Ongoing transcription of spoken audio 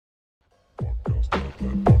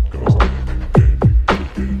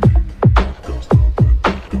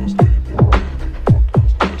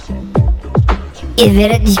Ihr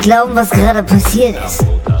werdet nicht glauben, was gerade passiert ist.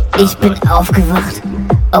 Ich bin aufgewacht,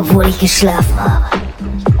 obwohl ich geschlafen habe.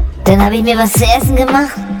 Dann habe ich mir was zu essen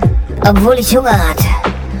gemacht, obwohl ich Hunger hatte.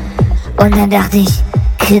 Und dann dachte ich,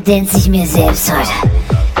 kredenz ich mir selbst heute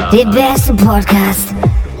den besten Podcast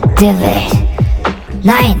der Welt.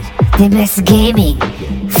 Nein, den besten Gaming,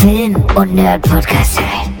 Film und Nerd-Podcast der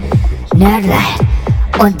Welt. Nerdline.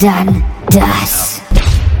 Und dann das.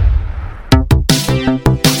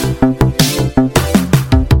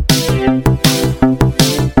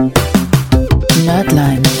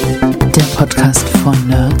 Nerdline, der Podcast von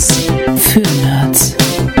Nerds für Nerds.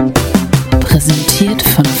 Präsentiert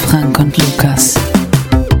von Frank und Lukas.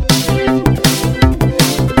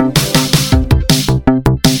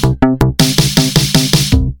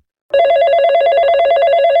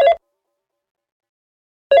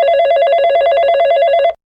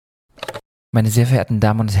 Meine sehr verehrten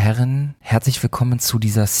Damen und Herren, herzlich willkommen zu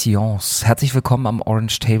dieser Seance. Herzlich willkommen am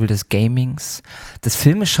Orange Table des Gamings, des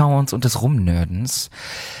Filmeschauens und des Rumnerdens.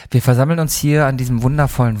 Wir versammeln uns hier an diesem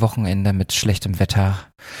wundervollen Wochenende mit schlechtem Wetter.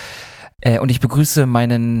 Und ich begrüße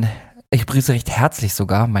recht herzlich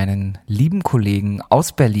sogar meinen lieben Kollegen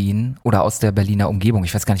aus Berlin oder aus der Berliner Umgebung.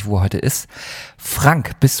 Ich weiß gar nicht, wo er heute ist.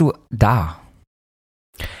 Frank, bist du da?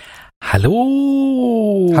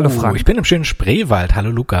 Hallo. Hallo Frank. Ich bin im schönen Spreewald. Hallo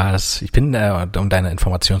Lukas. Ich bin, um deine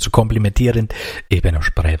Information zu komplimentieren, ich bin im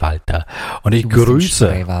Spreewald da. Und ich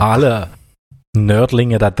grüße alle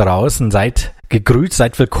Nerdlinge da draußen. Seid gegrüßt,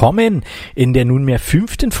 seid willkommen in der nunmehr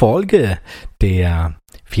 5. Folge der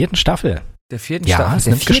 4. Staffel. Der 4. Ja, Staffel. es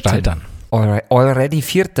nimmt Gestalt an. Already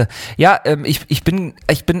 4. Ja, ich bin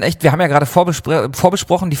echt, wir haben ja gerade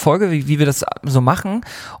vorbesprochen die Folge, wie wir das so machen,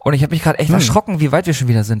 und ich habe mich gerade echt erschrocken, wie weit wir schon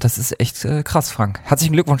wieder sind. Das ist echt krass, Frank.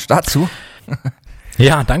 Herzlichen Glückwunsch dazu.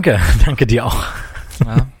 Ja, danke dir auch.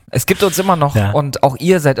 Ja. Es gibt uns immer noch, ja. Und auch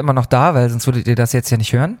ihr seid immer noch da, weil sonst würdet ihr das jetzt ja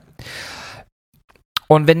nicht hören.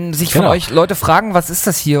 Und wenn sich von euch Leute fragen, was ist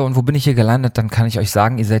das hier und wo bin ich hier gelandet, dann kann ich euch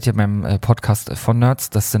sagen, ihr seid hier beim Podcast von Nerds.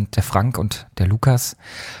 Das sind der Frank und der Lukas.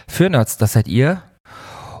 Für Nerds, das seid ihr.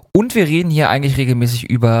 Und wir reden hier eigentlich regelmäßig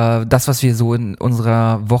über das, was wir so in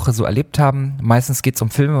unserer Woche so erlebt haben. Meistens geht es um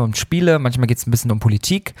Filme und Spiele, manchmal geht es ein bisschen um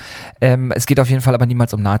Politik. Es geht auf jeden Fall aber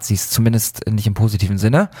niemals um Nazis, zumindest nicht im positiven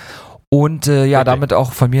Sinne. Und damit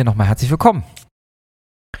auch von mir nochmal herzlich willkommen.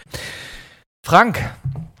 Frank,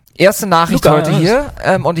 erste Nachricht Lukas. Heute hier,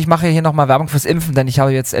 und ich mache hier nochmal Werbung fürs Impfen, denn ich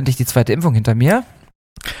habe jetzt endlich die 2. Impfung hinter mir.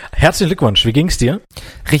 Herzlichen Glückwunsch, wie ging's dir?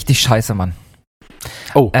 Richtig scheiße, Mann.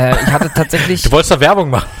 Oh. Ich hatte tatsächlich... Du wolltest da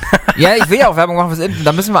Werbung machen. Ja, ich will ja auch Werbung machen fürs Impfen,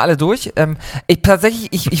 da müssen wir alle durch. Ich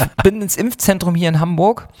bin ins Impfzentrum hier in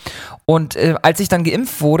Hamburg, und als ich dann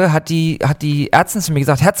geimpft wurde, hat die Ärztin zu mir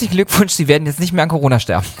gesagt, herzlichen Glückwunsch, Sie werden jetzt nicht mehr an Corona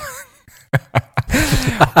sterben.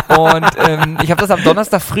 Und ich habe das am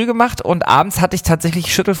Donnerstag früh gemacht, und abends hatte ich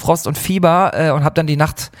tatsächlich Schüttelfrost und Fieber und habe dann die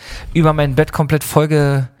Nacht über mein Bett komplett voll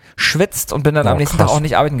geschwitzt und bin dann am nächsten Tag auch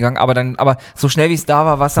nicht arbeiten gegangen. Aber so schnell wie es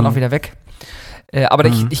da war es dann auch wieder weg. Aber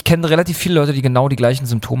ich kenne relativ viele Leute, die genau die gleichen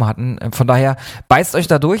Symptome hatten. Von daher beißt euch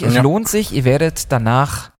da durch. Es lohnt sich. Ihr werdet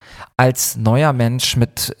danach als neuer Mensch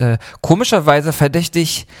mit komischerweise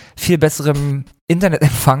verdächtig viel besserem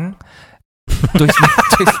Internetempfang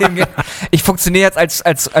ich funktioniere jetzt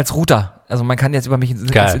als Router. Also man kann jetzt über mich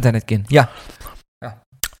ins Internet gehen. Ja.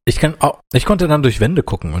 Ich konnte dann durch Wände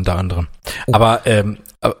gucken, unter anderem. Oh. Aber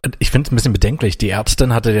ich finde es ein bisschen bedenklich. Die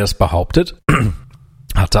Ärztin hatte das behauptet,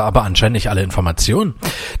 hatte aber anscheinend nicht alle Informationen.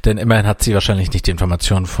 Denn immerhin hat sie wahrscheinlich nicht die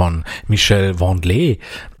Informationen von Michel Vendée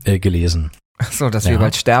gelesen. Ach so, dass wir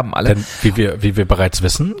bald sterben alle. Denn wie wir bereits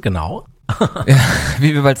wissen, genau. Ja,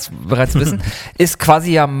 wie wir bereits wissen, ist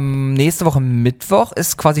quasi nächste Woche Mittwoch,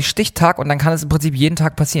 ist quasi Stichtag, und dann kann es im Prinzip jeden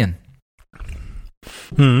Tag passieren.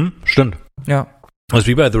 Stimmt. Ja. Das ist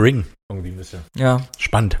wie bei The Ring. Irgendwie ein bisschen. Ja.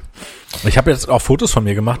 Spannend. Ich habe jetzt auch Fotos von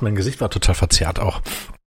mir gemacht, mein Gesicht war total verzerrt auch.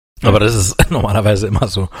 Aber das ist normalerweise immer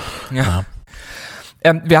so. Ja.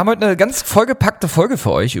 Wir haben heute eine ganz vollgepackte Folge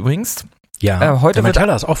für euch übrigens. Ja, mein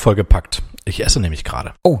Teller ist auch vollgepackt. Ich esse nämlich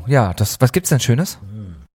gerade. Oh, ja, was gibt's denn Schönes?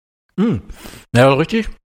 Ja, richtig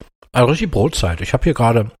Brotzeit. Ich habe hier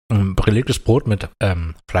gerade ein belegtes Brot mit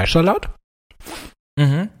Fleischsalat.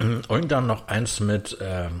 Und dann noch eins mit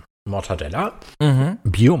Mortadella,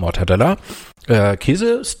 Bio-Mortadella,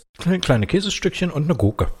 Käse, kleine Käsestückchen und eine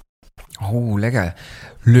Gurke. Oh, lecker.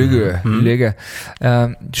 Lecker.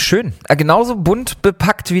 Schön. Genauso bunt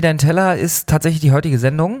bepackt wie dein Teller ist tatsächlich die heutige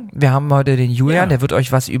Sendung. Wir haben heute den Julian, der wird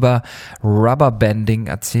euch was über Rubberbanding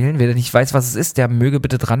erzählen. Wer nicht weiß, was es ist, der möge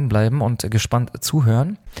bitte dranbleiben und gespannt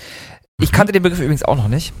zuhören. Ich kannte den Begriff übrigens auch noch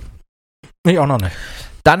nicht. Ich auch noch nicht.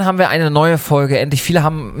 Dann haben wir eine neue Folge. Endlich, viele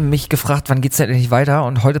haben mich gefragt, wann geht's denn endlich weiter?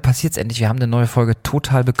 Und heute passiert's endlich. Wir haben eine neue Folge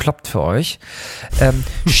total bekloppt für euch.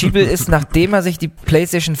 Schiebel ist, nachdem er sich die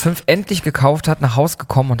PlayStation 5 endlich gekauft hat, nach Hause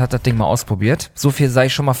gekommen und hat das Ding mal ausprobiert. So viel sei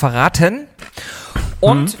schon mal verraten.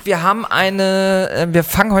 Und wir haben wir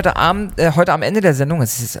fangen heute am Ende der Sendung,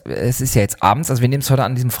 es ist ja jetzt abends, also wir nehmen es heute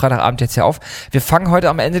an diesem Freitagabend jetzt hier auf, wir fangen heute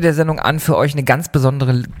am Ende der Sendung an, für euch eine ganz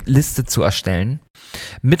besondere Liste zu erstellen,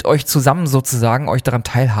 mit euch zusammen sozusagen, euch daran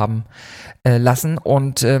teilhaben lassen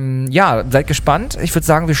und seid gespannt. Ich würde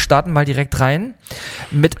sagen, wir starten mal direkt rein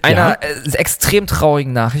mit einer extrem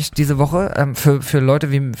traurigen Nachricht diese Woche für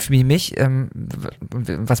Leute wie mich.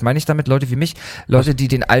 Was meine ich damit? Leute wie mich? Leute, die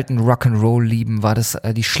den alten Rock'n'Roll lieben, war das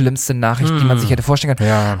die schlimmste Nachricht, die man sich hätte vorstellen können.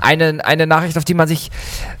 Ja. Eine Nachricht, auf die man sich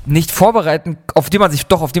vorbereiten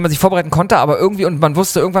konnte, aber irgendwie, und man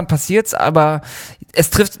wusste, irgendwann passiert's, aber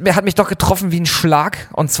hat mich doch getroffen wie ein Schlag.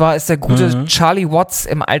 Und zwar ist der gute Charlie Watts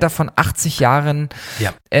im Alter von 80 Jahren,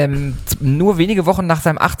 nur wenige Wochen nach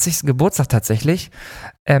seinem 80. Geburtstag tatsächlich,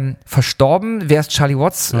 verstorben. Wer ist Charlie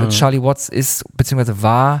Watts? Charlie Watts ist, beziehungsweise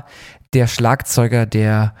war der Schlagzeuger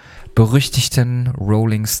der berüchtigten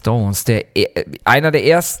Rolling Stones, einer der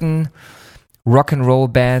ersten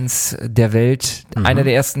Rock'n'Roll-Bands der Welt, einer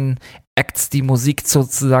der ersten Acts, die Musik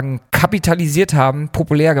sozusagen kapitalisiert haben,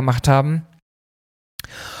 populär gemacht haben.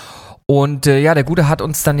 Und der Gute hat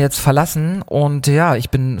uns dann jetzt verlassen und ich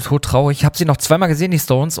bin so traurig. Ich habe sie noch zweimal gesehen, die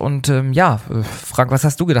Stones, und Frank, was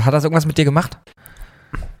hast du gedacht? Hat das irgendwas mit dir gemacht?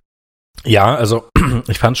 Ja, also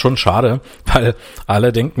ich fand's schon schade, weil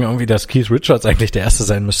alle denken irgendwie, dass Keith Richards eigentlich der Erste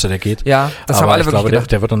sein müsste, der geht. Ja, das haben alle wirklich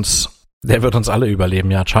gedacht. Der wird uns alle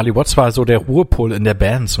überleben, ja. Charlie Watts war so der Ruhepol in der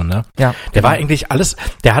Band, so, ne? Ja. Der war eigentlich alles,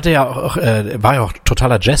 der hatte ja auch, war ja auch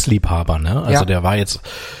totaler Jazzliebhaber, ne? Also der war jetzt,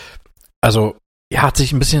 er hat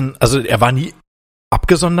sich ein bisschen, also er war nie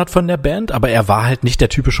abgesondert von der Band, aber er war halt nicht der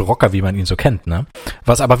typische Rocker, wie man ihn so kennt, ne?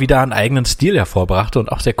 Was aber wieder einen eigenen Stil hervorbrachte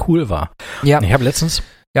und auch sehr cool war. Ja. Und ich habe letztens...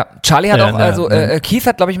 Ja, Charlie hat auch, Keith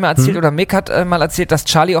hat, glaube ich, mal erzählt, oder Mick hat mal erzählt, dass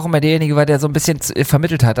Charlie auch immer derjenige war, der so ein bisschen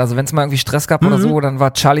vermittelt hat. Also wenn es mal irgendwie Stress gab oder so, dann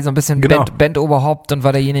war Charlie so ein bisschen Bandoberhaupt und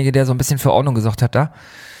war derjenige, der so ein bisschen für Ordnung gesorgt hat da.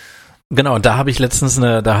 Genau, und da habe ich letztens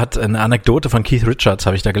da hat eine Anekdote von Keith Richards,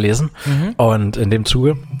 habe ich da gelesen, und in dem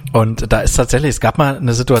Zuge, und da ist tatsächlich, es gab mal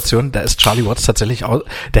eine Situation, da ist Charlie Watts tatsächlich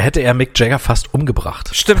da hätte er Mick Jagger fast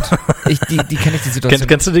umgebracht. Stimmt, die kenne ich, die Situation.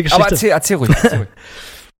 Kennst du die Geschichte? Aber erzähl ruhig.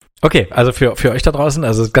 Okay, also für euch da draußen,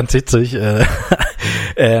 also ganz witzig, die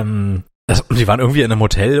waren irgendwie in einem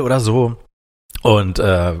Hotel oder so und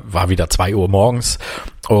war wieder 2 Uhr morgens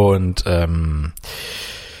und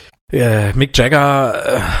Mick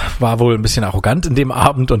Jagger war wohl ein bisschen arrogant in dem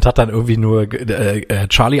Abend und hat dann irgendwie nur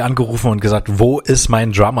Charlie angerufen und gesagt, wo ist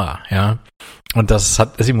mein Drummer? Ja. Und das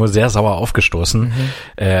ist ihm wohl sehr sauer aufgestoßen.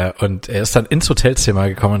 Und er ist dann ins Hotelzimmer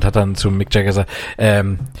gekommen und hat dann zu Mick Jagger gesagt,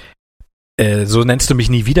 so nennst du mich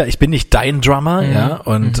nie wieder, ich bin nicht dein Drummer, ja,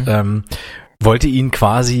 und wollte ihn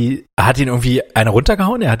quasi, hat ihn irgendwie eine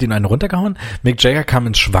runtergehauen, Mick Jagger kam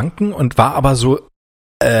ins Schwanken und war aber so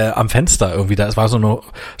am Fenster irgendwie, es war so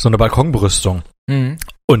eine Balkonbrüstung.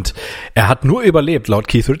 Und er hat nur überlebt, laut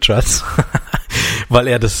Keith Richards, weil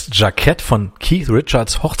er das Jackett von Keith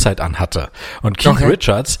Richards Hochzeit anhatte. Und Keith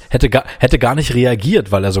Richards hätte gar nicht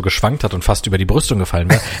reagiert, weil er so geschwankt hat und fast über die Brüstung gefallen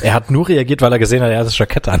wäre. Er hat nur reagiert, weil er gesehen hat, er hat das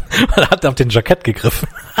Jackett an. Er hat auf den Jackett gegriffen.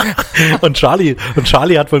 Und Charlie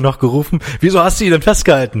hat wohl noch gerufen, wieso hast du ihn denn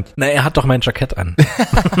festgehalten? Na, er hat doch mein Jackett an.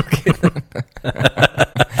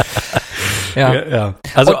 Ja.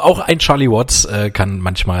 Also auch ein Charlie Watts kann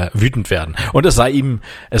manchmal wütend werden. Und es sei ihm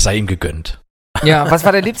gegönnt. Ja, was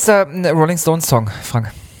war der liebste Rolling Stones Song,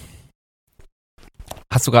 Frank?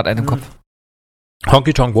 Hast du gerade einen im Kopf?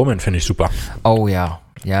 Honky Tonk Woman finde ich super. Oh ja.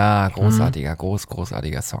 Ja, großartiger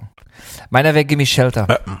Song. Meiner wäre Gimme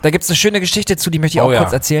Shelter. Da gibt's eine schöne Geschichte zu, die möchte ich auch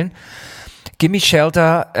kurz erzählen. Gimme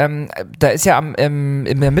Shelter, da ist ja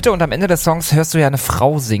in der Mitte und am Ende des Songs hörst du ja eine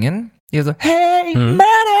Frau singen. Die so, hey, Murder!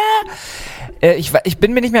 Ich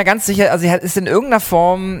bin mir nicht mehr ganz sicher, also ist in irgendeiner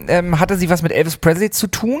Form, hatte sie was mit Elvis Presley zu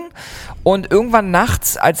tun, und irgendwann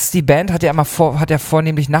nachts, als die Band hat ja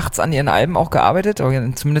vornehmlich nachts an ihren Alben auch gearbeitet,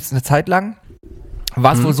 oder zumindest eine Zeit lang,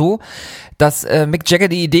 war es wohl so, dass Mick Jagger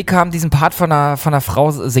die Idee kam, diesen Part von einer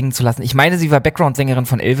Frau singen zu lassen. Ich meine, sie war Background-Sängerin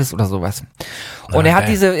von Elvis oder sowas. Und er hat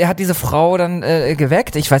diese Frau dann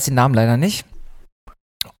geweckt, ich weiß den Namen leider nicht,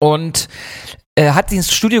 und hat sie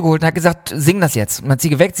ins Studio geholt und hat gesagt, sing das jetzt. Und hat sie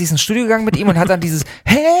geweckt, sie ist ins Studio gegangen mit ihm und hat dann dieses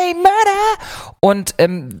Hey, Murder! Und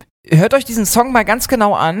hört euch diesen Song mal ganz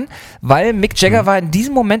genau an, weil Mick Jagger war in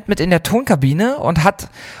diesem Moment mit in der Tonkabine und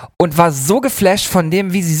war so geflasht von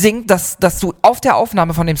dem, wie sie singt, dass du auf der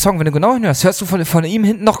Aufnahme von dem Song, wenn du genau hinhörst, hörst du von ihm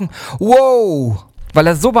hinten noch ein Wow, weil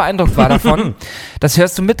er so beeindruckt war davon. Das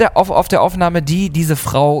hörst du auf der Aufnahme, die diese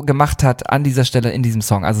Frau gemacht hat an dieser Stelle in diesem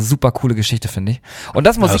Song. Also super coole Geschichte, finde ich. Und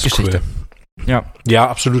das ist Musikgeschichte. Cool. Ja,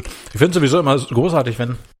 absolut. Ich finde es sowieso immer großartig,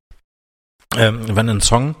 wenn ein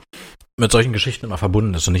Song mit solchen Geschichten immer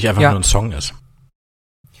verbunden ist und nicht einfach nur ein Song ist.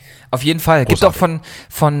 Auf jeden Fall. Gibt auch von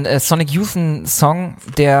Sonic Youth einen Song,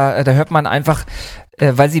 da hört man einfach,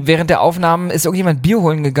 weil sie während der Aufnahmen ist irgendjemand Bier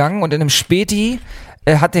holen gegangen und in einem Späti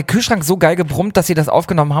hat der Kühlschrank so geil gebrummt, dass sie das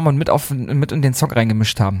aufgenommen haben und mit in den Song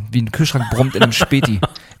reingemischt haben. Wie ein Kühlschrank brummt in einem Späti.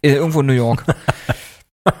 Irgendwo in New York.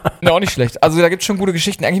 Ja, auch nicht schlecht. Also da gibt's schon gute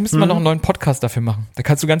Geschichten. Eigentlich müsste man noch einen neuen Podcast dafür machen. Da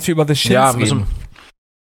kannst du ganz viel über The Shins reden.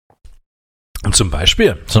 Zum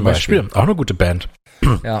Beispiel. Auch eine gute Band.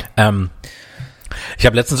 Ja. Ich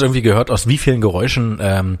habe letztens irgendwie gehört, aus wie vielen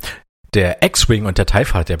Geräuschen der X-Wing und der TIE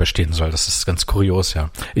Fighter bestehen soll. Das ist ganz kurios, ja.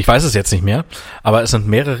 Ich weiß es jetzt nicht mehr, aber es sind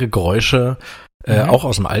mehrere Geräusche auch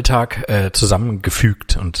aus dem Alltag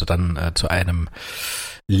zusammengefügt und dann zu einem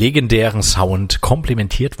legendären Sound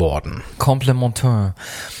komplementiert worden. Komplementeur.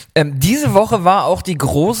 Diese Woche war auch die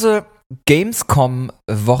große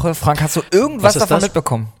Gamescom-Woche. Frank, hast du irgendwas davon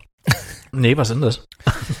mitbekommen? Nee, was ist denn das?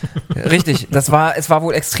 Richtig, es war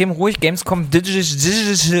wohl extrem ruhig. Gamescom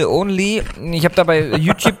Digital Only. Ich habe da bei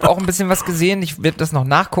YouTube auch ein bisschen was gesehen. Ich werde das noch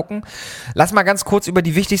nachgucken. Lass mal ganz kurz über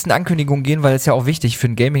die wichtigsten Ankündigungen gehen, weil es ja auch wichtig für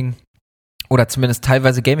ein Gaming oder zumindest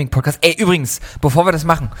teilweise Gaming-Podcast. Ey, übrigens, bevor wir das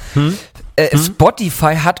machen,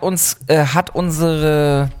 Spotify hat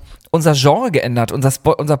unser Genre geändert.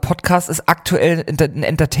 Unser Podcast ist aktuell ein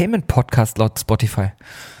Entertainment-Podcast laut Spotify.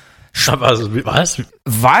 Also, was?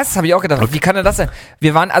 Was? Habe ich auch gedacht. Okay. Wie kann denn das sein?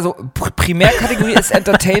 Wir waren, also Primärkategorie ist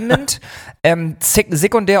Entertainment,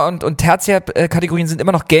 Sekundär- und Tertiärkategorien sind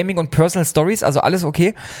immer noch Gaming und Personal Stories, also alles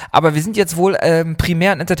okay. Aber wir sind jetzt wohl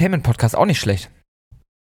primär ein Entertainment-Podcast, auch nicht schlecht.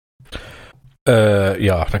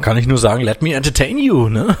 Ja, dann kann ich nur sagen, let me entertain you,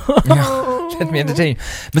 ne? Ja, let me entertain you.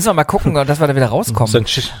 Müssen wir mal gucken, dass wir da wieder rauskommen.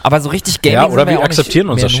 Aber so richtig Gaming oder wir akzeptieren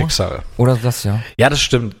unser Schicksal. Oder das, ja. Ja, das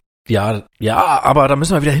stimmt. Ja, aber da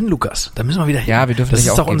müssen wir wieder hin, Lukas. Da müssen wir wieder hin. Ja, wir dürfen das nicht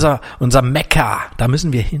ist doch unser Mekka. Da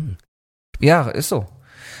müssen wir hin. Ja, ist so.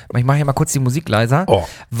 Ich mache hier mal kurz die Musik leiser,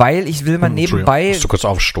 weil ich will mal nebenbei... Musst du kurz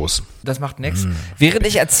aufstoßen. Das macht nichts. Während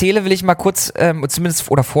ich erzähle, will ich mal kurz,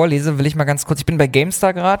 oder vorlese, will ich mal ganz kurz, ich bin bei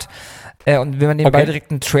GameStar gerade und will mal nebenbei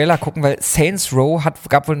direkt einen Trailer gucken, weil Saints Row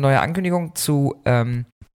gab wohl eine neue Ankündigung zu dem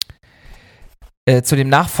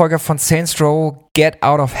Nachfolger von Saints Row, Get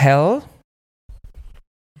Out of Hell.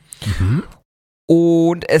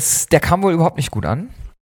 Und der kam wohl überhaupt nicht gut an.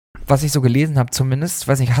 Was ich so gelesen habe zumindest.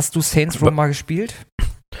 Weiß nicht, hast du Saints Row mal gespielt?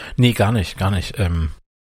 Nee, gar nicht.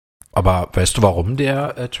 Aber weißt du, warum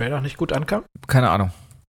der Trailer nicht gut ankam? Keine Ahnung.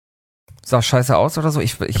 Sah scheiße aus oder so?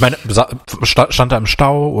 Ich meine, stand er im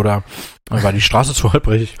Stau oder war die Straße zu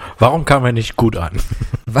holprig? Warum kam er nicht gut an?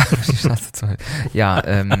 War die Straße zu holprig? Ja,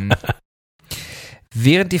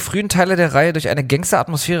 während die frühen Teile der Reihe durch eine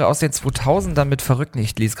Gangsteratmosphäre aus den 2000ern mit verrückten,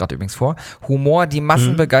 ich lese gerade übrigens vor, Humor, die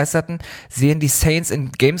Massen begeisterten, sehen die Saints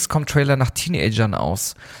in Gamescom-Trailer nach Teenagern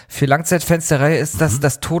aus. Für Langzeitfans der Reihe ist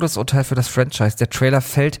das Todesurteil für das Franchise. Der Trailer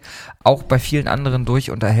fällt auch bei vielen anderen durch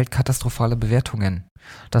und erhält katastrophale Bewertungen.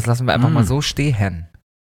 Das lassen wir einfach mal so stehen.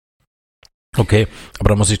 Okay, aber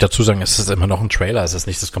da muss ich dazu sagen, es ist immer noch ein Trailer, es ist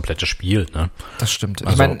nicht das komplette Spiel, ne? Das stimmt.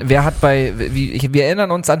 Also, ich meine, wir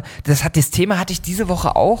erinnern uns an, das Thema hatte ich diese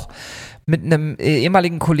Woche auch mit einem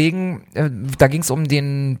ehemaligen Kollegen, da ging es um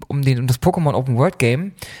das Pokémon Open World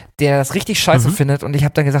Game, der das richtig scheiße findet und ich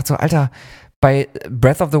habe dann gesagt so, Alter, bei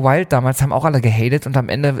Breath of the Wild damals haben auch alle gehatet und am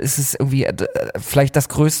Ende ist es irgendwie vielleicht das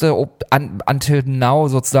größte, until now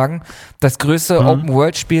sozusagen, das größte Open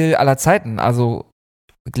World Spiel aller Zeiten, also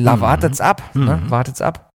wartet's ab, ne? Wartet's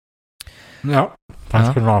ab. Ja,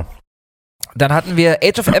 ganz genau. Dann hatten wir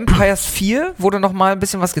Age of Empires 4, wurde nochmal ein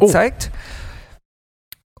bisschen was gezeigt.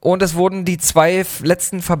 Und es wurden die 2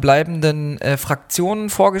 letzten verbleibenden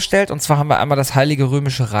Fraktionen vorgestellt. Und zwar haben wir einmal das Heilige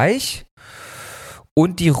Römische Reich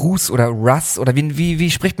und die Rus oder Rus, oder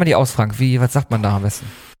wie spricht man die aus, Frank? Was sagt man da am besten?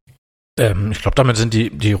 Ich glaube, damit sind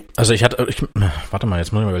warte mal,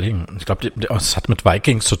 jetzt muss ich mal überlegen. Ich glaube, es hat mit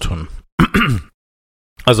Vikings zu tun.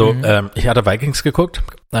 Also, ich hatte Vikings geguckt,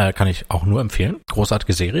 kann ich auch nur empfehlen,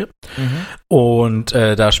 großartige Serie. Und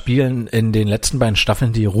da spielen in den letzten beiden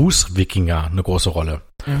Staffeln die Rus-Wikinger eine große Rolle.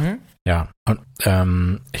 Ja, und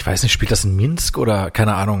ich weiß nicht, spielt das in Minsk oder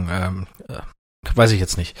keine Ahnung, weiß ich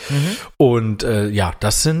jetzt nicht. Und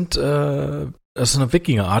das sind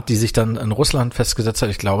Wikingerart, die sich dann in Russland festgesetzt hat.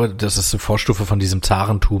 Ich glaube, das ist eine Vorstufe von diesem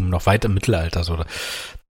Zarentum, noch weit im Mittelalter. So.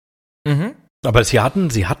 Mhm. Aber sie hatten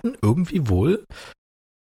irgendwie wohl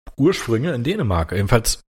Ursprünge in Dänemark.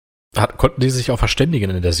 Jedenfalls konnten die sich auch verständigen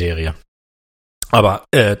in der Serie. Aber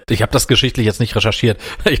ich habe das geschichtlich jetzt nicht recherchiert.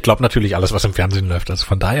 Ich glaube natürlich alles, was im Fernsehen läuft. Also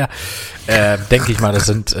von daher denke ich mal, das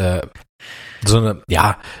sind so eine,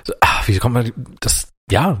 wie kommt man das?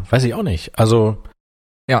 Ja, weiß ich auch nicht. Also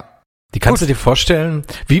ja. Die kannst du dir vorstellen,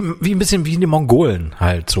 wie ein bisschen wie die Mongolen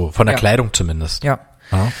halt, so, von der Kleidung zumindest. Ja.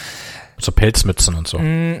 So Pelzmützen und so.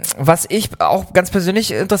 Was ich auch ganz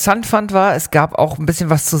persönlich interessant fand, war, es gab auch ein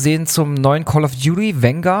bisschen was zu sehen zum neuen Call of Duty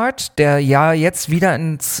Vanguard, der ja jetzt wieder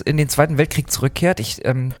in den Zweiten Weltkrieg zurückkehrt. Ich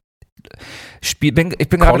bin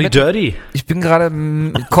gerade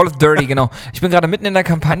Call of Duty, genau. Ich bin gerade mitten in der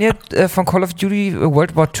Kampagne von Call of Duty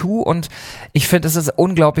World War II und ich finde, es ist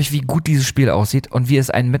unglaublich, wie gut dieses Spiel aussieht und wie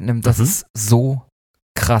es einen mitnimmt. Das ist so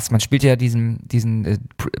krass. Man spielt ja diesen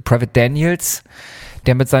Private Daniels,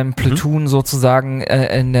 der mit seinem Platoon sozusagen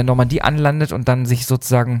in der Normandie anlandet und dann sich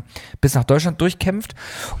sozusagen bis nach Deutschland durchkämpft.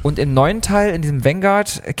 Und im neuen Teil, in diesem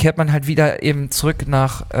Vanguard, kehrt man halt wieder eben zurück in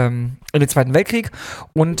den Zweiten Weltkrieg.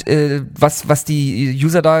 Und was die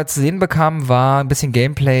User da zu sehen bekamen, war ein bisschen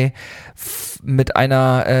Gameplay mit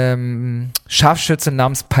einer Scharfschützin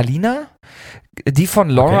namens Palina, die von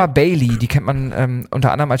Laura Bailey, die kennt man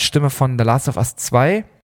unter anderem als Stimme von The Last of Us 2,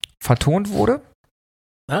 vertont wurde.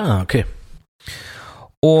 Ah, okay.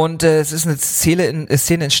 Und es ist eine Szene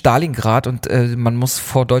in Stalingrad und man muss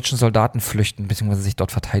vor deutschen Soldaten flüchten, beziehungsweise sich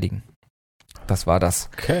dort verteidigen. Das war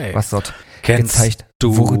das, was dort gezeigt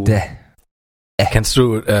wurde. Kennst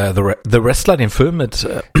du The Wrestler, den Film mit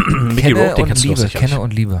Mickey Rourke? Den kennst du sicher. Kenne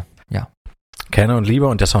und Liebe, ja. Kenne und Liebe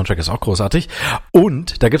und der Soundtrack ist auch großartig.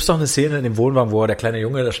 Und da gibt's doch eine Szene in dem Wohnwagen, wo der kleine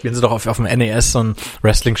Junge, da spielen sie doch auf dem NES so ein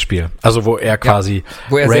Wrestling-Spiel. Also wo er quasi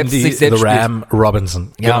Randy sich selbst The Ram spielt.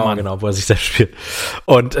 Robinson. Genau, wo er sich selbst spielt.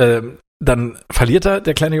 Und dann verliert er,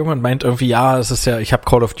 der kleine Junge, und meint irgendwie, es ist ja, ich habe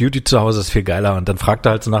Call of Duty zu Hause, ist viel geiler. Und dann fragt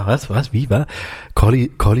er halt so nach, was, wie, war? Call of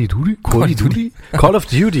Duty? Call of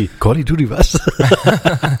Duty, was?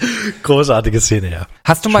 Großartige Szene, ja.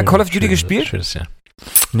 Hast du mal Call of Duty gespielt? Schönes, ja.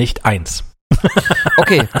 Nicht eins.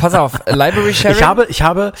 Okay, pass auf, Library Sharing. Ich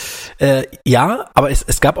habe, aber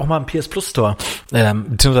es gab auch mal einen PS Plus Store,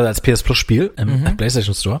 beziehungsweise als PS Plus Spiel im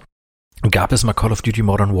PlayStation Store, gab es mal Call of Duty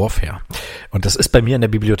Modern Warfare. Und das ist bei mir in der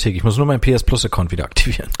Bibliothek. Ich muss nur meinen PS Plus Account wieder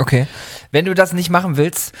aktivieren. Okay. Wenn du das nicht machen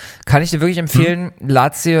willst, kann ich dir wirklich empfehlen,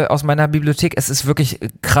 lad's dir aus meiner Bibliothek. Es ist wirklich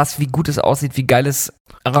krass, wie gut es aussieht, wie geil es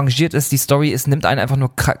arrangiert ist. Die Story, es nimmt einen einfach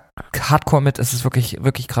nur hardcore mit. Es ist wirklich,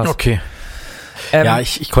 wirklich krass. Okay.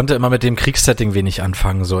 Ich konnte immer mit dem Kriegssetting wenig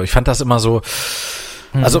anfangen. So, ich fand das immer so.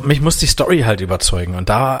 Also mich muss die Story halt überzeugen. Und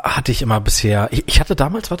da hatte ich immer bisher. Ich hatte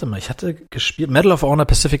damals, ich hatte gespielt Medal of Honor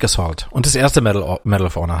Pacific Assault und das erste Medal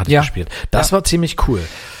of Honor hatte ich gespielt. Das war ziemlich cool.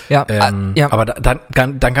 Ja. Aber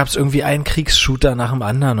dann gab es irgendwie einen Kriegsshooter nach dem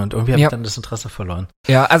anderen und irgendwie habe ich dann das Interesse verloren.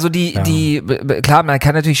 Ja, also klar, man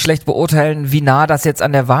kann natürlich schlecht beurteilen, wie nah das jetzt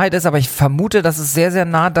an der Wahrheit ist, aber ich vermute, dass es sehr, sehr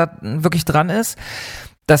nah da wirklich dran ist.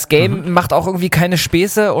 Das Game macht auch irgendwie keine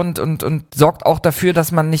Späße und sorgt auch dafür,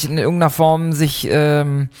 dass man nicht in irgendeiner Form sich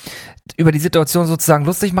über die Situation sozusagen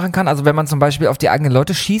lustig machen kann. Also wenn man zum Beispiel auf die eigenen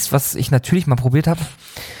Leute schießt, was ich natürlich mal probiert habe,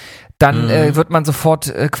 dann wird man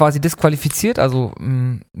sofort quasi disqualifiziert. Also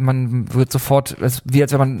man wird sofort, wie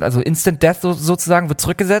als wenn man, also Instant Death sozusagen, wird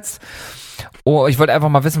zurückgesetzt. Oh, ich wollte einfach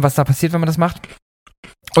mal wissen, was da passiert, wenn man das macht.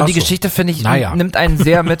 Und die Geschichte, finde ich, nimmt einen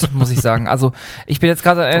sehr mit, muss ich sagen. Also ich bin jetzt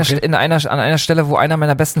gerade an einer Stelle, wo einer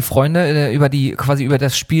meiner besten Freunde über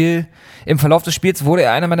das Spiel, im Verlauf des Spiels wurde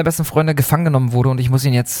einer meiner besten Freunde gefangen genommen wurde und ich muss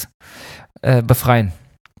ihn jetzt befreien.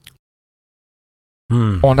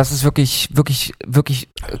 Und das ist wirklich, wirklich, wirklich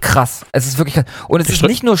krass. Es ist wirklich krass. Und es ist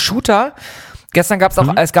nicht nur Shooter. Gestern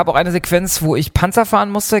es gab auch eine Sequenz, wo ich Panzer fahren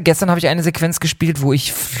musste. Gestern habe ich eine Sequenz gespielt, wo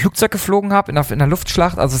ich Flugzeug geflogen habe in der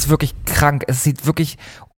Luftschlacht. Also es ist wirklich krank. Es sieht wirklich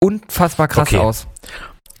unfassbar krass aus.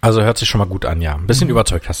 Also hört sich schon mal gut an, ja. Ein bisschen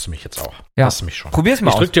überzeugt hast du mich jetzt auch. Ja. Hast du mich schon. Probier's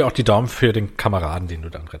mal aus. Ich drück dir auch die Daumen für den Kameraden, den du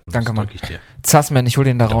dann retten musst. Danke, Mann. Zassman, ich hol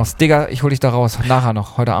den da raus. Digga, ich hol dich da raus. Nachher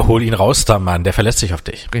noch, heute Abend. Hol ihn raus da, Mann. Der verlässt sich auf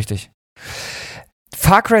dich. Richtig.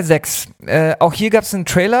 Far Cry 6. Auch hier gab es einen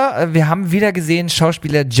Trailer. Wir haben wieder gesehen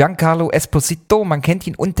Schauspieler Giancarlo Esposito. Man kennt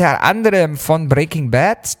ihn unter anderem von Breaking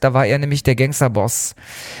Bad. Da war er nämlich der Gangsterboss,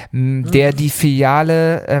 der die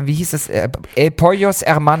Filiale, wie hieß es? El Pollos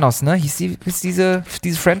Hermanos, ne? Hieß diese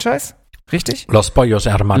Franchise? Richtig? Los Pollos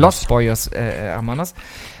Hermanos.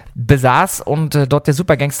 Besaß und dort der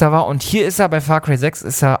Supergangster war. Und hier ist er bei Far Cry 6,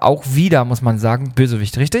 ist er auch wieder, muss man sagen,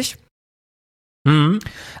 Bösewicht, richtig?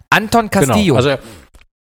 Anton Castillo. Genau. Also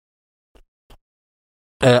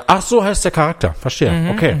Ach, so heißt der Charakter.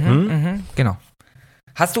 Verstehe. Okay. Genau.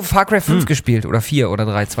 Hast du Far Cry 5 gespielt oder 4 oder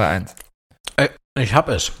 3, 2, 1? Ich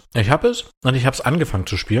habe es und ich habe es angefangen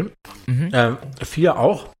zu spielen. 4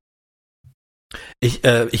 auch.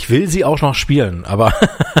 Ich will sie auch noch spielen, aber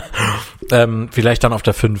vielleicht dann auf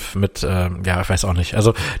der 5 mit, ich weiß auch nicht.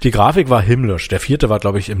 Also die Grafik war himmlisch. Der 4. war,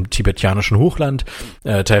 glaube ich, im tibetianischen Hochland.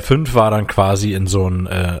 Teil 5 war dann quasi in so ein,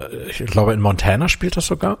 ich glaube in Montana spielt das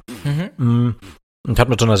sogar. Und hat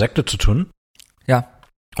mit so einer Sekte zu tun. Ja.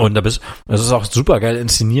 Und das ist auch super geil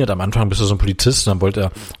inszeniert. Am Anfang bist du so ein Polizist, dann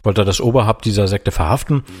wollte er das Oberhaupt dieser Sekte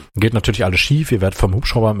verhaften. Geht natürlich alles schief, ihr werdet vom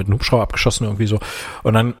Hubschrauber mit einem Hubschrauber abgeschossen irgendwie so.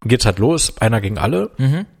 Und dann geht's halt los, einer gegen alle.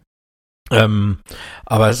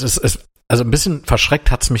 Aber es ist also ein bisschen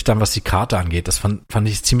verschreckt hat's mich dann, was die Karte angeht. Das fand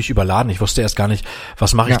ich ziemlich überladen. Ich wusste erst gar nicht,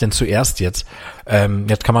 was mache ich denn zuerst jetzt?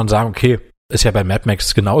 Jetzt kann man sagen, okay, ist ja bei Mad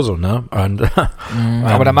Max genauso, ne? Und,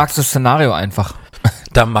 aber da magst du das Szenario einfach.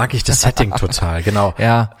 Da mag ich das Setting total, genau.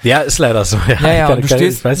 Ja, ist leider so. Ja, und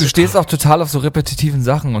du stehst auch total auf so repetitiven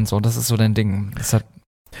Sachen und so. Das ist so dein Ding.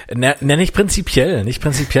 Nicht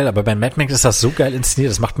prinzipiell, aber bei Mad Max ist das so geil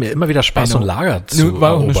inszeniert. Das macht mir immer wieder Spaß, so ein Lager zu erobern.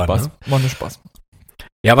 War nur Spaß.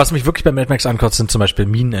 Ja, was mich wirklich bei Mad Max ankotzt, sind zum Beispiel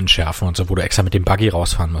Minen entschärfen und so, wo du extra mit dem Buggy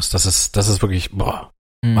rausfahren musst. Das ist wirklich,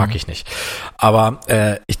 mag ich nicht. Aber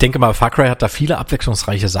ich denke mal, Far Cry hat da viele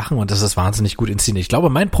abwechslungsreiche Sachen und das ist wahnsinnig gut inszeniert. Ich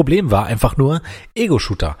glaube, mein Problem war einfach nur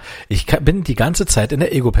Ego-Shooter. Ich bin die ganze Zeit in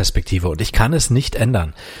der Ego-Perspektive und ich kann es nicht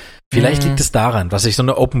ändern. Vielleicht liegt es daran, dass ich so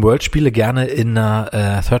eine Open-World-Spiele gerne in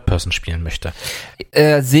einer Third-Person spielen möchte.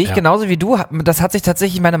 Sehe ich genauso wie du. Das hat sich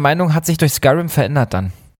tatsächlich, meine Meinung hat sich durch Skyrim verändert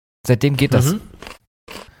dann. Seitdem geht das.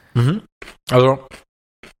 Also,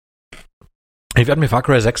 ich werde mir Far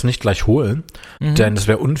Cry 6 nicht gleich holen, denn das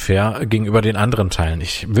wäre unfair gegenüber den anderen Teilen.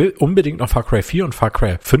 Ich will unbedingt noch Far Cry 4 und Far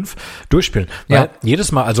Cry 5 durchspielen. Weil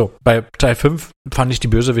jedes Mal, also bei Teil 5 fand ich die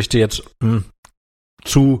Bösewichte jetzt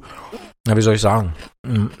zu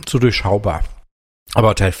durchschaubar.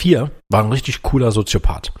 Aber Teil 4 war ein richtig cooler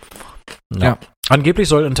Soziopath. Ja. Angeblich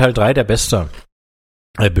soll in Teil 3 der beste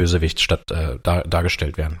Bösewicht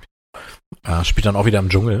dargestellt werden. Spielt dann auch wieder im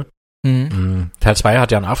Dschungel. Teil 2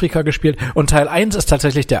 hat ja in Afrika gespielt und Teil 1 ist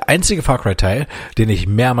tatsächlich der einzige Far Cry Teil, den ich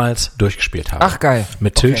mehrmals durchgespielt habe. Ach, geil.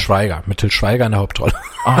 Mit Till Schweiger in der Hauptrolle.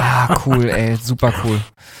 Cool, ey, super cool.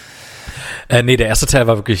 Der erste Teil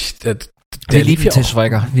war wirklich, wir lieben Till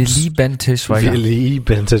Schweiger. Wir lieben Till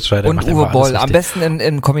Schweiger. Und Uwe Boll, am besten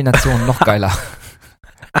in Kombination, noch geiler.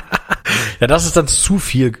 Ja, das ist dann zu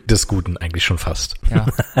viel des Guten eigentlich schon fast. Ja.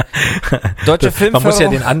 Deutsche Filmförderung. Man muss ja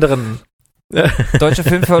den anderen... Deutsche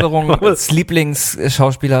Filmförderung,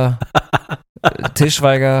 Lieblingsschauspieler Till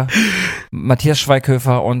Schweiger, Matthias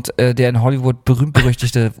Schweighöfer und der in Hollywood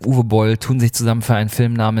berühmt-berüchtigte Uwe Boll tun sich zusammen für einen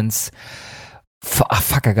Film namens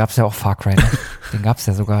da gab's ja auch Far Cry, ne? Den gab's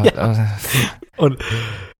ja sogar. Ja. Und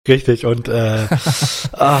richtig, und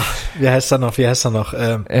wie heißt er noch?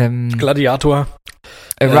 Gladiator.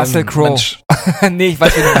 Russell Crowe. Nee, ich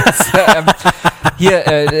weiß nicht.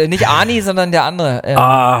 Nicht Arnie, sondern der andere.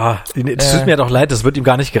 Das tut mir doch leid, das wird ihm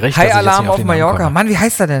gar nicht gerecht. High Alarm auf Mallorca. Mann, wie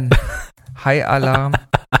heißt er denn? High Alarm.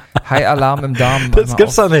 High Alarm im Darm. Das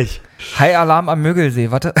gibt's doch nicht. High Alarm am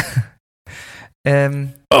Müggelsee. Warte.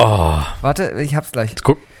 Warte, ich hab's gleich.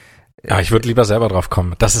 Guck. Ja, ich würde lieber selber drauf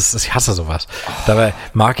kommen. Ich hasse sowas. Dabei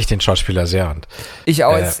mag ich den Schauspieler sehr. Und, ich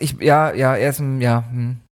auch. Er ist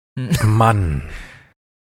Mann.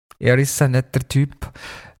 Er ist ein netter Typ.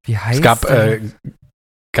 Wie heißt es gab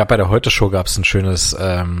bei der Heute-Show gab's ein schönes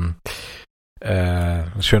eine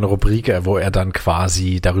schöne Rubrik, wo er dann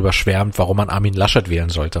quasi darüber schwärmt, warum man Armin Laschet wählen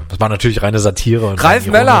sollte. Das war natürlich reine Satire. Und Ralf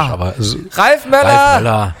Möller! Ralf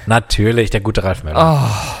Möller! Natürlich, der gute Ralf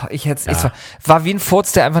Möller. War wie ein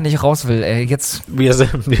Furz, der einfach nicht raus will, ey. Jetzt. Wir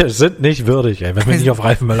sind nicht würdig, ey, wenn wir nicht auf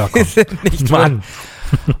Ralf Möller kommen. Wir sind nicht Mann.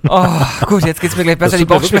 Gut, jetzt geht's mir gleich besser, die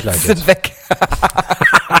Bauchschmerzen sind weg.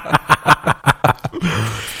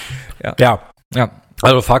 Ja.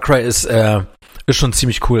 Also Far Cry ist schon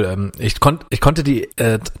ziemlich cool. Ich konnte die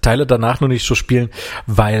Teile danach nur nicht so spielen,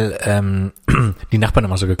 weil die Nachbarn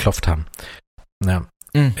immer so geklopft haben. Ja.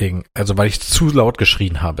 Weil ich zu laut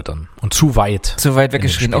geschrien habe dann und zu weit. Zu weit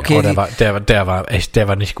weggeschrien, okay. Der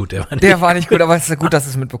war nicht gut. Der war nicht gut, aber es ist gut, dass du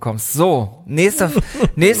es mitbekommst. So, nächste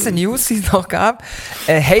News, die es noch gab.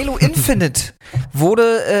 Halo Infinite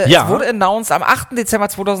wurde announced. Am 8. Dezember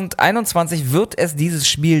 2021 wird es dieses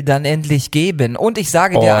Spiel dann endlich geben. Und ich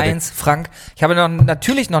sage dir eins, Frank, ich habe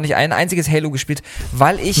natürlich noch nicht ein einziges Halo gespielt,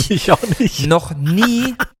 weil ich auch nicht. noch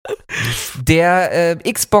nie der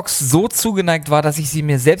Xbox so zugeneigt war, dass ich sie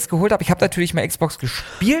mir selbst geholt habe. Ich habe natürlich mal Xbox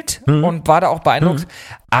gespielt und war da auch beeindruckt,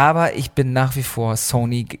 aber ich bin nach wie vor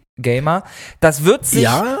Sony-Gamer. Das wird sich,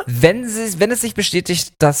 wenn es sich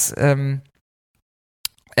bestätigt, dass genau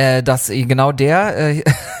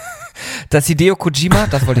dass Hideo Kojima,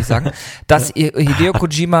 das wollte ich sagen, dass Hideo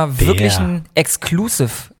Kojima wirklich ein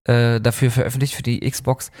Exclusive dafür veröffentlicht, für die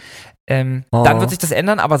Xbox, dann wird sich das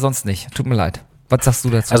ändern, aber sonst nicht. Tut mir leid. Was sagst du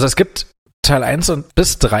dazu? Also es gibt Teil 1 und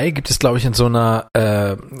bis 3 gibt es, glaube ich, in so einer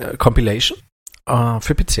Compilation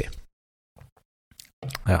für PC.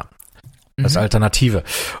 Ja. Als Alternative.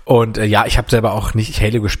 Und ich habe selber auch nicht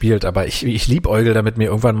Halo gespielt, aber ich liebäugel damit, mir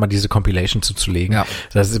irgendwann mal diese Compilation zuzulegen. Ja.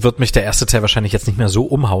 Das wird mich der erste Teil wahrscheinlich jetzt nicht mehr so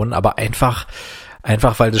umhauen, aber einfach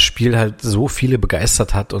weil das Spiel halt so viele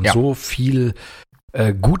begeistert hat und so viel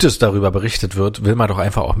Gutes darüber berichtet wird, will man doch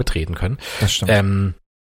einfach auch mitreden können. Das stimmt.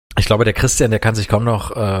 Ich glaube, der Christian, der kann sich kaum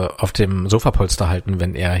noch auf dem Sofapolster halten,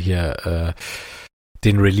 wenn er hier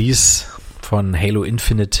den Release von Halo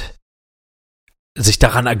Infinite sich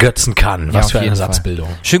daran ergötzen kann. Was für eine Satzbildung.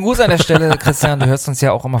 Schönen Gruß an der Stelle, Christian, du hörst uns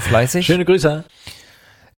ja auch immer fleißig. Schöne Grüße.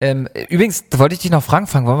 Übrigens, wollte ich dich noch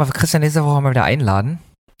fragen, wollen wir Christian nächste Woche mal wieder einladen?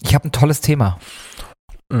 Ich habe ein tolles Thema.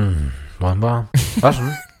 Wollen wir? Was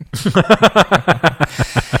denn?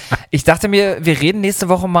 Ich dachte mir, wir reden nächste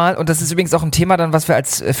Woche mal, und das ist übrigens auch ein Thema dann, was wir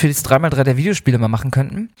als für das 3x3 der Videospiele mal machen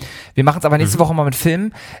könnten. Wir machen es aber nächste Woche mal mit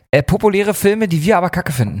Filmen. Populäre Filme, die wir aber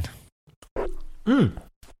kacke finden.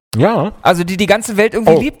 Ja. Also die ganze Welt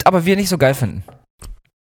irgendwie liebt, aber wir nicht so geil finden.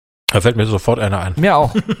 Da fällt mir sofort einer ein. Mir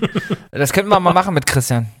auch. Das könnten wir mal machen mit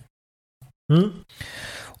Christian. Und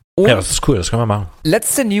ja, das ist cool, das können wir machen.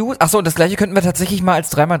 Letzte News, achso, und das gleiche könnten wir tatsächlich mal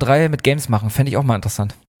als 3x3 mit Games machen. Fände ich auch mal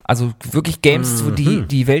interessant. Also wirklich Games,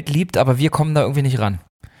 die Welt liebt, aber wir kommen da irgendwie nicht ran.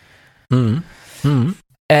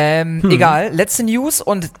 Egal, letzte News,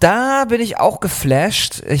 und da bin ich auch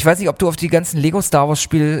geflasht. Ich weiß nicht, ob du auf die ganzen Lego Star Wars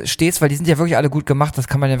Spiele stehst, weil die sind ja wirklich alle gut gemacht, das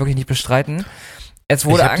kann man ja wirklich nicht bestreiten. Ich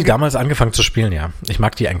habe die damals angefangen zu spielen, ja. Ich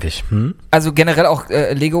mag die eigentlich. Also generell auch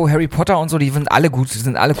Lego Harry Potter und so, die sind alle gut, die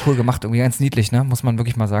sind alle cool gemacht, irgendwie ganz niedlich, ne? Muss man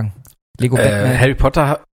wirklich mal sagen. Lego Batman. Harry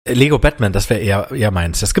Potter, Lego Batman, das wäre eher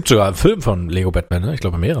meins. Es gibt sogar einen Film von Lego Batman, ne? Ich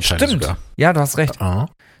glaube mehrere Teile sogar. Ja, du hast recht.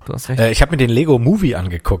 Du hast recht. Ich habe mir den Lego Movie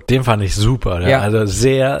angeguckt, den fand ich super. Ja. Also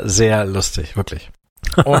sehr, sehr lustig, wirklich.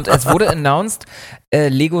 Und es wurde announced,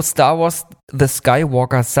 Lego Star Wars The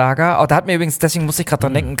Skywalker Saga. Da hat mir übrigens, deswegen musste ich gerade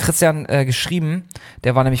dran denken, Christian geschrieben,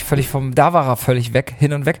 der war nämlich da war er völlig weg,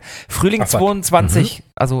 hin und weg. Frühling 22,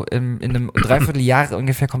 also in einem Dreivierteljahr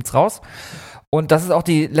ungefähr kommt's raus. Und das ist auch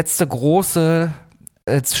die letzte große,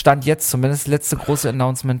 Stand jetzt zumindest, letzte große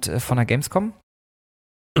Announcement von der Gamescom.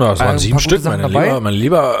 Ja, es waren 7 Stück, mein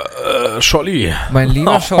lieber Scholli. Mein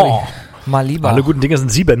lieber Scholli. Mal lieber. Alle guten Dinge sind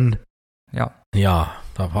 7. Ja. Ja,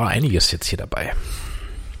 da war einiges jetzt hier dabei.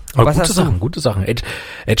 Aber gute Sachen.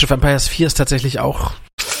 Age of Empires 4 ist tatsächlich auch.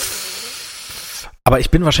 Aber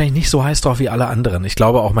ich bin wahrscheinlich nicht so heiß drauf wie alle anderen. Ich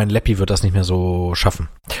glaube, auch mein Leppi wird das nicht mehr so schaffen.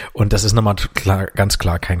 Und das ist nochmal ganz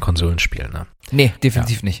klar kein Konsolenspiel, ne? Nee,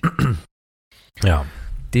 definitiv nicht. Ja.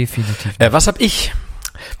 Definitiv nicht. Was hab ich?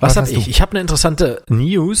 Ich habe eine interessante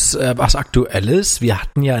News, was Aktuelles. Wir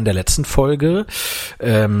hatten ja in der letzten Folge,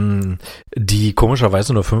 die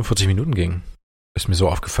komischerweise nur 45 Minuten ging. Ist mir so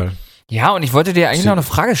aufgefallen. Ja, und ich wollte dir eigentlich noch eine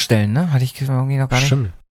Frage stellen, ne? Hatte ich irgendwie noch gar nicht.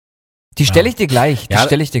 Stimmt. Die stelle ich dir gleich.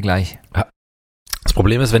 Das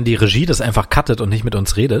Problem ist, wenn die Regie das einfach cuttet und nicht mit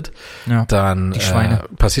uns redet, dann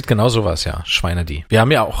passiert genau sowas, ja. Schweine die. Wir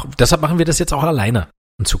haben ja auch, deshalb machen wir das jetzt auch alleine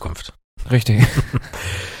in Zukunft. Richtig.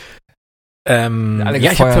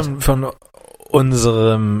 Ich habe von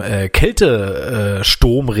unserem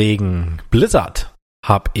Kälte-Sturmregen Blizzard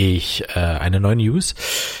habe ich eine neue News.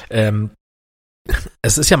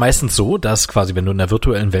 Es ist ja meistens so, dass quasi, wenn du in der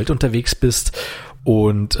virtuellen Welt unterwegs bist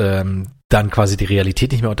und dann quasi die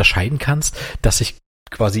Realität nicht mehr unterscheiden kannst, dass sich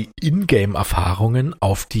quasi Ingame-Erfahrungen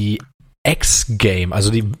auf die X-Game, also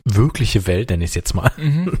die wirkliche Welt, nenne ich es jetzt mal,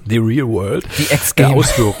 die Real World, die X-Game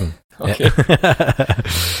auswirken. Okay.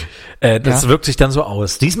 Das wirkt sich dann so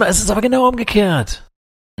aus. Diesmal ist es aber genau umgekehrt.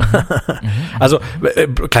 Also,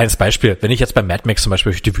 kleines Beispiel. Wenn ich jetzt bei Mad Max zum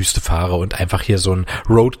Beispiel durch die Wüste fahre und einfach hier so ein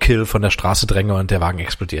Roadkill von der Straße dränge und der Wagen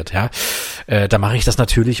explodiert, da mache ich das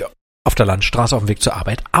natürlich auf der Landstraße auf dem Weg zur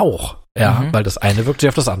Arbeit auch. Ja, weil das eine wirkt sich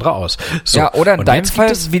auf das andere aus. So. Ja, oder in deinem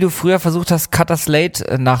Fall, wie du früher versucht hast, Cutter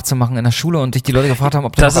Slate nachzumachen in der Schule und dich die Leute gefragt haben,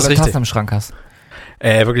 ob du noch alle Tassen im Schrank hast.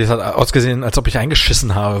 Wirklich, es hat ausgesehen, als ob ich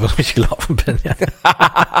eingeschissen habe, wenn ich gelaufen bin. Ja.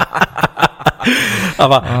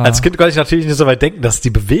 Aber als Kind konnte ich natürlich nicht so weit denken, dass die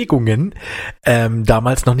Bewegungen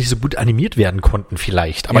damals noch nicht so gut animiert werden konnten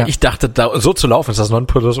vielleicht. Aber ich dachte, so zu laufen ist das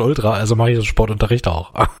Nonplusultra, also mache ich das Sportunterricht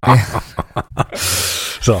auch.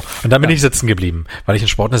 So, und dann bin ich sitzen geblieben, weil ich in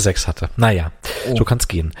Sport eine 6 hatte. Naja, so kann's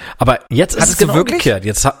gehen. Aber jetzt ist es genau umgekehrt.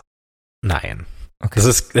 Nein. Okay.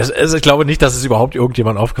 Ich glaube nicht, dass es überhaupt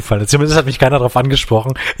irgendjemand aufgefallen ist. Zumindest hat mich keiner darauf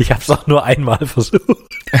angesprochen. Ich habe es auch nur einmal versucht.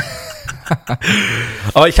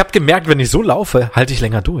 Aber ich habe gemerkt, wenn ich so laufe, halte ich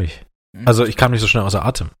länger durch. Also ich kam nicht so schnell außer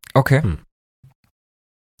Atem. Okay.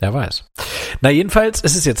 Wer weiß. Na, jedenfalls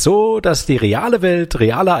ist es jetzt so, dass die reale Welt,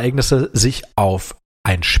 reale Ereignisse sich auf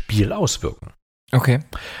ein Spiel auswirken. Okay.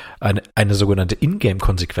 Eine sogenannte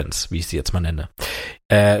Ingame-Konsequenz, wie ich sie jetzt mal nenne.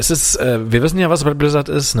 Es ist, wir wissen ja, was bei Blizzard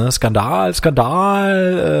ist, ne? Skandal,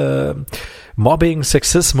 Mobbing,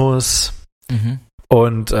 Sexismus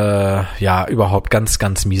und überhaupt ganz,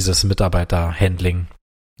 ganz mieses Mitarbeiterhandling.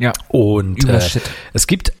 Ja. Und es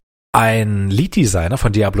gibt einen Lead-Designer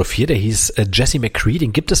von Diablo 4, der hieß Jesse McCree,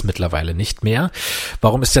 den gibt es mittlerweile nicht mehr.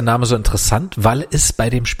 Warum ist der Name so interessant? Weil es bei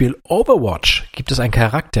dem Spiel Overwatch gibt es einen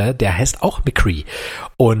Charakter, der heißt auch McCree.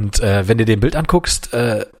 Und wenn du dir den Bild anguckst,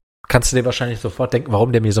 kannst du dir wahrscheinlich sofort denken,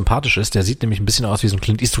 warum der mir sympathisch ist. Der sieht nämlich ein bisschen aus wie so ein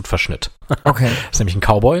Clint Eastwood-Verschnitt. Okay. Das ist nämlich ein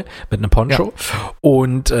Cowboy mit einem Poncho. Ja.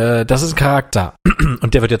 Und das ist ein Charakter.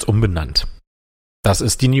 Und der wird jetzt umbenannt. Das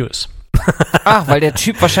ist die News. Weil der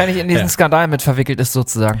Typ wahrscheinlich in diesen Skandal mit verwickelt ist,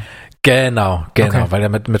 sozusagen. Genau, okay. Weil er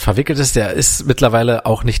mit verwickelt ist. Der ist mittlerweile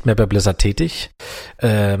auch nicht mehr bei Blizzard tätig.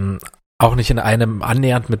 Auch nicht in einem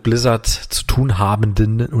annähernd mit Blizzard zu tun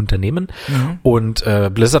habenden Unternehmen. Und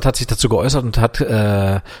Blizzard hat sich dazu geäußert und hat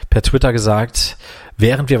per Twitter gesagt,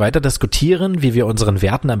 während wir weiter diskutieren, wie wir unseren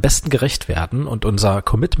Werten am besten gerecht werden und unser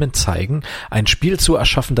Commitment zeigen, ein Spiel zu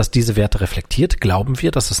erschaffen, das diese Werte reflektiert, glauben wir,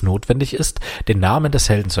 dass es notwendig ist, den Namen des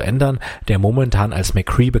Helden zu ändern, der momentan als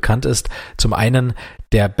McCree bekannt ist, zu einem,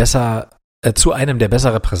 der besser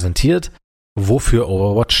repräsentiert, wofür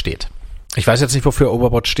Overwatch steht. Ich weiß jetzt nicht, wofür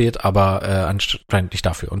Overwatch steht, aber anscheinend nicht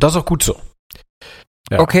dafür. Und das ist auch gut so.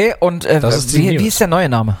 Ja. Okay, und wie ist der neue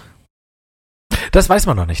Name? Das weiß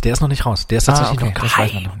man noch nicht. Der ist noch nicht raus. Der ist tatsächlich noch geheim. Das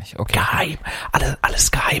weiß man noch nicht. Okay. Geheim.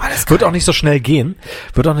 Alles geheim. Wird auch nicht so schnell gehen.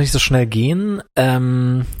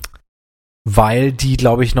 Weil die,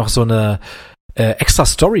 glaube ich, noch so eine extra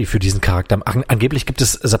Story für diesen Charakter. Angeblich gibt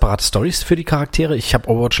es separate Stories für die Charaktere. Ich habe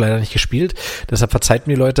Overwatch leider nicht gespielt, deshalb verzeiht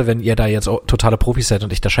mir Leute, wenn ihr da jetzt totale Profis seid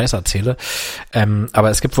und ich da Scheiße erzähle. Aber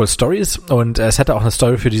es gibt wohl Stories und es hätte auch eine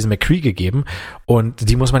Story für diesen McCree gegeben und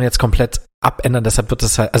die muss man jetzt komplett abändern, deshalb wird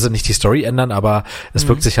es halt, also nicht die Story ändern, aber es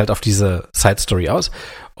wirkt sich halt auf diese Side-Story aus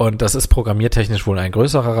und das ist programmiertechnisch wohl ein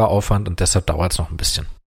größerer Aufwand und deshalb dauert es noch ein bisschen.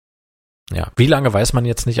 Ja, wie lange weiß man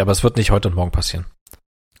jetzt nicht, aber es wird nicht heute und morgen passieren.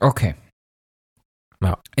 Okay.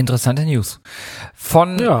 Ja. Interessante News.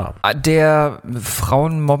 Von der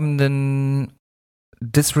frauenmobbenden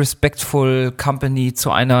disrespectful Company zu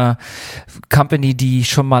einer Company, die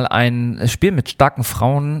schon mal ein Spiel mit starken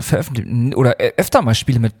Frauen veröffentlicht oder öfter mal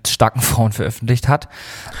Spiele mit starken Frauen veröffentlicht hat,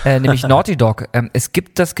 nämlich Naughty Dog. Es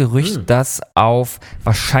gibt das Gerücht, dass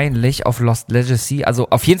wahrscheinlich auf Lost Legacy, also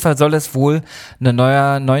auf jeden Fall soll es wohl einen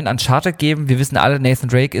neuen Uncharted geben. Wir wissen alle, Nathan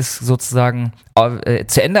Drake ist sozusagen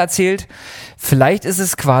zu Ende erzählt. Vielleicht ist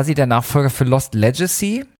es quasi der Nachfolger für Lost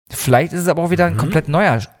Legacy. Vielleicht ist es aber auch wieder ein komplett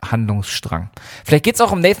neuer Handlungsstrang. Vielleicht geht es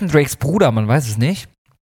auch um Nathan Drakes Bruder, man weiß es nicht.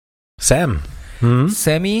 Sam.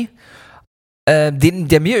 Sammy,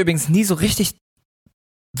 der mir übrigens nie so richtig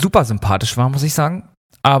super sympathisch war, muss ich sagen.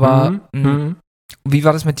 Aber wie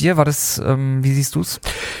war das mit dir? Wie siehst du's?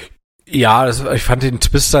 Ja, ich fand den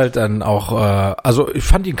Twist halt dann auch, ich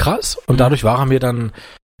fand ihn krass und dadurch war er mir dann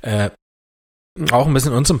auch ein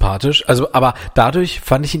bisschen unsympathisch, aber dadurch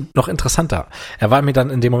fand ich ihn noch interessanter. Er war mir dann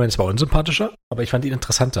in dem Moment zwar unsympathischer, aber ich fand ihn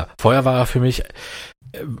interessanter. Vorher war er für mich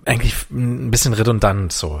eigentlich ein bisschen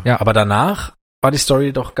redundant so. Ja. Aber danach war die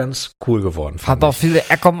Story doch ganz cool geworden. Hat auch viele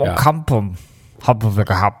Ecken und Kanten haben wir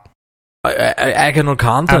gehabt. Ecken und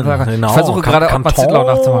Kanten, genau. Ich versuche gerade auch mal Zittlau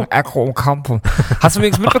nachzumachen. Ecken und Kanten. Hast du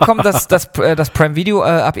übrigens mitbekommen, dass das Prime Video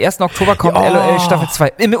ab 1. Oktober kommt, LOL Staffel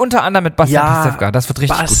 2. Unter anderem mit Bastian Pastewka. Das wird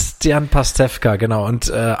richtig gut. Bastian Pastewka, genau.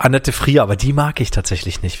 Und Annette Frier, aber die mag ich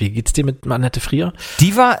tatsächlich nicht. Wie geht's dir mit Annette Frier?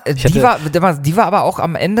 Die war aber auch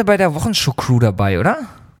am Ende bei der Wochenshow-Crew dabei, oder?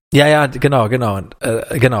 Ja, genau.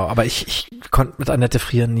 Aber ich konnte mit Annette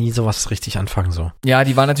Frier nie sowas richtig anfangen, so. Ja,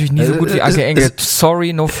 die war natürlich nie so gut wie Anke Engelke.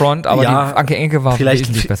 Sorry, no front, aber die Anke Engelke war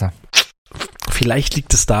wesentlich besser. Vielleicht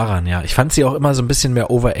liegt es daran, ja. Ich fand sie auch immer so ein bisschen mehr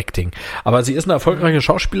Overacting. Aber sie ist eine erfolgreiche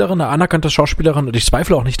Schauspielerin, eine anerkannte Schauspielerin und ich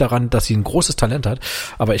zweifle auch nicht daran, dass sie ein großes Talent hat,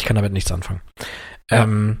 aber ich kann damit nichts anfangen.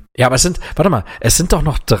 Ja, aber es sind doch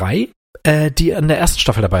noch 3, die in der ersten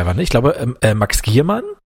Staffel dabei waren. Ich glaube, Max Giermann,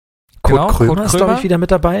 Kurt Krömer ist, glaube ich, wieder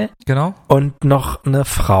mit dabei. Genau. Und noch eine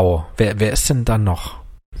Frau. Wer ist denn dann noch?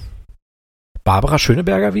 Barbara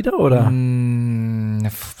Schöneberger wieder, oder?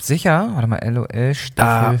 Sicher. Warte mal, LOL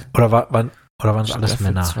Staffel. Oder waren es alles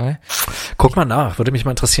Männer? 2. Guck mal nach, würde mich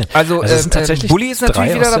mal interessieren. Also es sind tatsächlich Bulli ist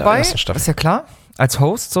natürlich wieder dabei. Ist ja klar. Als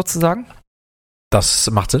Host sozusagen.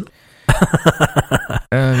 Das macht Sinn.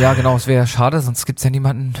 Ja, genau, es wäre schade, sonst gibt's ja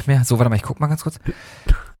niemanden mehr. So, warte mal, ich guck mal ganz kurz.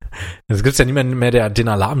 Es gibt's ja niemanden mehr, der den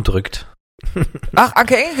Alarm drückt. Ach,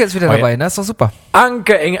 Anke Engelke ist wieder dabei, ne? Ist doch super.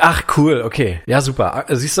 Anke Engelke, ach cool, okay. Ja, super.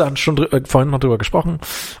 Siehst du, haben schon vorhin noch drüber gesprochen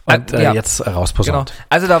und jetzt rausposaunt. Genau.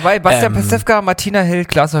 Also dabei Bastian Pastewka, Martina Hill,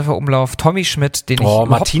 Glashäufer Umlauf, Tommy Schmidt, den ich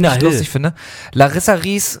überhaupt nicht lustig finde, Larissa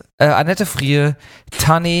Ries, Annette Friel,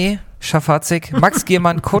 Tane Schafazik, Max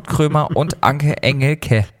Giermann, Kurt Krömer und Anke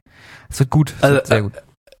Engelke. Es wird gut, es wird sehr gut.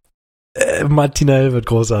 Martina Hill wird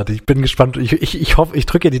großartig. Ich bin gespannt. Ich hoffe, ich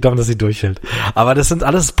drücke ihr die Daumen, dass sie durchhält. Aber das sind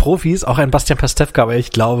alles Profis, auch ein Bastian Pastewka, aber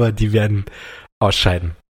ich glaube, die werden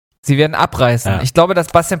ausscheiden. Sie werden abreißen. Ja. Ich glaube, dass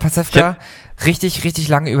Bastian Pastewka richtig, richtig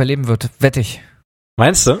lange überleben wird. Wette ich.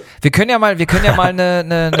 Meinst du? Wir können ja mal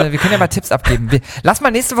Tipps abgeben. Lass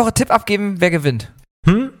mal nächste Woche Tipp abgeben, wer gewinnt.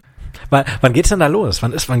 Wann geht's denn da los?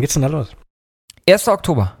 Wann geht's denn da los? 1.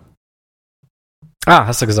 Oktober. Ah,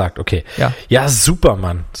 hast du gesagt, okay. Ja, super,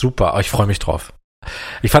 Mann, super. Ich freue mich drauf.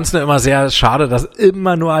 Ich fand es nur immer sehr schade, dass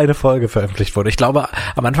immer nur eine Folge veröffentlicht wurde. Ich glaube,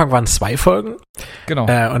 am Anfang waren es 2 Folgen. Genau.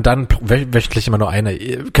 Und dann wöchentlich immer nur eine.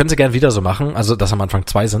 Können Sie gern wieder so machen, also dass am Anfang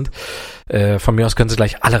 2 sind. Von mir aus können Sie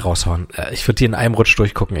gleich alle raushauen. Ich würde die in einem Rutsch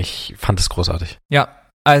durchgucken. Ich fand es großartig. Ja,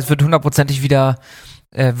 also es wird 100%ig wieder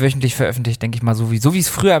wöchentlich veröffentlicht, denke ich mal, so wie es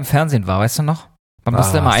früher im Fernsehen war, weißt du noch? Man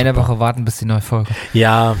musste immer eine Woche warten, bis die neue Folge.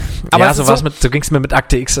 Ja, aber ja, so ging es mir mit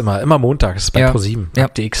Akte X immer montags bei ProSieben. Ja.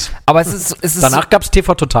 Akte X. Aber es ist danach gab's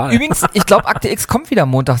TV Total. Übrigens, ich glaube, Akte X kommt wieder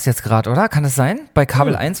montags jetzt gerade, oder? Kann es sein? Bei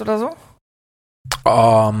Kabel 1 oder so?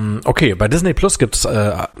 Okay, bei Disney Plus gibt's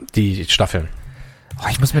die Staffeln. Oh,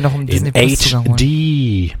 ich muss mir noch Disney Plus Zugang holen.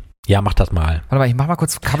 HD. Ja, mach das mal. Warte mal, ich mach mal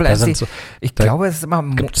kurz Kabel 1. Ich glaube, es ist immer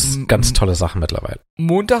gibt's ganz tolle Sachen mittlerweile.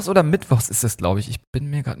 Montags oder Mittwochs ist es, glaube ich. Ich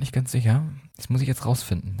bin mir gerade nicht ganz sicher. Das muss ich jetzt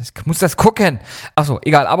rausfinden. Ich muss das gucken. Achso,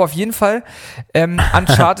 egal. Aber auf jeden Fall,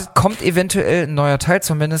 Uncharted kommt eventuell ein neuer Teil.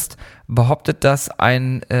 Zumindest behauptet das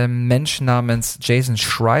ein Mensch namens Jason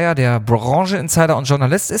Schreier, der Branche-Insider und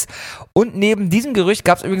Journalist ist. Und neben diesem Gerücht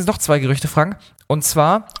gab es übrigens noch 2 Gerüchte, Frank. Und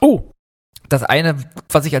zwar... Das eine,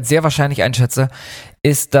 was ich als sehr wahrscheinlich einschätze,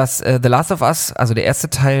 ist, dass The Last of Us, also der erste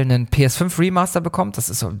Teil, einen PS5 Remaster bekommt. Das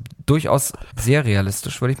ist durchaus sehr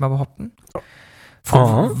realistisch, würde ich mal behaupten.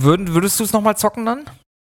 Würdest du es nochmal zocken dann?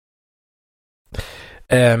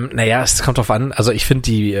 Naja, es kommt drauf an. Also ich finde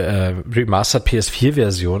die Remastered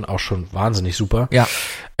PS4-Version auch schon wahnsinnig super. Ja.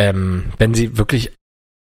 Wenn sie wirklich...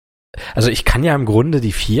 Also ich kann ja im Grunde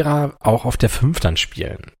die 4er auch auf der 5 dann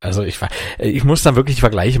spielen. Also ich muss dann wirklich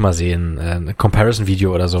Vergleiche mal sehen, ein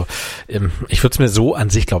Comparison-Video oder so. Ich würde es mir so an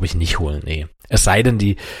sich, glaube ich, nicht holen, nee. Es sei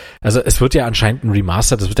denn also es wird ja anscheinend ein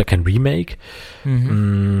Remaster, das wird ja kein Remake.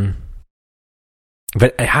 Mhm.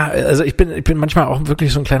 Ja, also ich bin manchmal auch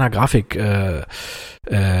wirklich so ein kleiner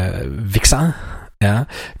Grafik-Wichser. Ja,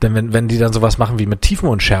 denn wenn die dann sowas machen wie mit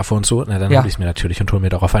Tiefenunschärfe und so, dann hole ich es mir natürlich und hole mir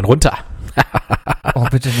darauf einen runter. Oh,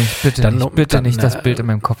 bitte nicht, bitte nicht das Bild in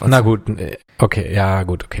meinem Kopf. Na gut, okay,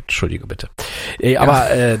 entschuldige bitte. Aber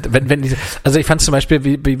also ich fand zum Beispiel,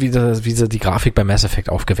 wie sie die Grafik bei Mass Effect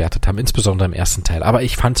aufgewertet haben, insbesondere im ersten Teil, aber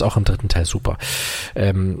ich fand es auch im dritten Teil super.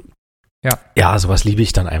 Ja, sowas liebe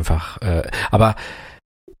ich dann einfach. Aber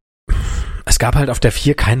es gab halt auf der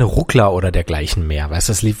 4 keine Ruckler oder dergleichen mehr, weißt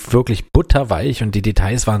du, es lief wirklich butterweich und die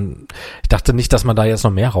Details waren, ich dachte nicht, dass man da jetzt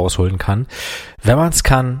noch mehr rausholen kann. Wenn man es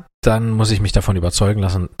kann, dann muss ich mich davon überzeugen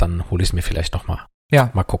lassen, dann hole ich es mir vielleicht noch mal. Ja.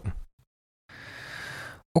 Mal gucken.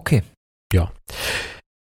 Okay. Ja.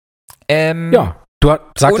 Du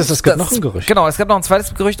sagtest, es gibt noch ein Gerücht. Genau, es gab noch ein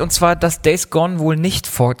zweites Gerücht und zwar, dass Days Gone wohl nicht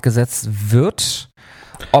fortgesetzt wird,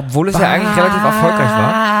 obwohl es ja eigentlich relativ erfolgreich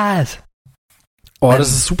war. Oh, das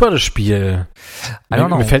ist super, das Spiel.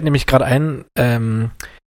 Mir fällt nämlich gerade ein,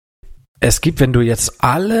 es gibt, wenn du jetzt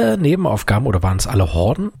alle Nebenaufgaben, oder waren es alle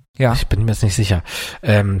Horden? Ja. Ich bin mir jetzt nicht sicher.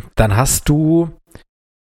 Dann hast du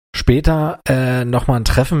später nochmal ein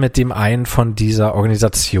Treffen mit dem einen von dieser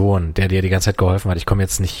Organisation, der dir die ganze Zeit geholfen hat. Ich komme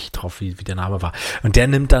jetzt nicht drauf, wie der Name war. Und der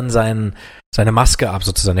nimmt dann seine Maske ab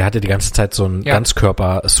sozusagen. Der hatte die ganze Zeit so einen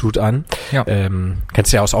Ganzkörper-Suit an. Ja.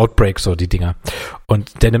 Kennst du ja aus Outbreak so die Dinger.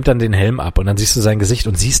 Und der nimmt dann den Helm ab und dann siehst du sein Gesicht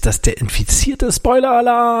und siehst, dass der infizierte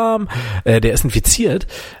Spoiler-Alarm, der ist infiziert,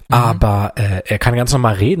 aber er kann ganz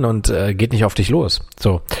normal reden und geht nicht auf dich los.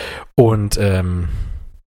 So. Und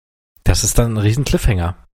das ist dann ein riesen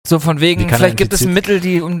Cliffhanger. So von wegen, vielleicht gibt es ein Mittel,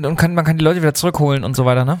 man kann die Leute wieder zurückholen und so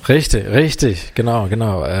weiter, ne? Richtig, genau.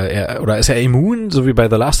 Oder ist er immun, so wie bei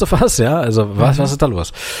The Last of Us, ja? Also was ist da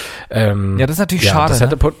los? Ja, das ist natürlich schade.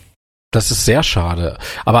 Das ist sehr schade.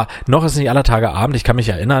 Aber noch ist nicht aller Tage Abend. Ich kann mich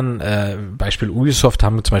erinnern, Beispiel Ubisoft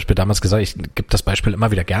haben zum Beispiel damals gesagt, ich gebe das Beispiel immer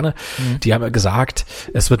wieder gerne, die haben gesagt,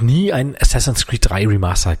 es wird nie ein Assassin's Creed 3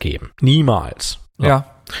 Remaster geben. Niemals. So. Ja.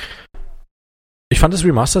 Ich fand das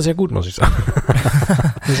Remaster sehr gut, muss ich sagen.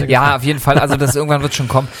 Ja, auf jeden Fall. Also das irgendwann wird schon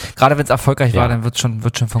kommen. Gerade wenn es erfolgreich war, dann wird schon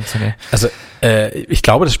funktionieren. Also ich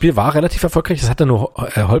glaube, das Spiel war relativ erfolgreich. Es hatte nur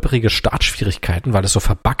holprige Startschwierigkeiten, weil es so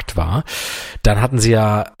verbuggt war. Dann hatten sie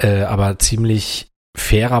ja aber ziemlich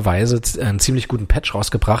fairerweise einen ziemlich guten Patch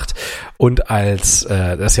rausgebracht. Und als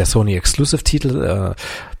das ist ja Sony Exclusive-Titel,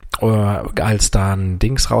 als dann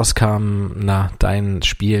Dings rauskam, dein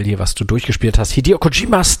Spiel hier, was du durchgespielt hast, Hideo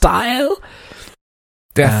Kojima Style.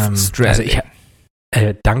 Death Stranding.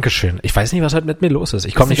 Also Dankeschön. Ich weiß nicht, was halt mit mir los ist.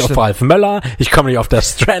 Ich komme nicht auf Ralf Möller, ich komme nicht auf Death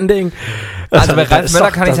Stranding. Also bei Ralf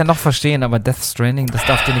Möller kann ich ja noch verstehen, aber Death Stranding, das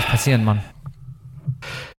darf dir nicht passieren, Mann.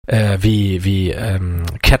 Wie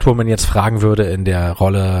Catwoman jetzt fragen würde in der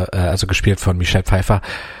Rolle, also gespielt von Michelle Pfeiffer,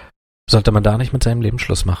 sollte man da nicht mit seinem Leben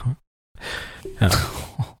Schluss machen? Ja.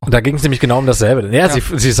 Und da ging es nämlich genau um dasselbe. Ja.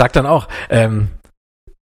 Sie sagt dann auch,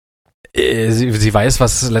 sie weiß,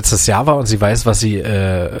 was letztes Jahr war und sie weiß, was sie,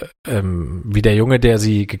 wie der Junge, der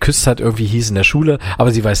sie geküsst hat, irgendwie hieß in der Schule,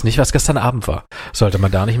 aber sie weiß nicht, was gestern Abend war. Sollte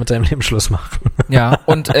man da nicht mit seinem Leben Schluss machen? Ja,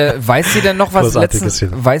 und weiß sie denn noch, was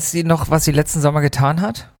sie letzten Sommer getan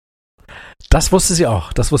hat? Das wusste sie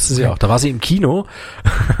auch. Da war sie im Kino.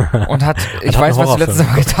 Und ich weiß, was du letzten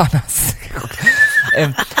Sommer getan hast.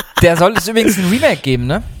 Der soll es übrigens ein Remake geben,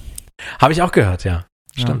 ne? Habe ich auch gehört, ja.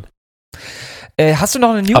 Stimmt. Hast du noch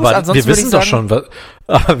eine News? Aber ansonsten wir wissen doch schon,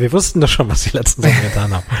 wir wussten doch schon, was die letzten Sommer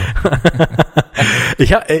getan haben.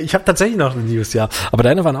 Ich hab tatsächlich noch eine News, ja. Aber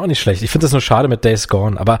deine waren auch nicht schlecht. Ich finde das nur schade mit Days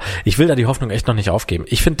Gone. Aber ich will da die Hoffnung echt noch nicht aufgeben.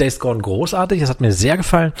 Ich finde Days Gone großartig. Es hat mir sehr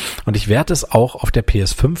gefallen. Und ich werde es auch auf der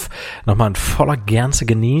PS5 nochmal in voller Gänze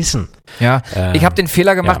genießen. Ja, ich habe den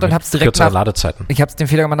Fehler gemacht und hab's direkt nach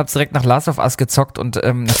Last of Us gezockt und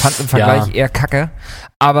fand im Vergleich eher kacke.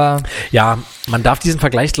 Aber ja, man darf diesen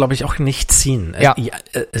Vergleich, glaube ich, auch nicht ziehen. Ja.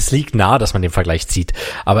 Es liegt nahe, dass man den Vergleich zieht.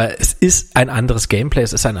 Aber es ist ein anderes Gameplay,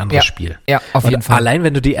 es ist ein anderes Spiel. Ja, auf jeden Fall. Allein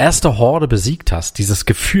wenn du die erste Horde besiegt hast, dieses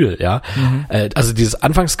Gefühl, also dieses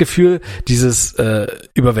Anfangsgefühl, dieses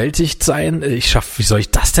überwältigt sein, wie soll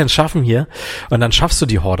ich das denn schaffen hier? Und dann schaffst du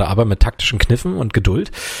die Horde aber mit taktischen Kniffen und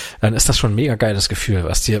Geduld, dann ist das schon ein mega geiles Gefühl,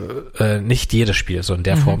 was dir nicht jedes Spiel so in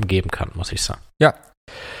der Form geben kann, muss ich sagen. Ja.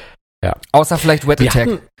 Außer vielleicht Wet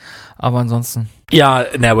Attack. Aber ansonsten. Ja,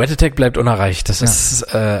 Wet Attack bleibt unerreicht. Das ist,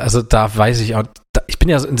 also da weiß ich auch, ich bin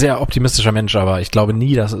ja ein sehr optimistischer Mensch, aber ich glaube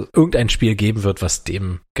nie, dass es irgendein Spiel geben wird, was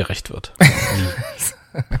dem gerecht wird.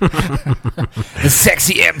 The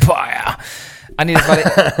Sexy Empire.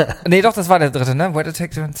 Das war der dritte, ne? Wet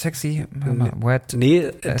Attack und Sexy.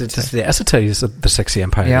 Der erste Teil hieß The Sexy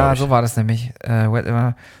Empire. Ja, so war das nämlich.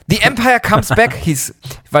 The Empire Comes Back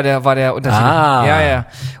war der Unterschied. Ja.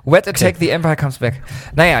 Wet Attack, The Empire Comes Back.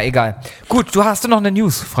 Naja, egal. Gut, hast du noch eine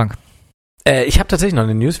News, Frank? Ich habe tatsächlich noch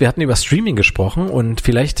eine News. Wir hatten über Streaming gesprochen und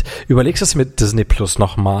vielleicht überlegst du es mit Disney Plus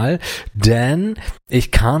nochmal, denn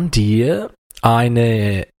ich kann dir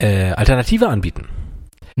eine Alternative anbieten.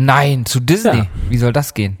 Nein, zu Disney. Ja. Wie soll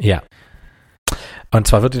das gehen? Ja. Und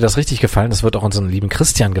zwar wird dir das richtig gefallen, das wird auch unserem lieben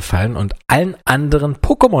Christian gefallen und allen anderen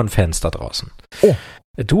Pokémon-Fans da draußen. Oh.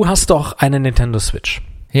 Du hast doch eine Nintendo Switch.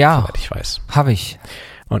 Ja. Soweit ich weiß. Habe ich.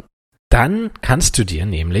 Und dann kannst du dir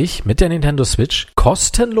nämlich mit der Nintendo Switch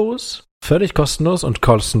völlig kostenlos und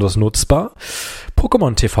kostenlos nutzbar,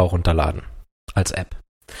 Pokémon TV runterladen. Als App.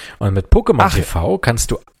 Und mit Pokémon TV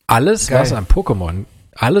kannst du alles, was an Pokémon,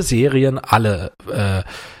 alle Serien, alle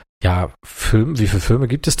Filme, wie viele Filme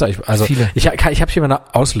gibt es da? Ich habe hier mal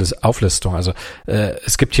eine Auflistung. Also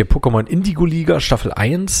es gibt hier Pokémon Indigo Liga Staffel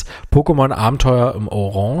 1, Pokémon Abenteuer im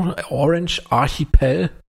Orange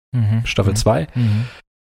Archipel Staffel 2.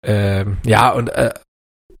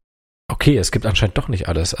 Okay, es gibt anscheinend doch nicht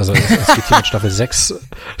alles. Also es geht hier mit Staffel 6.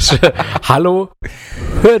 Hallo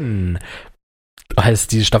Hün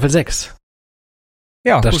heißt die Staffel 6.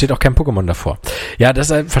 Ja, da steht auch kein Pokémon davor. Ja,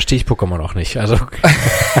 deshalb verstehe ich Pokémon auch nicht. Also,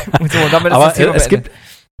 und damit ist aber das Thema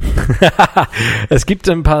es gibt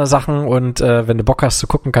ein paar Sachen und wenn du Bock hast zu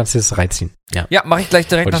gucken, kannst du das reinziehen. Ja, mache ich gleich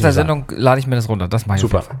direkt nach der Sendung, lade ich mir das runter. Das mache ich.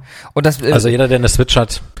 Super. Und das, also jeder, der eine Switch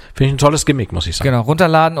hat, finde ich ein tolles Gimmick, muss ich sagen. Genau,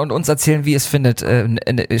 runterladen und uns erzählen, wie ihr es findet.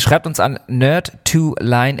 Schreibt uns an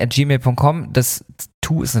nerd2line@gmail.com. Das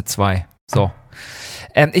 2 ist eine 2. So.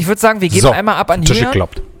 Ich würde sagen, wir geben einmal ab an Julian.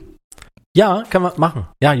 Gekloppt. Ja, kann man machen.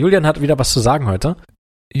 Ja, Julian hat wieder was zu sagen heute.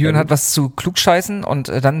 Julian hat was zu klugscheißen und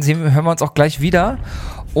dann hören wir uns auch gleich wieder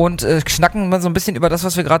und schnacken mal so ein bisschen über das,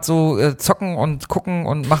 was wir gerade so zocken und gucken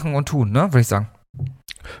und machen und tun, ne, würde ich sagen.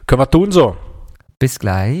 Können wir tun so. Bis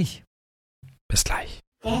gleich. Bis gleich.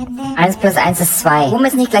 1 + 1 ist 2. Oben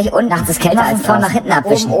ist nicht gleich unten. Nachts ist kälter als vorne nach hinten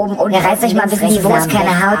abwischen. Oben. Ja, reißt euch mal ein bisschen die Wurst,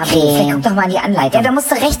 keine Hautcreme. Guck doch mal an die Anleitung. Ja, da musst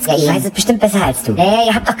du rechts gehen. Ich weiß es bestimmt besser als du. Ja,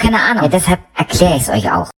 ihr habt doch keine Ahnung. Ja, deshalb erkläre ich es euch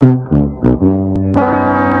auch.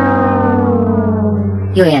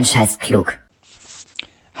 Julian scheißt klug.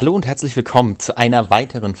 Hallo und herzlich willkommen zu einer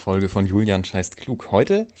weiteren Folge von Julian scheißt klug.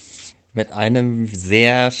 Heute mit einem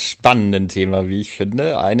sehr spannenden Thema, wie ich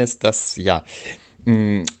finde. Eines, das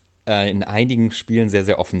in einigen Spielen sehr,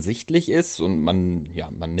 sehr offensichtlich ist und man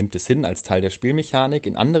nimmt es hin als Teil der Spielmechanik,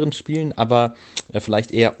 in anderen Spielen aber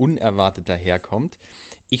vielleicht eher unerwartet daherkommt.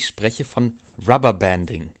 Ich spreche von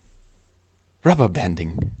Rubberbanding.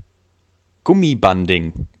 Rubberbanding.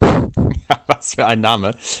 Gummibanding. Was für ein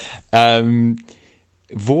Name.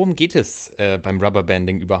 Worum geht es beim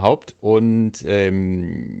Rubberbanding überhaupt und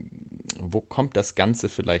wo kommt das Ganze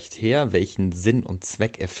vielleicht her? Welchen Sinn und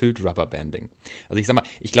Zweck erfüllt Rubberbanding? Also ich sag mal,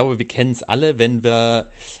 ich glaube, wir kennen es alle, wenn wir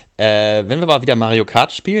mal wieder Mario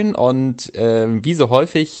Kart spielen und wie so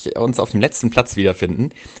häufig uns auf dem letzten Platz wiederfinden,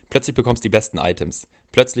 plötzlich bekommst du die besten Items.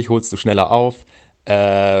 Plötzlich holst du schneller auf.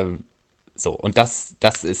 So, und das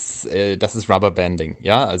ist Rubberbanding,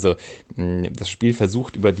 ja, also das Spiel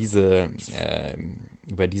versucht über diesen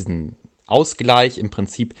Ausgleich im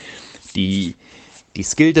Prinzip die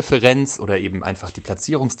Skill-Differenz oder eben einfach die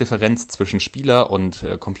Platzierungsdifferenz zwischen Spieler und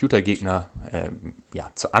Computergegner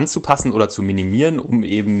anzupassen oder zu minimieren, um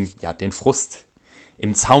eben den Frust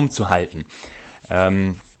im Zaum zu halten.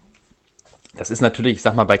 Das ist natürlich, ich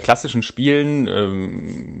sag mal, bei klassischen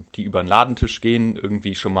Spielen, die über den Ladentisch gehen,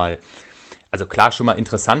 irgendwie schon mal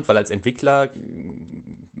interessant, weil als Entwickler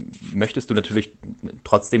möchtest du natürlich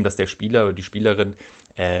trotzdem, dass der Spieler oder die Spielerin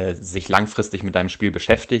sich langfristig mit deinem Spiel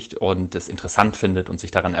beschäftigt und es interessant findet und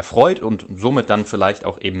sich daran erfreut und somit dann vielleicht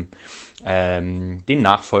auch eben den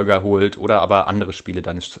Nachfolger holt oder aber andere Spiele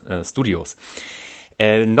deines Studios.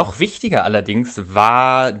 Noch wichtiger allerdings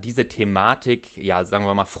war diese Thematik, sagen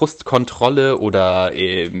wir mal Frustkontrolle oder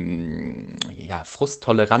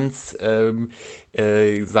Frusttoleranz,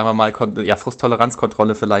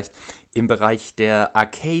 Frusttoleranzkontrolle vielleicht im Bereich der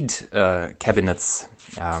Arcade-Cabinets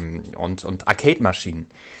und Arcade-Maschinen.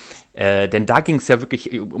 Denn da ging es ja wirklich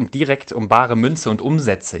direkt um bare Münze und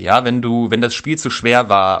Umsätze, ja, wenn das Spiel zu schwer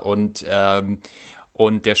war und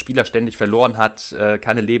der Spieler ständig verloren hat,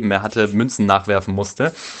 keine Leben mehr hatte, Münzen nachwerfen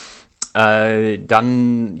musste,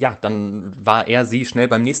 dann war sie schnell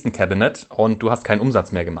beim nächsten Cabinet und du hast keinen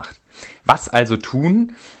Umsatz mehr gemacht. Was also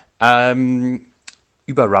tun?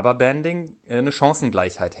 Über Rubberbanding eine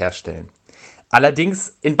Chancengleichheit herstellen.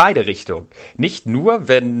 Allerdings in beide Richtungen. Nicht nur,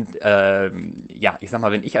 wenn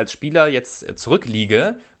ich als Spieler jetzt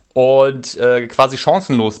zurückliege und quasi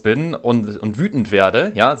chancenlos bin und wütend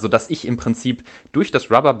werde, ja, sodass ich im Prinzip durch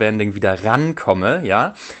das Rubberbanding wieder rankomme,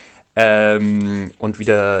 ja, und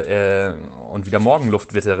wieder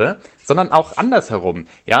Morgenluft wittere, sondern auch andersherum,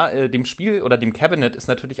 ja, dem Spiel oder dem Cabinet ist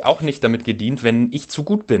natürlich auch nicht damit gedient, wenn ich zu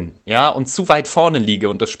gut bin, ja, und zu weit vorne liege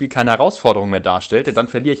und das Spiel keine Herausforderung mehr darstellt, denn dann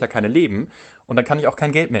verliere ich ja keine Leben und dann kann ich auch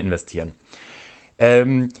kein Geld mehr investieren.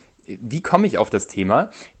 Wie komme ich auf das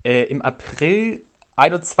Thema? Im April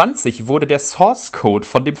 21 wurde der Source Code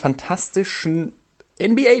von dem fantastischen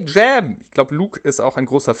NBA Jam, ich glaube Luke ist auch ein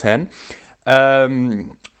großer Fan,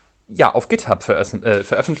 auf GitHub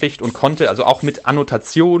veröffentlicht und konnte, also auch mit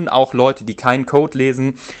Annotationen, auch Leute, die keinen Code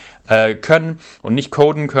lesen können und nicht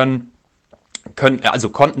coden können,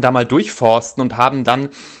 konnten da mal durchforsten und haben dann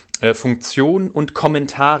Funktionen und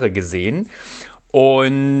Kommentare gesehen.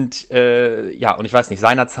 Und und ich weiß nicht,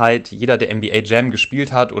 seinerzeit, jeder, der NBA Jam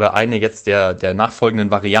gespielt hat oder eine jetzt der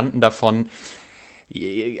nachfolgenden Varianten davon,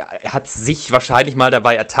 hat sich wahrscheinlich mal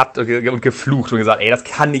dabei ertappt und geflucht und gesagt, ey, das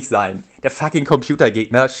kann nicht sein. Der fucking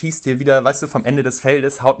Computergegner schießt hier wieder, weißt du, vom Ende des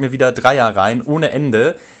Feldes, haut mir wieder Dreier rein, ohne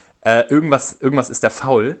Ende. Irgendwas ist da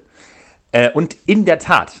faul. Und in der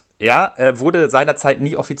Tat, wurde seinerzeit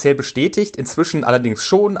nie offiziell bestätigt, inzwischen allerdings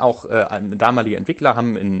schon, auch damalige Entwickler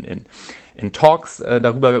haben in Talks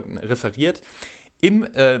darüber referiert.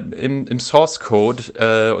 Im Source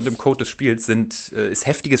Code und im Code des Spiels ist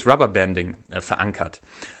heftiges Rubberbanding verankert.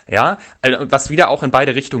 Ja, was wieder auch in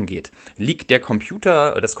beide Richtungen geht. Liegt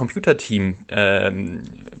das Computerteam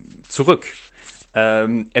zurück,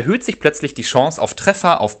 erhöht sich plötzlich die Chance auf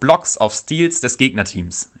Treffer, auf Blocks, auf Steals des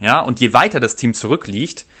Gegnerteams. Ja, und je weiter das Team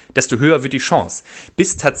zurückliegt, desto höher wird die Chance.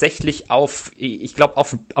 Bis tatsächlich auf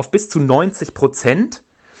bis zu 90%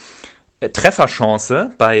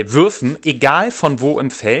 Trefferchance bei Würfen, egal von wo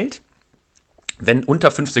im Feld, wenn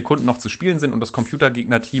unter 5 Sekunden noch zu spielen sind und das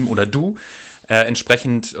Computergegnerteam oder du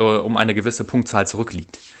entsprechend um eine gewisse Punktzahl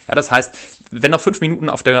zurückliegt. Ja, das heißt, wenn noch 5 Sekunden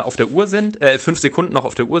noch auf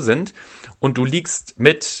der Uhr sind und du liegst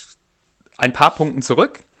mit ein paar Punkten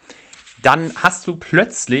zurück, dann hast du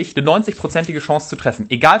plötzlich eine 90%ige Chance zu treffen.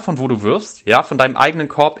 Egal von wo du wirfst, ja, von deinem eigenen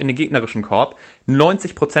Korb in den gegnerischen Korb,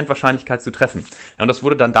 90% Wahrscheinlichkeit zu treffen. Ja, und das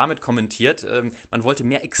wurde dann damit kommentiert, man wollte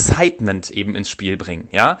mehr Excitement eben ins Spiel bringen,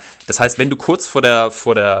 ja. Das heißt, wenn du kurz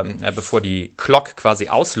bevor die Clock quasi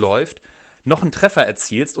ausläuft, noch einen Treffer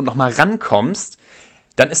erzielst und nochmal rankommst,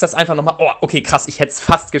 dann ist das einfach nochmal, oh, okay, krass, ich hätte es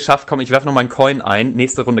fast geschafft, komm, ich werfe nochmal einen Coin ein,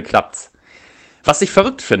 nächste Runde klappt's. Was ich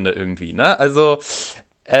verrückt finde irgendwie, ne, also,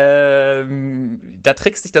 da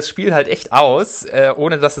trickst sich das Spiel halt echt aus,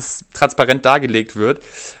 ohne dass es transparent dargelegt wird.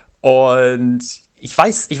 Und ich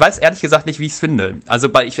weiß ehrlich gesagt nicht, wie ich es finde. Also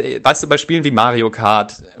bei Spielen wie Mario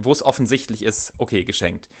Kart, wo es offensichtlich ist, okay,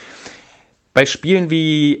 geschenkt. Bei Spielen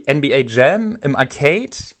wie NBA Jam im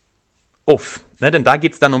Arcade, denn da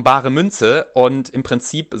geht's dann um bare Münze und im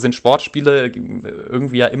Prinzip sind Sportspiele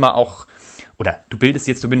irgendwie ja immer auch, oder du bildest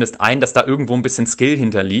jetzt zumindest ein, dass da irgendwo ein bisschen Skill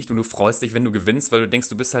hinterliegt und du freust dich, wenn du gewinnst, weil du denkst,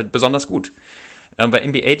 du bist halt besonders gut. Bei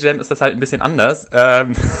NBA Jam ist das halt ein bisschen anders.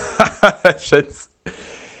 Ich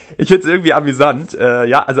find's irgendwie amüsant.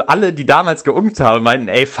 Ja, also alle, die damals geunkt haben, meinten,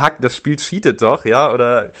 ey, fuck, das Spiel cheatet doch, ja,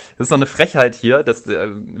 oder das ist doch eine Frechheit hier,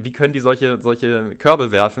 wie können die solche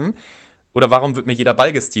Körbe werfen? Oder warum wird mir jeder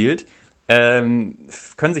Ball gestealt? Können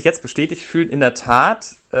sich jetzt bestätigt fühlen, in der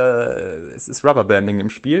Tat, es ist Rubberbanding im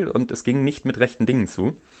Spiel und es ging nicht mit rechten Dingen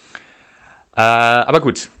zu. Aber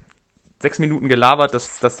gut, 6 Minuten gelabert,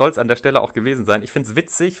 das soll es an der Stelle auch gewesen sein. Ich finde es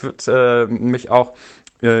witzig, würde mich auch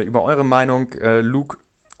über eure Meinung, Luke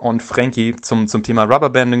und Frankie, zum Thema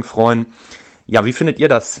Rubberbanding freuen. Ja, wie findet ihr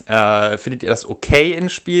das? Findet ihr das okay in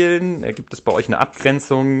Spielen? Gibt es bei euch eine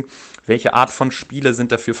Abgrenzung? Welche Art von Spiele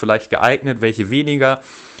sind dafür vielleicht geeignet? Welche weniger?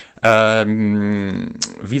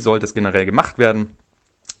 Wie sollte es generell gemacht werden?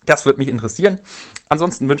 Das würde mich interessieren.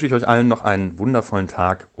 Ansonsten wünsche ich euch allen noch einen wundervollen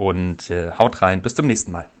Tag und haut rein. Bis zum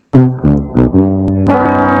nächsten Mal.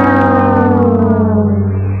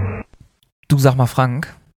 Du, sag mal,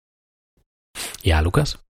 Frank. Ja,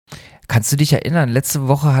 Lukas? Kannst du dich erinnern, letzte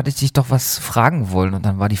Woche hatte ich dich doch was fragen wollen und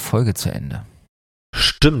dann war die Folge zu Ende.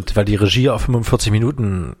 Stimmt, weil die Regie auf 45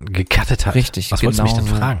 Minuten gecuttet hat. Richtig, was wolltest du mich denn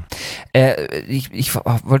fragen? Ich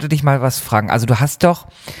wollte dich mal was fragen. Also du hast doch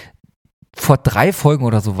vor 3 Folgen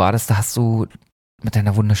oder so war das, da hast du mit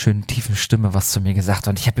deiner wunderschönen tiefen Stimme was zu mir gesagt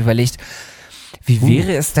und ich habe überlegt, wie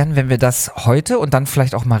wäre es denn, wenn wir das heute und dann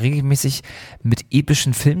vielleicht auch mal regelmäßig mit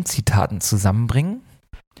epischen Filmzitaten zusammenbringen?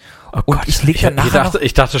 Oh und Gott, ich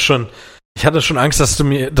hatte schon Angst, dass du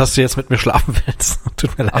jetzt mit mir schlafen willst.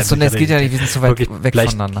 Tut mir leid. Achso, ne, es geht ja nicht, wir sind zu weit weg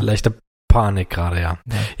voneinander. Leichte Panik gerade, ja.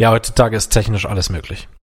 Ja, heutzutage ist technisch alles möglich.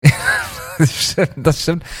 Das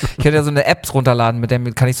stimmt. Ich hätte ja so eine App runterladen, mit der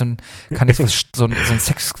kann ich so ein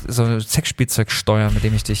Sexspielzeug steuern, mit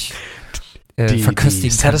dem ich dich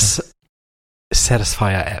verköstigen kann.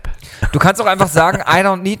 Satisfier-App. Du kannst auch einfach sagen, I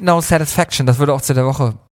don't need no satisfaction. Das würde auch zu der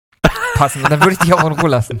Woche passen. Und dann würde ich dich auch in Ruhe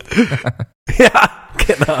lassen. Ja,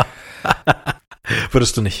 genau.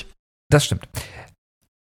 Würdest du nicht. Das stimmt.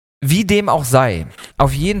 Wie dem auch sei,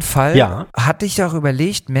 auf jeden Fall hatte ich auch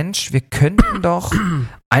überlegt, Mensch, wir könnten doch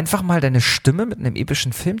einfach mal deine Stimme mit einem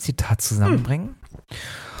epischen Filmzitat zusammenbringen.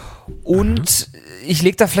 Und ich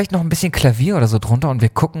lege da vielleicht noch ein bisschen Klavier oder so drunter und wir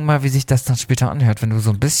gucken mal, wie sich das dann später anhört, wenn du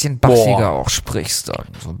so ein bisschen bassiger auch sprichst. Dann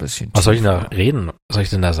so ein bisschen was soll ich denn da reden? Was soll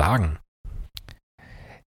ich denn da sagen?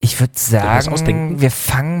 Ich würde sagen, wir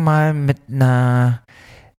fangen mal mit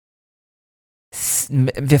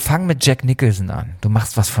Jack Nicholson an. Du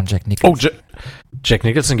machst was von Jack Nicholson. Oh, Jack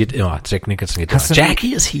Nicholson geht immer.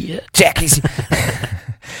 Jackie is here. Jackie is here.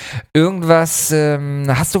 Irgendwas,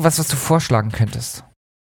 hast du was du vorschlagen könntest?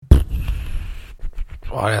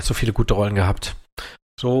 Boah, er hat so viele gute Rollen gehabt.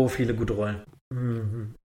 So viele gute Rollen.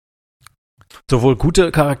 Mhm. Sowohl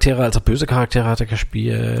gute Charaktere als auch böse Charaktere hat er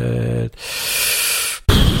gespielt.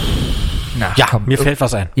 Na, ja, komm, mir fällt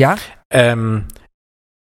was ein. Ja?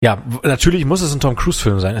 Ja, natürlich muss es ein Tom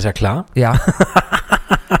Cruise-Film sein, ist ja klar. Ja.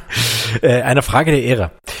 Eine Frage der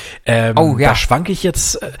Ehre. Da schwanke ich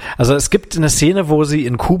jetzt, also es gibt eine Szene, wo sie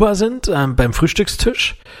in Kuba sind, beim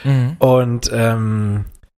Frühstückstisch und dann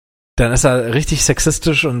ist er richtig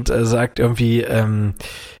sexistisch und sagt irgendwie,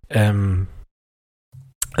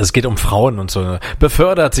 es geht um Frauen und so.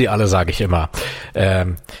 Befördert sie alle, sage ich immer.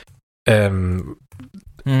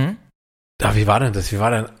 Wie war denn das? Ich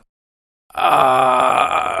weiß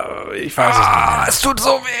es nicht mehr. Es tut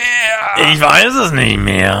so weh. Ich weiß es nicht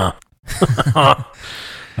mehr.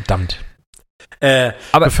 Verdammt.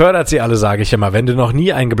 Aber befördert sie alle, sage ich immer. Wenn du noch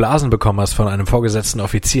nie einen geblasen bekommen hast von einem vorgesetzten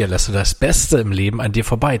Offizier, lässt du das Beste im Leben an dir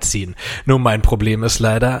vorbeiziehen. Nur mein Problem ist,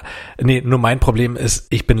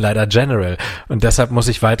 ich bin leider General. Und deshalb muss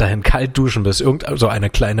ich weiterhin kalt duschen, bis irgend so eine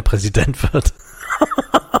kleine Präsident wird.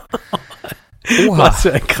 Oha. Was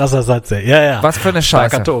für ein krasser Satz, ey. Ja. Was für eine Scheiße.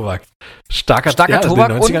 Starker Tobak. Starker Tobak.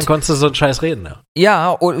 In den 90ern konntest du so einen Scheiß reden, ne?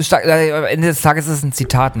 Ja, am Ende des Tages ist es ein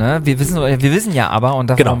Zitat, ne? Wir wissen ja aber, und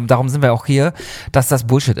darum sind wir auch hier, dass das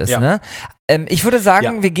Bullshit ist, ne? Ich würde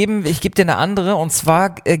sagen, ich gebe dir eine andere, und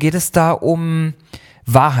zwar geht es da um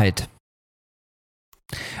Wahrheit.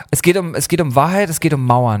 Es geht um Wahrheit, es geht um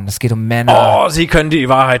Mauern, es geht um Männer. Oh, sie können die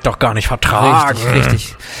Wahrheit doch gar nicht vertragen.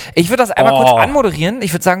 Richtig. Ich würde das einmal kurz anmoderieren.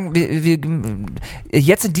 Ich würde sagen, wir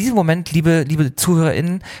jetzt in diesem Moment, liebe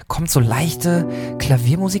ZuhörerInnen, kommt so leichte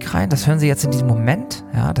Klaviermusik rein. Das hören Sie jetzt in diesem Moment.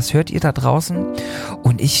 Ja, das hört ihr da draußen.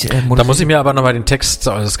 Und ich moderiere. Da muss ich mir aber nochmal den Text,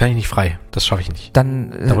 das kann ich nicht frei. Das schaffe ich nicht. Da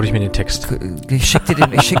hole ich mir den Text. Ich schick dir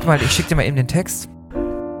mal eben den Text.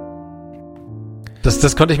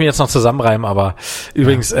 Das konnte ich mir jetzt noch zusammenreimen, aber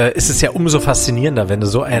übrigens ist es ja umso faszinierender, wenn du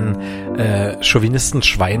so ein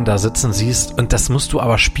Chauvinistenschwein da sitzen siehst, und das musst du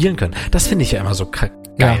aber spielen können. Das finde ich ja immer so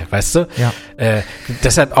geil, weißt du? Ja.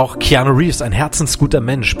 Deshalb auch Keanu Reeves, ein herzensguter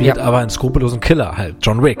Mensch, spielt aber einen skrupellosen Killer, halt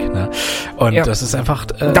John Wick, ne? Und das ist einfach...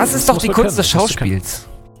 das ist doch die Kunst des Schauspiels.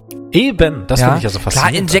 Eben, das finde ich ja so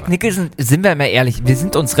faszinierend. Klar, in Jack Nicholson sind wir immer ehrlich, wir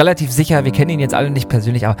sind uns relativ sicher, wir kennen ihn jetzt alle nicht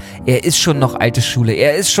persönlich, aber er ist schon noch alte Schule,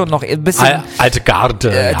 er ist schon noch ein bisschen... Alte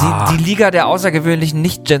Garde, die Liga der außergewöhnlichen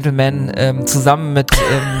Nicht-Gentlemen zusammen mit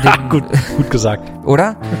dem... gut gesagt.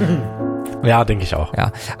 Oder? Ja, denke ich auch.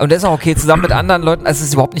 Ja, und das ist auch okay, zusammen mit anderen Leuten, also es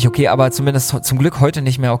ist überhaupt nicht okay, aber zumindest zum Glück heute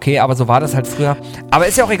nicht mehr okay, aber so war das halt früher. Aber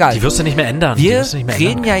ist ja auch egal. Die wirst du nicht mehr ändern. Wir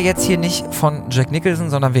reden ja jetzt hier nicht von Jack Nicholson,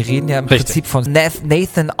 sondern wir reden ja im Prinzip von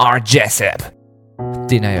Nathan R. Jessup,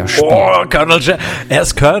 den er ja spielt. Oh, er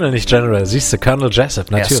ist Colonel, nicht General. Siehst du, Colonel Jessup,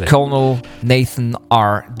 natürlich. Er ist Colonel Nathan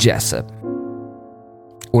R. Jessup.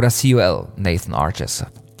 Oder COL, Nathan R. Jessup.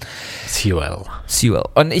 COL.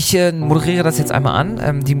 Und ich moderiere das jetzt einmal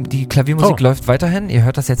an. Die Klaviermusik läuft weiterhin. Ihr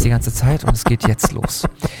hört das jetzt die ganze Zeit und es geht jetzt los.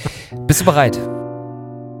 Bist du bereit?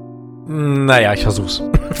 Naja, ich versuch's.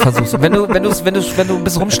 Wenn du ein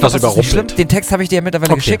bisschen rumstotterst, ist nicht schlimm. Den Text habe ich dir ja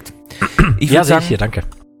mittlerweile geschickt. Ich würde sagen, hier, danke.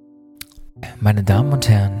 Meine Damen und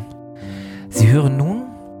Herren, Sie hören nun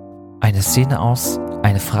eine Szene aus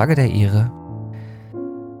Eine Frage der Ehre.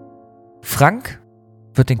 Frank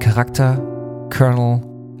wird den Charakter Colonel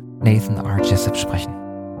Nathan R. Jessup sprechen.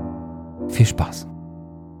 Viel Spaß.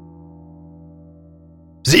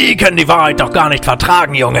 Sie können die Wahrheit doch gar nicht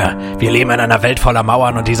vertragen, Junge. Wir leben in einer Welt voller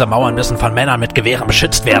Mauern und diese Mauern müssen von Männern mit Gewehren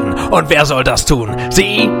beschützt werden. Und wer soll das tun?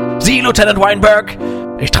 Sie? Sie, Lieutenant Weinberg?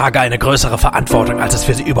 Ich trage eine größere Verantwortung, als es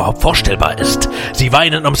für Sie überhaupt vorstellbar ist. Sie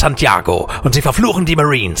weinen um Santiago und Sie verfluchen die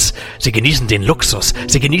Marines. Sie genießen den Luxus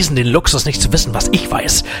nicht zu wissen, was ich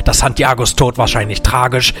weiß. Dass Santiagos Tod wahrscheinlich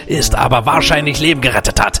tragisch ist, aber wahrscheinlich Leben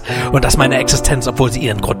gerettet hat. Und dass meine Existenz, obwohl sie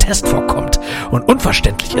Ihnen grotesk vorkommt und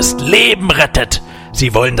unverständlich ist, Leben rettet.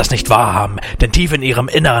 Sie wollen das nicht wahrhaben, denn tief in Ihrem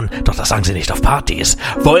Inneren, doch das sagen Sie nicht auf Partys,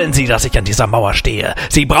 wollen Sie, dass ich an dieser Mauer stehe.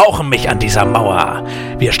 Sie brauchen mich an dieser Mauer.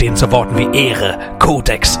 Wir stehen zu Worten wie Ehre,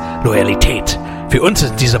 Kodex, Loyalität. Für uns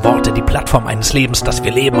sind diese Worte die Plattform eines Lebens, das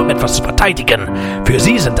wir leben, um etwas zu verteidigen. Für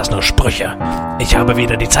Sie sind das nur Sprüche. Ich habe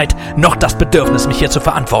weder die Zeit noch das Bedürfnis, mich hier zu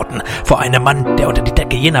verantworten vor einem Mann, der unter die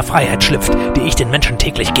Decke jener Freiheit schlüpft, die ich den Menschen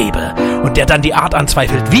täglich gebe und der dann die Art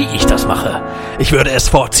anzweifelt, wie ich das mache. Ich würde es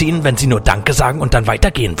vorziehen, wenn Sie nur Danke sagen und dann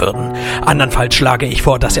weitergehen würden. Andernfalls schlage ich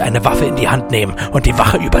vor, dass Sie eine Waffe in die Hand nehmen und die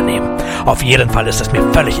Wache übernehmen. Auf jeden Fall ist es mir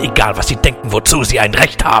völlig egal, was Sie denken, wozu Sie ein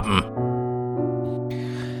Recht haben.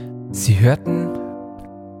 Sie hörten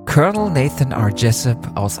Colonel Nathan R. Jessup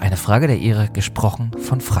aus Eine Frage der Ehre, gesprochen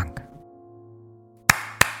von Frank.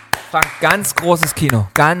 Frank, ganz großes Kino.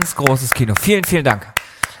 Vielen, vielen Dank.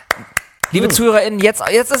 Liebe ZuhörerInnen, jetzt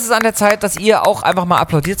ist es an der Zeit, dass ihr auch einfach mal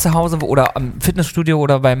applaudiert zu Hause oder am Fitnessstudio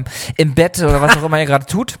oder im Bett oder was auch immer ihr gerade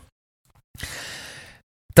tut.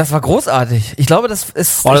 Das war großartig. Ich glaube, das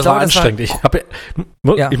ist... das war anstrengend. Ich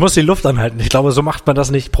muss die Luft anhalten. Ich glaube, so macht man das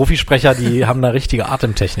nicht. Profisprecher, die haben eine richtige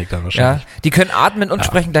Atemtechnik dann wahrscheinlich. Ja, die können atmen und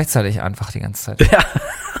sprechen gleichzeitig einfach die ganze Zeit. Ja.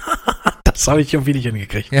 Das habe ich irgendwie nicht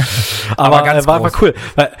hingekriegt. Ja. Aber war cool.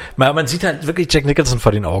 Weil man sieht halt wirklich Jack Nicholson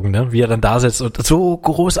vor den Augen, ne? Wie er dann da sitzt und so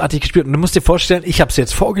großartig gespielt. Und du musst dir vorstellen, ich habe es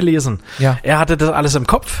jetzt vorgelesen. Ja. Er hatte das alles im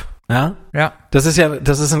Kopf. Ja. Das ist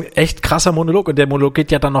ein echt krasser Monolog und der Monolog geht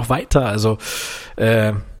ja dann noch weiter. Also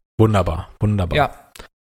wunderbar. Ja.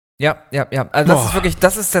 Also das ist wirklich,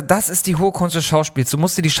 das ist die hohe Kunst des Schauspiels. Du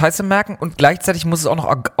musst dir die Scheiße merken und gleichzeitig muss es auch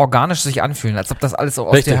noch organisch sich anfühlen, als ob das alles so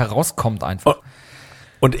aus dir herauskommt einfach.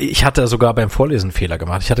 Und ich hatte sogar beim Vorlesen Fehler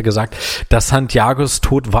gemacht. Ich hatte gesagt, dass Santiagos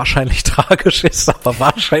Tod wahrscheinlich tragisch ist, aber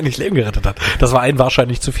wahrscheinlich Leben gerettet hat. Das war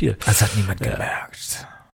wahrscheinlich zu viel. Das hat niemand gemerkt.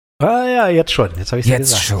 Ja, jetzt schon. Jetzt habe ich es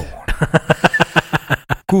gesagt. Jetzt schon.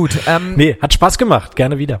 Gut. Nee, hat Spaß gemacht.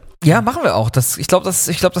 Gerne wieder. Ja, machen wir auch. Ich glaube,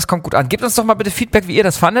 das kommt gut an. Gebt uns doch mal bitte Feedback, wie ihr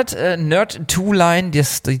das fandet. Nerd2line,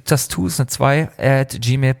 das 2 ist eine 2,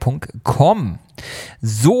 @gmail.com.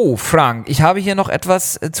 So, Frank, ich habe hier noch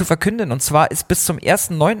etwas zu verkünden. Und zwar ist bis zum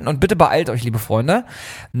 1.9. und bitte beeilt euch, liebe Freunde,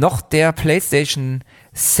 noch der PlayStation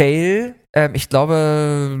Sale. Ich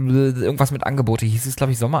glaube, irgendwas mit Angebote. Hieß es,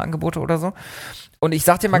 glaube ich, Sommerangebote oder so. Und ich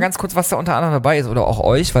sag dir mal ganz kurz, was da unter anderem dabei ist, oder auch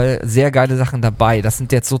euch, weil sehr geile Sachen dabei. Das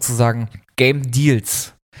sind jetzt sozusagen Game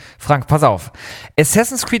Deals. Frank, pass auf.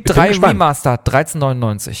 Assassin's Creed 3 Remastered,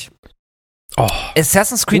 13,99. Oh,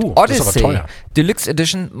 Assassin's Creed Odyssey Deluxe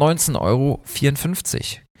Edition, 19,54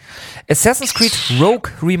 €. Assassin's Creed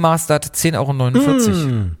Rogue Remastered, 10,49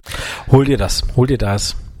 €. Hol dir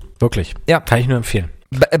das. Wirklich. Ja. Kann ich nur empfehlen.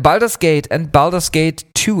 Baldur's Gate und Baldur's Gate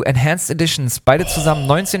 2 Enhanced Editions, beide zusammen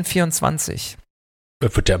 19,24 €.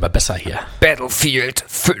 Wird ja immer besser hier. Battlefield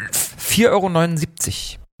 5,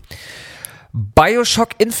 4,79 €. Bioshock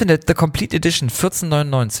Infinite The Complete Edition,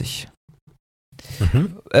 14,99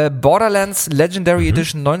 €. Borderlands Legendary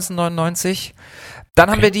Edition, 19,99 €. Dann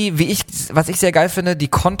haben wir was ich sehr geil finde, die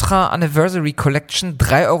Contra Anniversary Collection,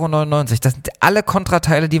 3,99 €. Das sind alle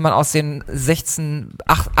Contra-Teile, die man aus den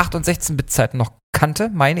 8 und 16-Bit-Zeiten noch kannte,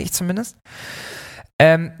 meine ich zumindest.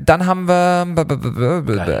 Dann haben wir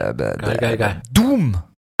Geil. Doom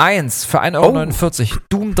 1 für 1,49 €.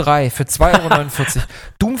 Doom 3 für 2,49 €.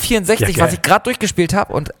 Doom 64, was ich gerade durchgespielt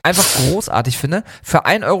habe und einfach großartig finde, für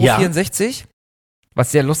 1,64 €.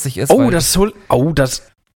 Was sehr lustig ist.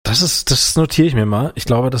 Das notiere ich mir mal. Ich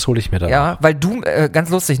glaube, das hole ich mir da. Ja, weil Doom, ganz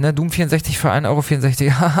lustig, ne? Doom 64 für 1,64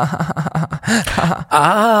 €.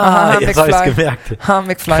 Jetzt habe ich es gemerkt.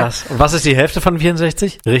 McFly. Krass. Und was ist die Hälfte von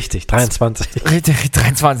 64? Richtig, 23. Richtig,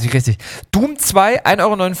 23, richtig. Doom 2,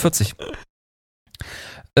 1,49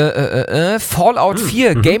 €. Fallout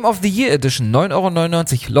 4, Game of the Year Edition,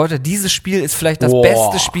 9,99 €. Leute, dieses Spiel ist vielleicht das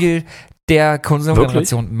beste Spiel der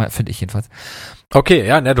Konsolengeneration, finde ich jedenfalls. Okay,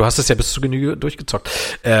 ja, du hast es ja bis zu Genüge durchgezockt.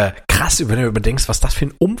 Krass, wenn du überdenkst, was das für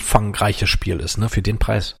ein umfangreiches Spiel ist, ne, für den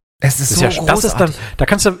Preis. Es ist so großartig. Das ist dann, da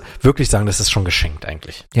kannst du wirklich sagen, das ist schon geschenkt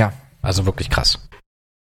eigentlich. Ja. Also wirklich krass.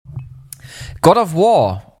 God of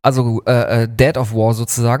War, also Dead of War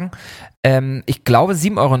sozusagen. Ich glaube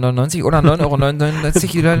 7,99 € oder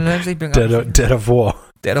 9,99 €. Dead of War.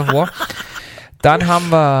 Dead of War. Dann haben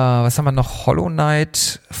wir, was haben wir noch? Hollow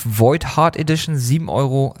Knight Void Heart Edition,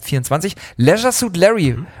 7,24 €. Leisure Suit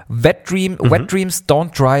Larry, Wet Dreams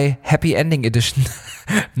Don't Dry Happy Ending Edition,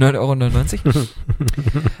 9,99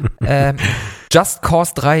 €. Just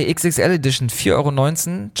Cause 3 XXL Edition,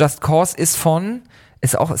 4,19 €. Just Cause ist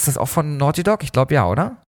das auch von Naughty Dog? Ich glaube ja,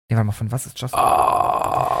 oder? Nee, warte mal, von was ist Just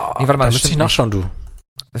Cause? Nee, warte mal, das müsste ich nachschauen, du.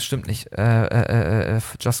 Das stimmt nicht.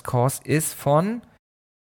 Just Cause ist von...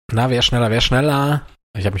 Na, wer schneller?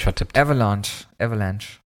 Ich habe mich vertippt. Avalanche.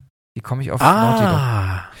 Wie komme ich auf Naughty Dog?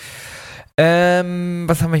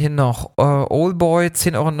 Was haben wir hier noch? Oldboy,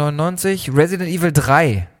 10,99 €. Resident Evil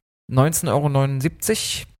 3,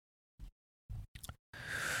 19,79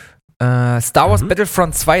 €. Star Wars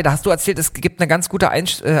Battlefront 2, da hast du erzählt, es gibt eine ganz gute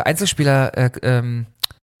Einzelspieler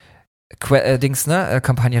Dings, ne?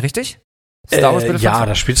 Kampagne, richtig? Star Wars Battlefront 2?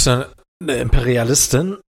 Da spielst du eine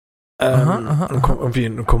Imperialistin. Irgendwie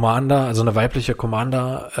ein Commander, also eine weibliche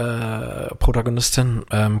Commander-Protagonistin,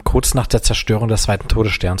 kurz nach der Zerstörung des zweiten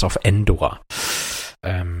Todessterns auf Endor.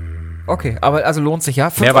 Okay, aber also lohnt sich,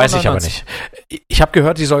 ja? Mehr weiß ich aber nicht. Ich habe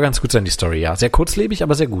gehört, die soll ganz gut sein, die Story, ja. Sehr kurzlebig,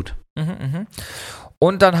 aber sehr gut.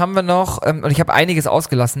 Und dann haben wir noch, und ich habe einiges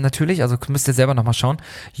ausgelassen natürlich, also müsst ihr selber nochmal schauen.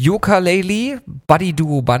 Yooka-Laylee, Buddy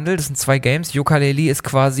Duo Bundle, das sind 2 Games. Yooka-Laylee ist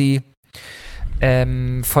quasi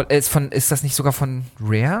ist das nicht sogar von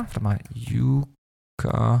Rare? Warte mal,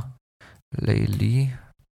 Yooka-Laylee.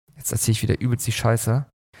 Jetzt erzähle ich wieder übelst die Scheiße.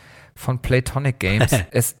 von Playtonic Games.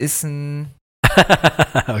 Es ist ein...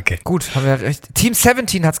 Okay. Gut, haben wir recht. Team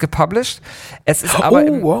 17 hat's gepublished. Es ist aber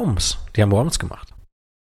Worms. Die haben Worms gemacht.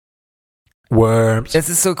 Worms. Es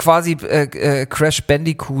ist so quasi Crash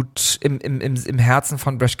Bandicoot im Herzen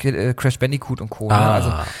von Crash Bandicoot und Co.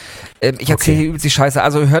 Also ich erzähle hier übelst die Scheiße.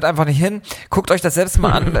 Also hört einfach nicht hin. Guckt euch das selbst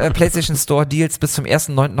mal an. PlayStation Store Deals bis zum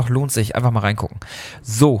 1.9. noch lohnt sich. Einfach mal reingucken.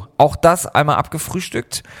 So, auch das einmal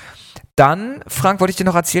abgefrühstückt. Dann, Frank, wollte ich dir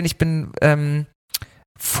noch erzählen, ich bin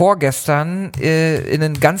vorgestern in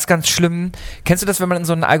einen ganz, ganz schlimmen, kennst du das, wenn man in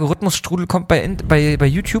so einen Algorithmusstrudel kommt bei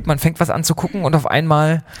YouTube, man fängt was an zu gucken und auf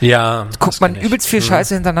einmal guckt man übelst viel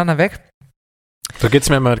Scheiße hintereinander weg. So geht's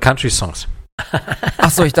mir immer mit Country-Songs.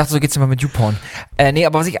 Ach so, ich dachte, so geht's immer mit YouPorn. Nee,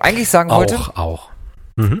 aber was ich eigentlich sagen wollte. Auch.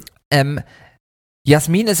 Mhm.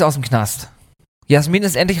 Jasmin ist aus dem Knast. Jasmin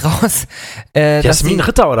ist endlich raus. Jasmin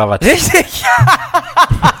Ritter oder was? Richtig!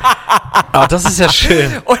 Aber das ist ja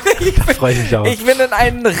schön. Und da freue ich mich auch.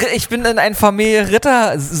 Ich bin in einen Familie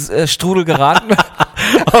Ritter-Strudel geraten.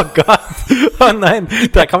 Oh Gott. Oh nein.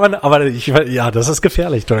 Da kann man, das ist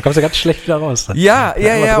gefährlich. Da kommst du ganz schlecht wieder raus. Dann.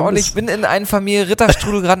 Ja. Und ich bin in einen Familie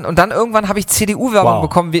Ritter-Strudel geraten und dann irgendwann habe ich CDU-Werbung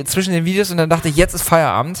bekommen zwischen den Videos und dann dachte ich, jetzt ist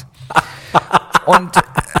Feierabend. Und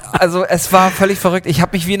also es war völlig verrückt. Ich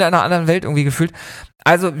habe mich wie in einer anderen Welt irgendwie gefühlt.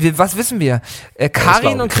 Also, was wissen wir?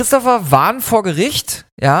 Karin und Christopher waren vor Gericht,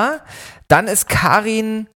 ja. Dann ist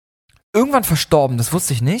Karin irgendwann verstorben, das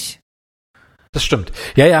wusste ich nicht. Das stimmt.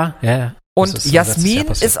 Ja. Und Jasmin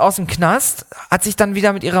ist aus dem Knast, hat sich dann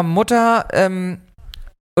wieder mit ihrer Mutter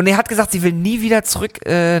und er hat gesagt, sie will nie wieder zurück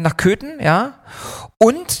nach Köthen, ja.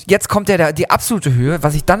 Und jetzt kommt die absolute Höhe,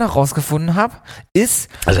 was ich dann herausgefunden habe, ist...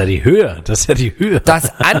 Also die Höhe, das ist ja die Höhe.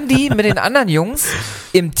 Dass Andi mit den anderen Jungs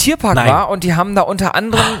im Tierpark war und die haben da unter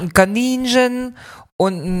anderem ein Kaninchen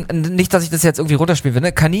und nicht, dass ich das jetzt irgendwie runterspielen will,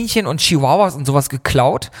 ne? Kaninchen und Chihuahuas und sowas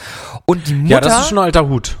geklaut. Und die Mutter... Ja, das ist schon ein alter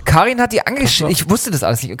Hut. Karin hat die angeschwärzt, ich wusste das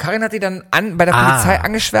alles nicht. Und Karin hat die dann bei der Polizei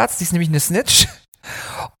angeschwärzt, die ist nämlich eine Snitch.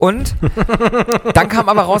 Und dann kam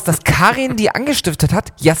aber raus, dass Karin die angestiftet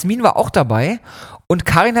hat. Jasmin war auch dabei. Und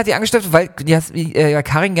Karin hat die angestiftet, weil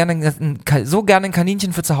Karin so gerne ein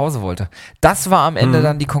Kaninchen für zu Hause wollte. Das war am Ende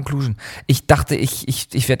dann die Conclusion. Ich dachte,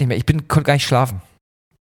 ich werde nicht mehr. Konnte gar nicht schlafen.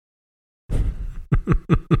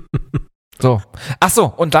 So. Ach so,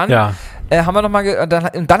 und dann haben wir noch mal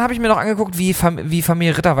dann habe ich mir noch angeguckt, wie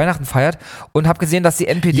Familie Ritter Weihnachten feiert und habe gesehen, dass die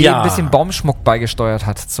NPD ein bisschen Baumschmuck beigesteuert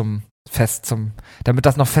hat zum Fest, damit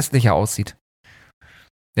das noch festlicher aussieht.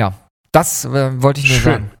 Ja, das wollte ich nur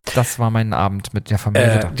sagen. Das war mein Abend mit der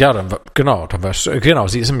Familie Ritter. Ja,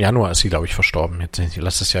 sie ist im Januar, ist sie, glaube ich, verstorben. Jetzt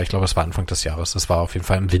letztes Jahr, ich glaube, es war Anfang des Jahres. Das war auf jeden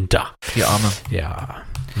Fall im Winter. Die Arme. Ja.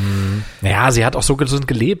 Naja, sie hat auch so gesund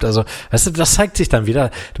gelebt. Also, weißt du, das zeigt sich dann wieder.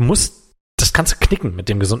 Das kannst du knicken mit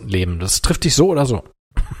dem gesunden Leben. Das trifft dich so oder so.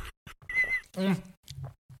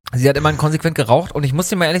 Sie hat immerhin konsequent geraucht und ich muss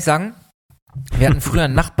dir mal ehrlich sagen, wir hatten früher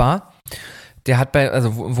einen Nachbar, der hat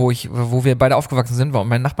wo wir beide aufgewachsen sind, war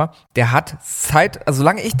mein Nachbar, der hat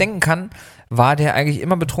solange ich denken kann, war der eigentlich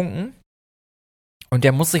immer betrunken und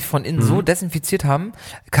der muss sich von innen so desinfiziert haben.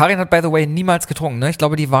 Karin hat, by the way, niemals getrunken, ne? Ich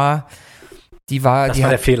glaube, das war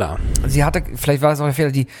der Fehler. Vielleicht war das auch der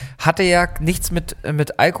Fehler, die hatte ja nichts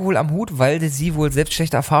mit Alkohol am Hut, weil sie wohl selbst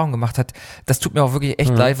schlechte Erfahrungen gemacht hat. Das tut mir auch wirklich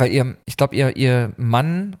echt leid, weil ihr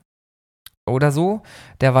Mann oder so,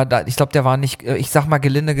 der war nicht, ich sag mal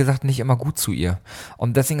gelinde gesagt, nicht immer gut zu ihr.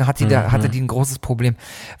 Und deswegen hatte die ein großes Problem.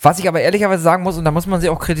 Was ich aber ehrlicherweise sagen muss, und da muss man sie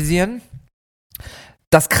auch kritisieren,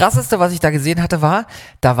 das Krasseste, was ich da gesehen hatte,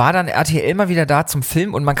 da war dann RTL mal wieder da zum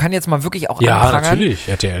Film und man kann jetzt mal wirklich auch anprangern, natürlich,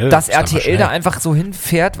 RTL, dass RTL da einfach so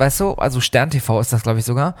hinfährt, weißt du, also Stern TV ist das, glaube ich,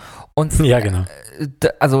 sogar. Und ja, genau.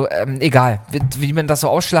 Egal, wie man das so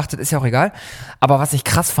ausschlachtet, ist ja auch egal. Aber was ich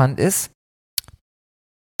krass fand, ist,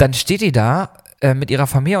 dann steht die da mit ihrer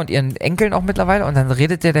Familie und ihren Enkeln auch mittlerweile und dann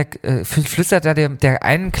flüstert der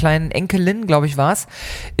einen kleinen Enkelin, glaube ich war es,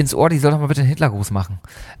 ins Ohr, die soll doch mal bitte einen Hitlergruß machen.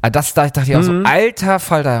 Ich dachte ich auch so, alter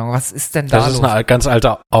Falter, was ist denn da los? Das ist eine ganz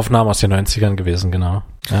alte Aufnahme aus den 90ern gewesen, genau.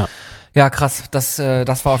 Ja, krass, das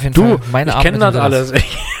war auf jeden Fall meine Arbeit. Ich kenne das alles.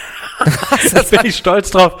 Ich bin nicht stolz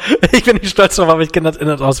drauf, aber ich kenne das in-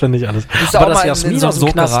 und auswendig alles. Aber dass Jasmin aus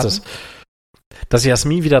dem Knast ist. Dass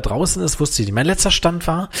Jasmin wieder draußen ist, wusste ich nicht. Mein letzter Stand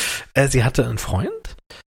war, sie hatte einen Freund,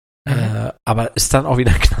 aber ist dann auch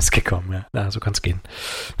wieder in den Knast gekommen. Ja, so kann es gehen.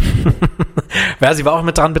 Ja, sie war auch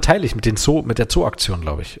mit daran beteiligt, mit der Zoo-Aktion,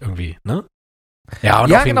 glaube ich, irgendwie, ne? Ja, und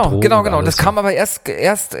genau. Das kam aber erst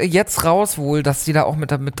jetzt raus wohl, dass sie da auch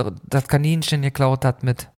mit das Kaninchen geklaut hat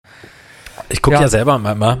mit. Ich gucke ja selber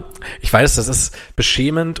mal. Ich weiß, das ist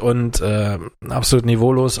beschämend und absolut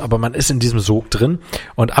niveaulos, aber man ist in diesem Sog drin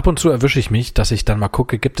und ab und zu erwische ich mich, dass ich dann mal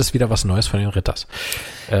gucke, gibt es wieder was Neues von den Ritters?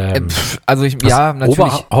 Also natürlich.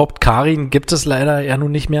 Oberhaupt Karin gibt es leider ja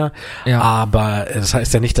nun nicht mehr, aber das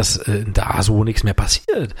heißt ja nicht, dass da so nichts mehr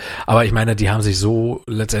passiert. Aber ich meine, die haben sich so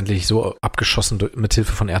letztendlich so abgeschossen mit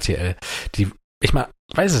Hilfe von RTL. Ich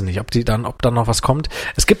weiß es nicht, ob dann noch was kommt.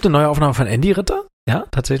 Es gibt eine neue Aufnahme von Andy Ritter, ja,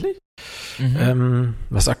 tatsächlich.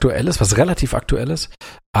 Was Aktuelles, was relativ Aktuelles.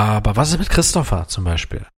 Aber was ist mit Christopher zum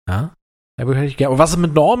Beispiel? Ja, und was ist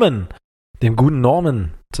mit Norman? Dem guten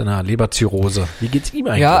Norman, seiner Leberzirrhose. Wie geht's ihm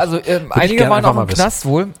eigentlich? Ja, also einige waren auch im Knast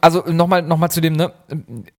wohl. Also nochmal zu dem, ne?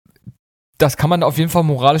 Das kann man auf jeden Fall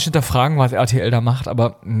moralisch hinterfragen, was RTL da macht,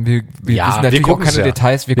 aber wir wissen natürlich auch keine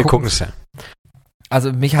Details. Wir gucken es ja.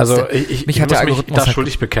 Also mich hat der Algorithmus mich da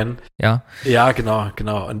schuldig bekennen. Ja. Ja, genau.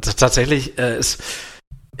 Und tatsächlich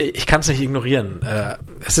ich kann es nicht ignorieren.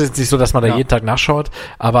 Es ist nicht so, dass man da jeden Tag nachschaut,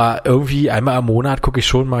 aber irgendwie einmal im Monat gucke ich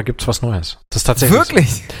schon mal, gibt's was Neues. Das ist tatsächlich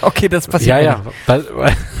wirklich? So. Okay, das passiert ja, weil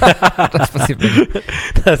das passiert mir.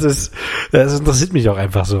 Das interessiert mich auch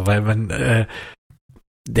einfach so, weil man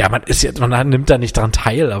man nimmt da nicht dran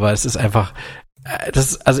teil, aber es ist einfach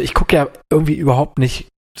also ich gucke ja irgendwie überhaupt nicht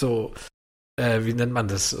so wie nennt man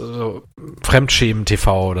das? So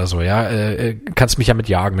Fremdschämen-TV oder so, ja. Kannst mich ja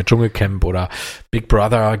mitjagen, mit Dschungelcamp oder Big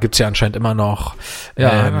Brother gibt's ja anscheinend immer noch.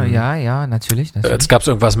 Ja, natürlich. Jetzt gab's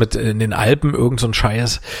irgendwas mit in den Alpen, irgend so ein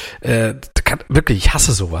Scheiß. Wirklich, ich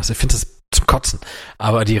hasse sowas. Ich finde das zum Kotzen.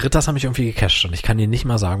 Aber die Ritters haben mich irgendwie gecasht und ich kann dir nicht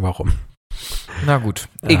mal sagen, warum. Na gut,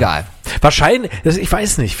 egal. Wahrscheinlich, ich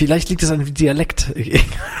weiß nicht, vielleicht liegt es an dem Dialekt.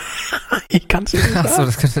 Ich kann's nicht sagen. Achso,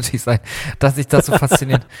 das könnte natürlich sein, dass sich das so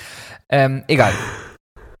fasziniert. Egal.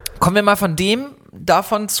 Kommen wir mal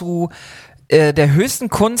davon zu der höchsten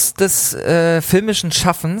Kunst des filmischen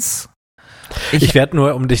Schaffens. Ich werde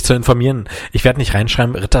nur, um dich zu informieren, ich werde nicht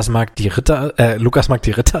reinschreiben, Lukas mag die Ritter,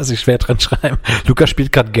 also ich werde reinschreiben, Lukas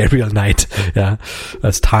spielt gerade Gabriel Knight, ja,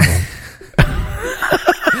 als Tarnung.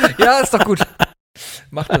 Ja, ist doch gut.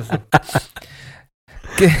 Mach das so.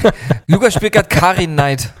 Lukas spielt gerade Karin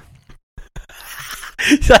Knight.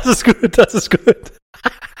 Das ist gut.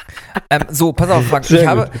 So, pass auf, Frank. Ich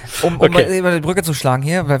habe, um mal die Brücke zu schlagen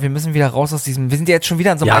hier, weil wir müssen wieder raus aus diesem, wir sind ja jetzt schon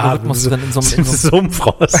wieder in so einem Algorithmus drin, in so einem Sumpf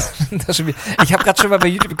raus. Ich habe gerade schon mal bei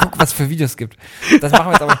YouTube geguckt, was es für Videos gibt. Das machen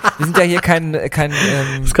wir jetzt aber. Wir sind ja hier kein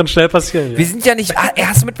das kann schnell passieren. Wir sind ja nicht,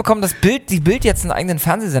 hast du mitbekommen, dass die Bild jetzt einen eigenen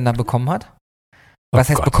Fernsehsender bekommen hat? Was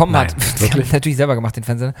heißt bekommen hat? Die haben es natürlich selber gemacht, den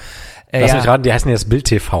Fernsehsender. Lass mich raten, die heißen jetzt Bild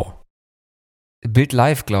TV. Bild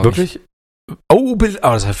Live, glaube ich. Wirklich? Oh,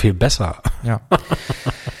 das ist ja viel besser. Ja.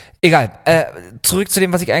 Egal, zurück zu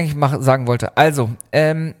dem, was ich eigentlich sagen wollte. Also,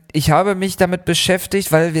 ich habe mich damit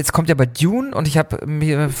beschäftigt, weil jetzt kommt ja bei Dune und ich habe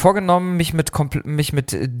mir vorgenommen, mich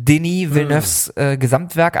mit Denis Villeneuves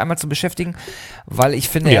Gesamtwerk einmal zu beschäftigen, weil ich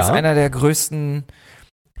finde, er ist einer der größten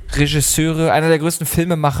Regisseure, einer der größten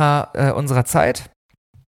Filmemacher unserer Zeit.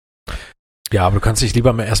 Ja, aber du kannst dich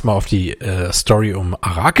lieber mal erstmal auf die Story um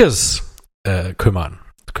Arrakis kümmern.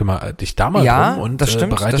 Kümmere dich da mal drum und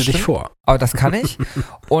bereite dich vor. Aber das kann ich.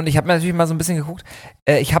 Und ich habe mir natürlich mal so ein bisschen geguckt.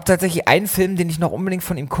 Ich habe tatsächlich einen Film, den ich noch unbedingt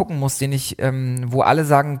von ihm gucken muss, den ich, wo alle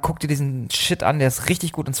sagen, guck dir diesen Shit an, der ist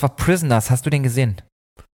richtig gut, und zwar Prisoners. Hast du den gesehen?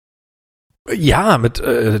 Ja, mit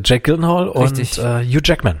Jake Gyllenhaal und Hugh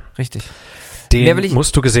Jackman. Richtig. Den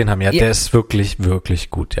musst du gesehen haben, ja. Der ist wirklich, wirklich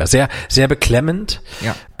gut. Ja, sehr, sehr beklemmend.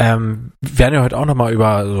 Ja. Wir werden ja heute auch nochmal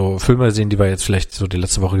über so Filme sehen, die wir jetzt vielleicht so die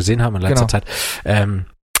letzte Woche gesehen haben in letzter Zeit.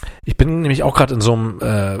 Ich bin nämlich auch gerade in so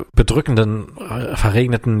einem bedrückenden,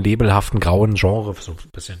 verregneten, nebelhaften, grauen Genre so ein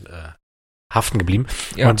bisschen haften geblieben.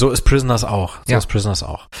 Ja. Und so ist Prisoners auch.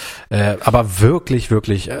 Aber wirklich,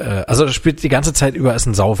 wirklich, also das spielt die ganze Zeit über, ist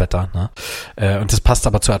ein Sauwetter, ne? Und das passt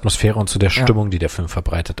aber zur Atmosphäre und zu der Stimmung, die der Film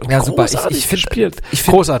verbreitet. Und ja, super. Großartig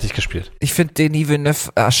gespielt. Ich finde, Denis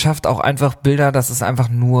Villeneuve schafft auch einfach Bilder, das ist einfach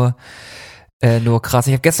nur krass.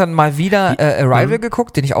 Ich habe gestern mal wieder Arrival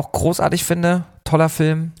geguckt, den ich auch großartig finde. Toller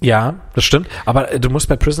Film. Ja, das stimmt. Aber du musst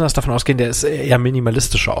bei Prisoners davon ausgehen, der ist eher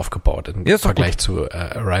minimalistischer aufgebaut im Vergleich zu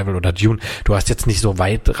Arrival oder Dune. Du hast jetzt nicht so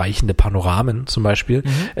weitreichende Panoramen zum Beispiel.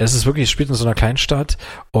 Es ist wirklich, es spielt in so einer Kleinstadt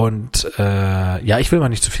und ich will mal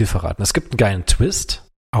nicht zu viel verraten. Es gibt einen geilen Twist.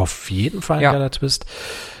 Auf jeden Fall ein geiler Twist.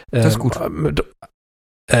 Das ist gut.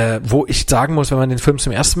 Wo ich sagen muss, wenn man den Film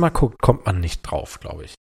zum ersten Mal guckt, kommt man nicht drauf, glaube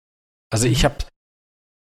ich. Also ich habe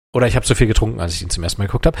so viel getrunken, als ich ihn zum ersten Mal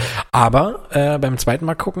geguckt habe. Aber beim zweiten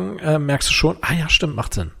Mal gucken merkst du schon, ja, stimmt,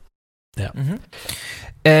 macht Sinn. Ja.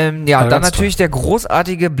 Ja, dann natürlich der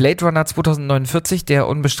großartige Blade Runner 2049, der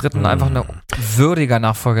unbestritten einfach ein würdiger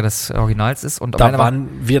Nachfolger des Originals ist. Und da waren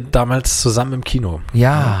wir damals zusammen im Kino.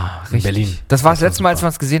 Ja, richtig. In Berlin. Das war das letzte Mal, als wir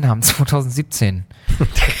es gesehen haben, 2017.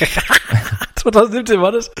 2017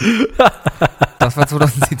 war das? Das war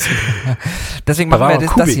 2017. Deswegen machen wir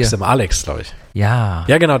das hier. Im Alex, glaube ich. Ja.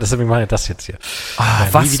 Ja, genau, deswegen machen wir das jetzt hier.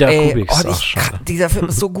 Was, nie wieder Kubiks. Dieser Film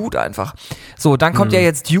ist so gut einfach. So, dann kommt ja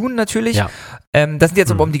jetzt Dune natürlich. Ja. Das sind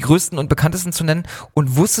jetzt aber, um die größten und bekanntesten zu nennen.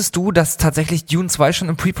 Und wusstest du, dass tatsächlich Dune 2 schon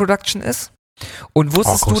in Pre-Production ist? Und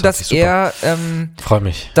wusstest du, dass Freu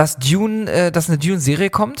mich. dass eine Dune-Serie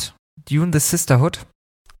kommt? Dune the Sisterhood.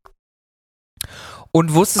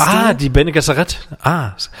 Und wusstest du... die Bene Gesserit.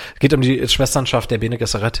 Es geht um die Schwesternschaft der Bene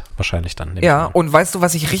Gesserit wahrscheinlich dann. Ja, und weißt du,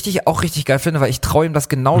 was ich auch richtig geil finde, weil ich traue ihm das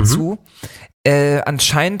genau zu.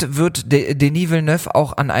 Anscheinend wird Denis Villeneuve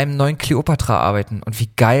auch an einem neuen Cleopatra arbeiten. Und wie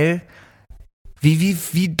geil,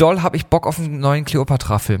 wie doll habe ich Bock auf einen neuen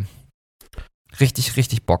Cleopatra-Film. Richtig,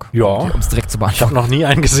 richtig Bock. Ja. Um es direkt zu beantworten. Ich habe noch nie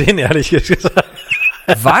einen gesehen, ehrlich gesagt.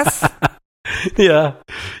 Was? Ja,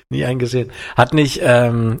 nie einen gesehen. Hat nicht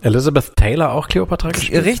Elizabeth Taylor auch Cleopatra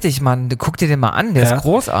gespielt? Richtig, Mann. Guck dir den mal an, der ist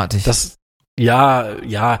großartig.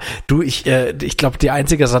 Ja. Du, ich glaube, die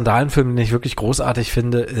einzige Sandalenfilm, den ich wirklich großartig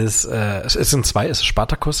finde, es sind zwei, ist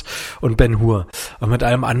Spartacus und Ben-Hur. Und mit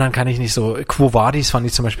allem anderen kann ich nicht so, Quo Vadis fand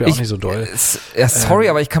ich zum Beispiel auch nicht so doll. Sorry,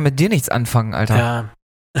 aber ich kann mit dir nichts anfangen, Alter. Ja.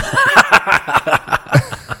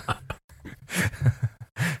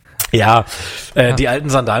 Ja, die alten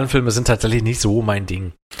Sandalenfilme sind tatsächlich nicht so mein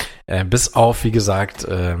Ding. Bis auf, wie gesagt,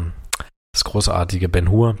 das großartige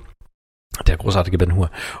Ben-Hur. Der großartige Ben-Hur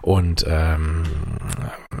und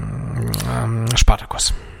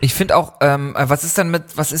Spartacus. Ich finde auch, was ist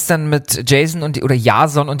denn mit Jason oder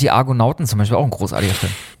Jason und die Argonauten zum Beispiel auch ein großartiger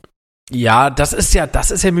Film? Ja, das ist ja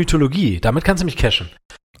Mythologie. Damit kannst du mich cashen.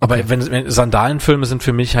 Aber Okay. wenn Sandalenfilme sind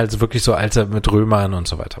für mich halt wirklich so alte mit Römern und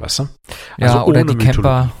so weiter, weißt du? Also ja, oder ohne die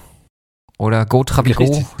Camper oder Go Trabigo,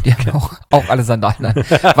 Richtig. die haben auch alle Sandalen an.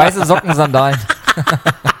 Weiße Socken, Sandalen.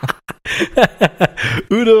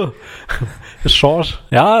 Udo, Schorsch.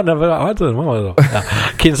 Ja, dann warte, machen wir so. Ja.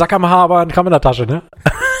 Kein Sack am Haar, aber ein Kamm in der Tasche, ne?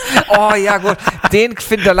 Oh ja, gut. Den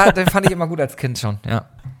fand ich immer gut als Kind schon, ja.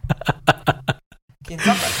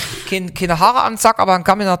 Keine Haare am Sack, aber ein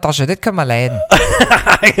Kamm in der Tasche, das können wir leiden.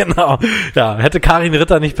 Genau. Ja, hätte Karin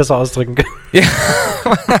Ritter nicht besser ausdrücken können. Ja,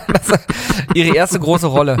 ihre erste große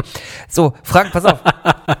Rolle. So, Frank, pass auf.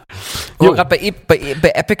 Wo wir gerade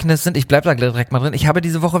bei Epicness sind, ich bleib da direkt mal drin. Ich habe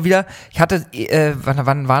diese Woche wieder,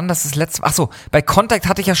 wann war das letzte Mal? Ach so, bei Contact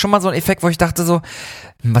hatte ich ja schon mal so einen Effekt, wo ich dachte so,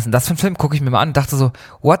 was ist denn das für ein Film? Gucke ich mir mal an, dachte so,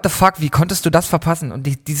 what the fuck, wie konntest du das verpassen? Und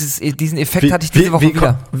diesen Effekt hatte ich diese Woche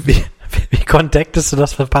wieder. Wie kontaktest du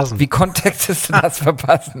das verpassen? Wie kontaktest du das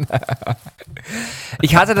verpassen?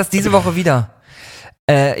 Ich hatte das diese Woche wieder.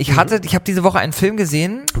 Ich habe diese Woche einen Film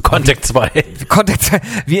gesehen. Contact 2. Contact 2.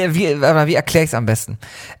 Wie erkläre ich es am besten?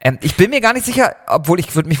 Ich bin mir gar nicht sicher, obwohl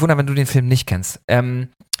ich würde mich wundern, wenn du den Film nicht kennst.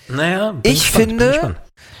 Ich finde,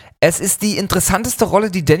 es ist die interessanteste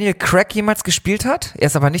Rolle, die Daniel Craig jemals gespielt hat. Er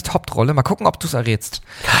ist aber nicht Hauptrolle. Mal gucken, ob du es errätst.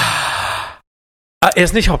 Er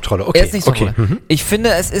ist nicht Hauptrolle, okay. Er ist nicht Hauptrolle. Okay. Ich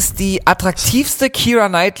finde, es ist die attraktivste Keira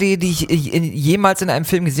Knightley, die ich jemals in einem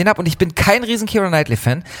Film gesehen habe. Und ich bin kein riesen Keira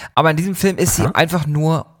Knightley-Fan, aber in diesem Film ist sie einfach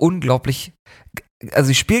nur unglaublich. Also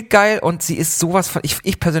sie spielt geil und sie ist sowas von.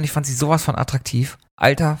 Ich persönlich fand sie sowas von attraktiv.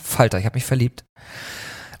 Alter Falter, ich habe mich verliebt.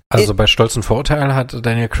 Also bei Stolz und Vorurteil hat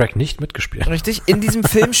Daniel Craig nicht mitgespielt. Richtig. In diesem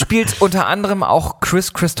Film spielt unter anderem auch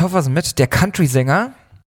Chris Christopherson mit, der Country-Sänger.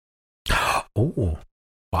 Oh,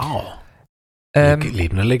 wow.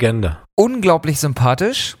 Lebende Legende. Unglaublich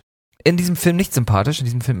sympathisch. In diesem Film nicht sympathisch. In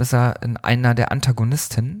diesem Film ist er einer der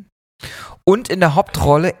Antagonisten. Und in der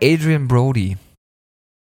Hauptrolle Adrian Brody.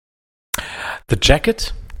 The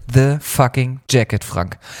Jacket? The fucking Jacket,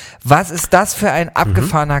 Frank. Was ist das für ein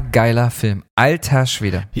abgefahrener, geiler Film? Alter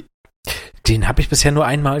Schwede. Den habe ich bisher nur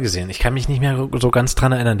einmal gesehen. Ich kann mich nicht mehr so ganz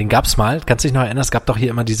dran erinnern. Den gab's mal. Kannst du dich noch erinnern? Es gab doch hier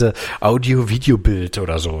immer diese Audio-Video-Bild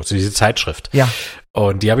oder so diese Zeitschrift. Ja.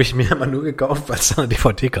 Und die habe ich mir immer nur gekauft, weil es da eine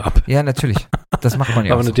DVD gab. Ja, natürlich. Das macht man ja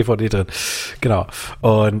Da auch war eine so. DVD drin. Genau.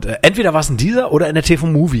 Und entweder war es in dieser oder in der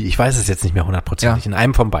TV-Movie. Ich weiß es jetzt nicht mehr 100%. Ja. In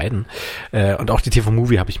einem von beiden. Und auch die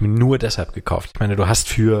TV-Movie habe ich mir nur deshalb gekauft. Ich meine, du hast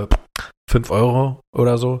für 5 €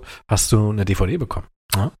 oder so, hast du eine DVD bekommen.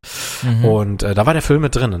 Ja? Und da war der Film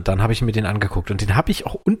mit drin und dann habe ich mir den angeguckt und den habe ich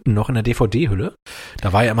auch unten noch in der DVD-Hülle.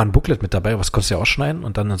 Da war ja immer ein Booklet mit dabei, was konntest du ja ausschneiden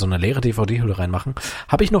und dann in so eine leere DVD-Hülle reinmachen.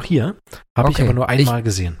 Habe ich noch hier, habe ich aber nur einmal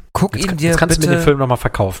gesehen. Guck jetzt, ihn dir jetzt kannst bitte, du mir den Film nochmal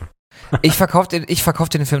verkaufen. Ich verkauf dir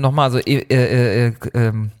den Film nochmal, also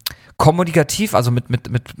kommunikativ, also mit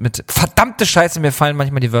verdammte Scheiße, mir fallen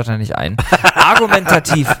manchmal die Wörter nicht ein.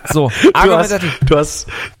 Argumentativ, so. Argumentativ. Du hast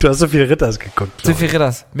so viel Ritters geguckt. So viel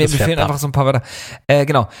Ritters. Mir fehlen einfach so ein paar Wörter.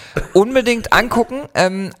 Genau. Unbedingt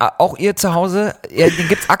angucken, auch ihr zu Hause. Den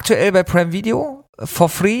gibt's aktuell bei Prime Video. For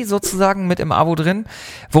free sozusagen mit im Abo drin.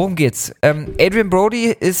 Worum geht's? Adrian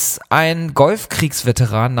Brody ist ein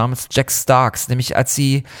Golfkriegsveteran namens Jack Starks, nämlich als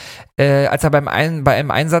er bei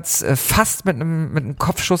einem Einsatz fast mit einem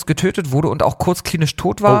Kopfschuss getötet wurde und auch kurz klinisch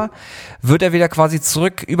tot war, wird er wieder quasi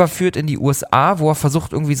zurück überführt in die USA, wo er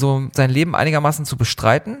versucht irgendwie so sein Leben einigermaßen zu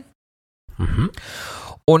bestreiten. Mhm.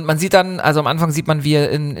 Und man sieht dann, also am Anfang sieht man, wie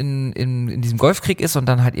er in diesem Golfkrieg ist und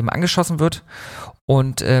dann halt eben angeschossen wird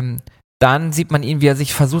und dann sieht man ihn, wie er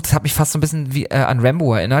sich versucht, das hat mich fast so ein bisschen wie an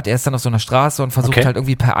Rambo erinnert. Er ist dann auf so einer Straße und versucht halt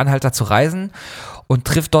irgendwie per Anhalter zu reisen und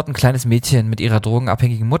trifft dort ein kleines Mädchen mit ihrer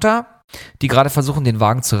drogenabhängigen Mutter, die gerade versuchen, den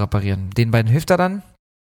Wagen zu reparieren. Den beiden hilft er dann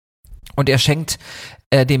und er schenkt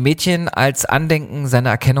dem Mädchen als Andenken seine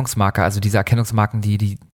Erkennungsmarke, also diese Erkennungsmarken,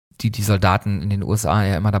 die Soldaten in den USA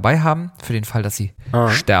ja immer dabei haben, für den Fall, dass sie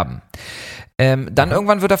sterben. Dann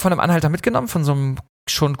irgendwann wird er von einem Anhalter mitgenommen, von so einem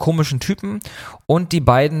schon komischen Typen und die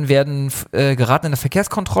beiden werden geraten in eine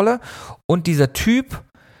Verkehrskontrolle und dieser Typ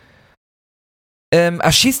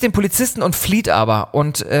erschießt den Polizisten und flieht aber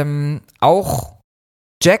und auch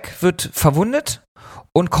Jack wird verwundet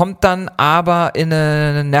und kommt dann aber in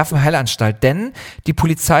eine Nervenheilanstalt, denn die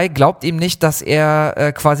Polizei glaubt ihm nicht, dass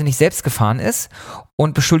er quasi nicht selbst gefahren ist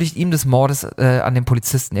und beschuldigt ihn des Mordes an den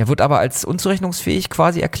Polizisten. Er wird aber als unzurechnungsfähig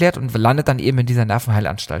quasi erklärt und landet dann eben in dieser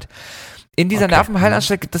Nervenheilanstalt. In dieser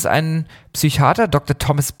Nervenheilanstalt gibt es einen Psychiater, Dr.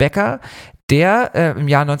 Thomas Becker, der im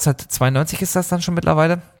Jahr 1992 ist das dann schon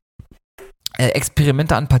mittlerweile,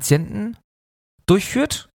 Experimente an Patienten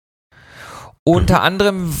durchführt. Unter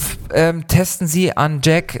anderem testen sie an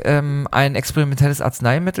Jack ein experimentelles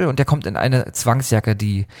Arzneimittel und der kommt in eine Zwangsjacke,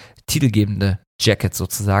 die titelgebende Jacket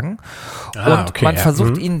sozusagen. Man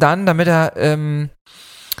versucht ihn dann, damit er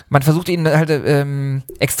man versucht ihn halt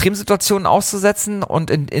Extremsituationen auszusetzen und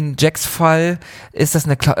in Jacks Fall ist das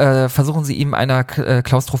versuchen sie ihm einer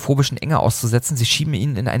klaustrophobischen Enge auszusetzen. Sie schieben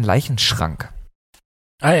ihn in einen Leichenschrank.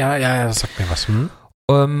 Ja, das sagt mir was.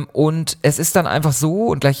 Und es ist dann einfach so,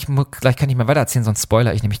 und gleich kann ich mal weiter erzählen, sonst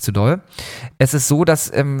spoiler ich nämlich zu doll. Es ist so,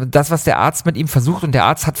 dass das, was der Arzt mit ihm versucht, und der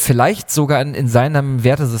Arzt hat vielleicht sogar in seinem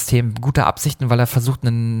Wertesystem gute Absichten, weil er versucht,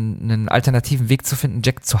 einen alternativen Weg zu finden,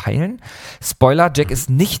 Jack zu heilen. Spoiler, Jack ist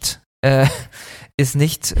nicht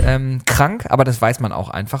krank, aber das weiß man auch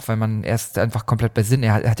einfach, weil er ist einfach komplett bei Sinn.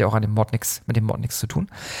 Er hat ja auch mit dem Mord nichts zu tun.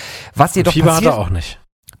 Was jedoch Fieber passiert, hat er auch nicht.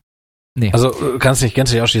 Nee. Also kannst nicht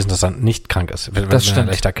ausschließen, dass er nicht krank ist. Wenn das stimmt.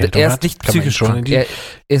 Er ist nicht psychisch krank. Er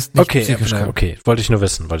ist nicht psychisch krank. Okay, wollte ich nur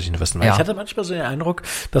wissen. Weil ich hatte manchmal so den Eindruck,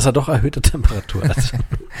 dass er doch erhöhte Temperatur hat.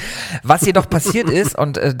 Was jedoch passiert ist,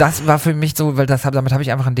 und das war für mich so, weil damit habe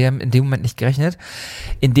ich einfach in dem Moment nicht gerechnet.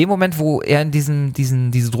 In dem Moment, wo er in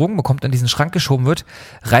diese Drogen bekommt, in diesen Schrank geschoben wird,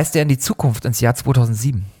 reist er in die Zukunft, ins Jahr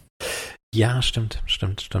 2007. Ja, stimmt,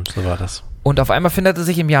 so war das. Und auf einmal findet er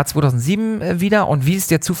sich im Jahr 2007 wieder und wie es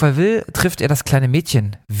der Zufall will, trifft er das kleine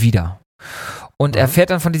Mädchen wieder. Und er erfährt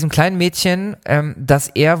dann von diesem kleinen Mädchen, dass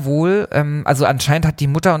er wohl, also anscheinend hat die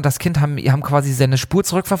Mutter und das Kind haben quasi seine Spur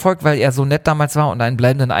zurückverfolgt, weil er so nett damals war und einen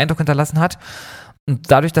bleibenden Eindruck hinterlassen hat.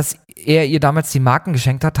 Und dadurch, dass er ihr damals die Marken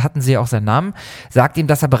geschenkt hat, hatten sie ja auch seinen Namen, sagt ihm,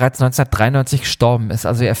 dass er bereits 1993 gestorben ist.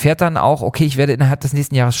 Also er erfährt dann auch, okay, ich werde innerhalb des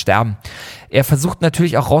nächsten Jahres sterben. Er versucht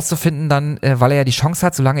natürlich auch rauszufinden dann, weil er ja die Chance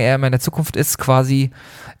hat, solange er immer in der Zukunft ist, quasi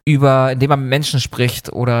indem er mit Menschen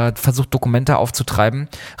spricht oder versucht, Dokumente aufzutreiben,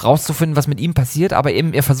 rauszufinden, was mit ihm passiert. Aber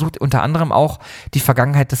eben, er versucht unter anderem auch, die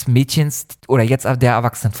Vergangenheit des Mädchens oder jetzt der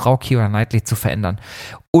erwachsenen Frau, Keira Knightley, zu verändern.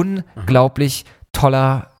 Unglaublich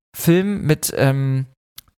toller Film mit einer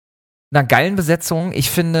geilen Besetzung. Ich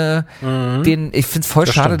finde es voll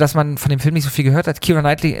schade, dass man von dem Film nicht so viel gehört hat. Keira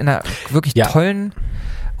Knightley in einer wirklich tollen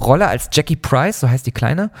Rolle als Jackie Price, so heißt die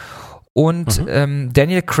Kleine. Und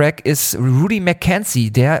Daniel Craig ist Rudy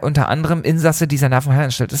McKenzie, der unter anderem Insasse dieser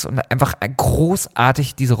Nervenheilanstalt ist und einfach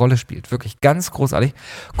großartig diese Rolle spielt. Wirklich ganz großartig.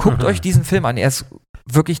 Guckt euch diesen Film an, er ist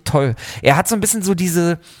wirklich toll. Er hat so ein bisschen so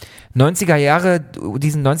diesen 90er Jahre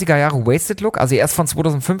Wasted-Look, also er ist von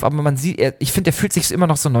 2005, aber man sieht, ich finde, er fühlt sich immer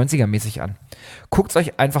noch so 90er-mäßig an. Guckt's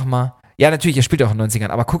euch einfach mal, ja natürlich, er spielt auch in den 90ern,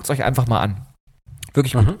 aber guckt's euch einfach mal an.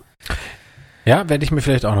 Wirklich gut. Ja, werde ich mir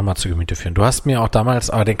vielleicht auch nochmal zu Gemüte führen. Du hast mir auch damals,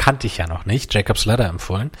 aber den kannte ich ja noch nicht, Jacob's Ladder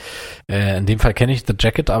empfohlen. In dem Fall kenne ich The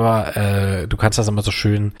Jacket, aber du kannst das immer so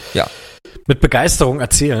schön mit Begeisterung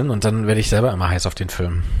erzählen und dann werde ich selber immer heiß auf den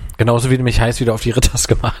Film. Genauso wie du mich heiß wieder auf die Ritters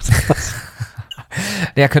gemacht hast.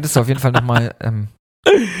 Ja, könntest du auf jeden Fall nochmal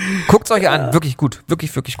Guckt's euch an, wirklich gut.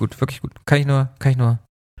 Wirklich, wirklich gut, wirklich gut. Kann ich nur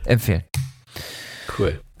empfehlen.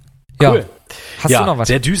 Cool. Ja. Cool. Hast du noch was?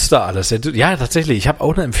 Sehr düster alles. Ja, tatsächlich. Ich habe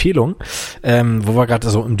auch eine Empfehlung, wo wir gerade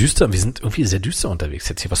so im Düster, wir sind irgendwie sehr düster unterwegs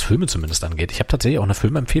jetzt hier, was Filme zumindest angeht. Ich habe tatsächlich auch eine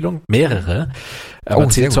Filmempfehlung, mehrere, aber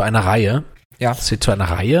zählt zu einer Reihe. Ja. Zählt zu einer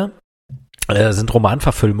Reihe. Sind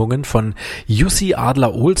Romanverfilmungen von Jussi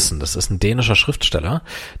Adler-Olsen. Das ist ein dänischer Schriftsteller,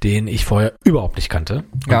 den ich vorher überhaupt nicht kannte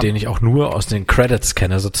und den ich auch nur aus den Credits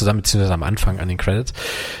kenne, sozusagen, beziehungsweise am Anfang an den Credits.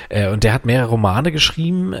 Und der hat mehrere Romane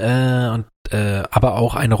geschrieben aber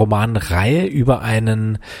auch eine Romanreihe über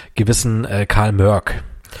einen gewissen Karl Mörk.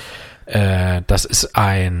 Das ist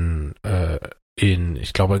ein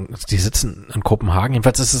ich glaube, die sitzen in Kopenhagen.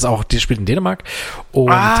 Jedenfalls ist es auch, die spielt in Dänemark. Und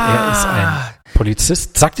er ist ein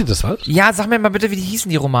Polizist. Sagt dir das was? Ja, sag mir mal bitte, wie die hießen,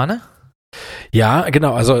 die Romane? Ja,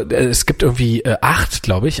 genau. Also es gibt irgendwie 8,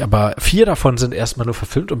 glaube ich, aber 4 davon sind erstmal nur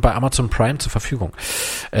verfilmt und bei Amazon Prime zur Verfügung.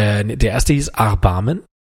 Der erste hieß Erbarmen.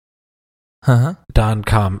 Aha. Dann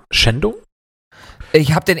kam Schändung.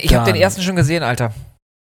 Ich hab den ersten schon gesehen, Alter.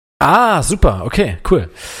 Ah, super, okay,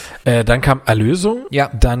 cool. Dann kam Erlösung,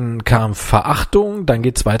 dann kam Verachtung, dann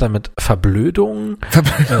geht's weiter mit Verblödung,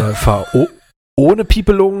 ohne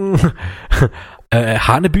Piepelung,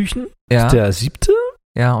 Hanebüchen, ist der 7.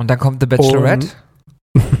 Ja, und dann kommt The Bachelorette.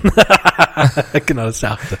 Genau, das ist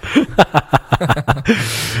der 8.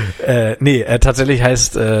 Tatsächlich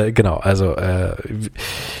heißt,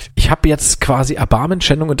 ich habe jetzt quasi Erbarmen,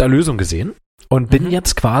 Schändung und Erlösung gesehen und bin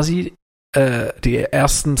jetzt quasi die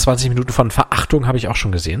ersten 20 Minuten von Verachtung habe ich auch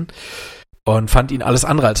schon gesehen und fand ihn alles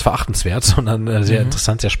andere als verachtenswert, sondern sehr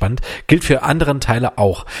interessant, sehr spannend. Gilt für andere Teile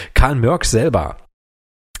auch. Karl Mörk selber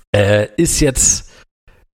ist jetzt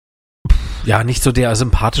nicht so der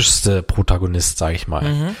sympathischste Protagonist, sage ich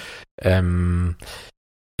mal.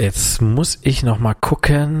 Jetzt muss ich noch mal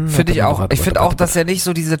gucken. Finde ich auch. Ich finde auch, dass er nicht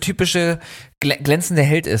so dieser typische glänzende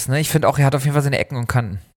Held ist. Ne? Ich finde auch, er hat auf jeden Fall seine Ecken und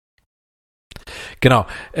Kanten. Genau,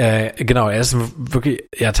 er ist wirklich,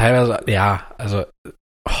 teilweise,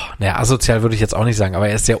 asozial würde ich jetzt auch nicht sagen, aber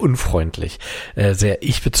er ist sehr unfreundlich, sehr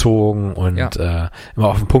ich-bezogen und immer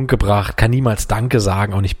auf den Punkt gebracht, kann niemals Danke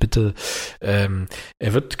sagen, auch nicht bitte. Er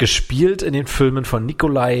wird gespielt in den Filmen von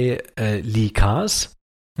Nikolai Lee Kaas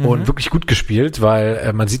und wirklich gut gespielt,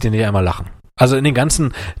 weil man sieht ihn nicht einmal lachen. Also in den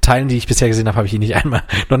ganzen Teilen, die ich bisher gesehen habe, habe ich ihn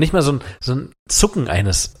noch nicht mal so ein Zucken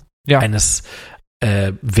eines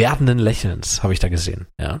werdenden Lächelns habe ich da gesehen,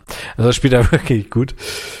 ja. Also das spielt er wirklich gut.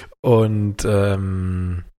 Und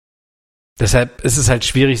deshalb ist es halt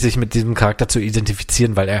schwierig, sich mit diesem Charakter zu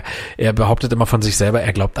identifizieren, weil er behauptet immer von sich selber,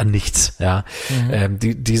 er glaubt an nichts, ja.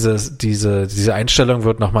 Diese Einstellung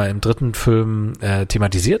wird nochmal im 3. Film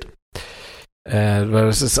thematisiert. Weil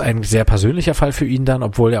es ist ein sehr persönlicher Fall für ihn dann,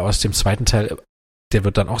 obwohl er aus dem 2. Teil, der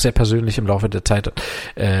wird dann auch sehr persönlich im Laufe der Zeit,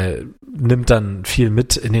 nimmt dann viel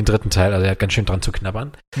mit in den 3. Teil, also er hat ganz schön dran zu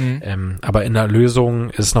knabbern. Aber in der Lösung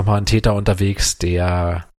ist nochmal ein Täter unterwegs,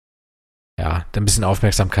 der ein bisschen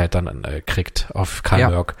Aufmerksamkeit dann kriegt auf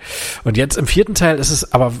Karl Mörk. Und jetzt im 4. Teil ist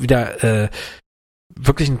es aber wieder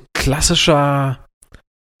wirklich ein klassischer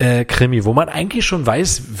Krimi, wo man eigentlich schon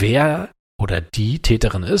weiß, wer oder die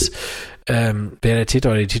Täterin ist. Wer der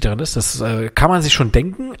Täter oder die Täterin ist, das kann man sich schon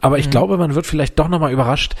denken, aber ich glaube, man wird vielleicht doch nochmal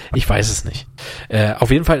überrascht. Ich weiß es nicht.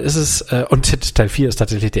 Auf jeden Fall ist es, und Teil 4 ist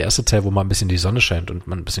tatsächlich der erste Teil, wo mal ein bisschen die Sonne scheint und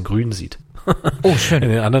man ein bisschen grün sieht. Oh, schön. In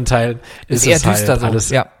den anderen Teilen ist eher es halt düster alles,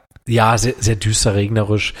 so. sehr, sehr düster,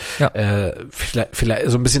 regnerisch. Vielleicht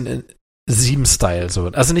so ein bisschen 7-Style, so.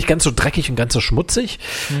 Also nicht ganz so dreckig und ganz so schmutzig,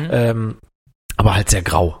 aber halt sehr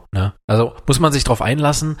grau, ne? Also muss man sich drauf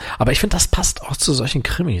einlassen, aber ich finde, das passt auch zu solchen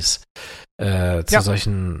Krimis, zu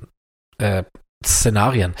solchen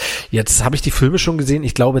Szenarien. Jetzt habe ich die Filme schon gesehen,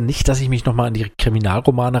 ich glaube nicht, dass ich mich nochmal an die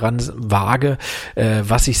Kriminalromane ranwage.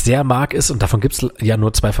 Was ich sehr mag ist, und davon gibt es ja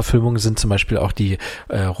nur 2 Verfilmungen, sind zum Beispiel auch die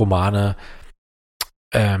Romane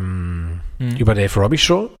über Dave Robbie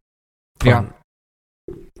Show. Sag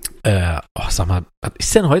mal, was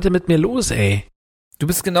ist denn heute mit mir los, ey? Du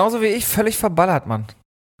bist genauso wie ich völlig verballert, Mann.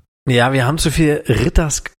 Ja, wir haben zu viel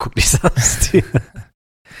Ritters geguckt, ich sag's dir.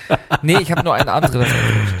 Nee, ich habe nur einen Abend Ritters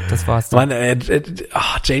geguckt. Das war's dann.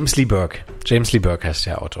 James Lee Burke. James Lee Burke heißt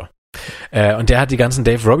der Autor. Und der hat die ganzen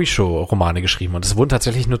Dave Robbie Show Romane geschrieben und es wurden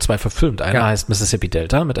tatsächlich nur 2 verfilmt. Einer heißt Mississippi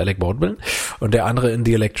Delta mit Alec Baldwin und der andere in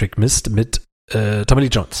The Electric Mist mit Tommy Lee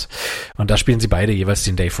Jones. Und da spielen sie beide jeweils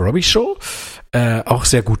den Dave Robbie Show. Auch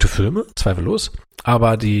sehr gute Filme, zweifellos.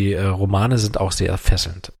 Aber die Romane sind auch sehr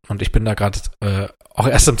fesselnd. Und ich bin da gerade auch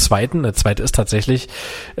erst im 2. Der 2. ist tatsächlich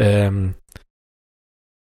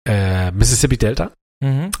Mississippi Delta.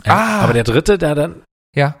 Aber der 3., der dann...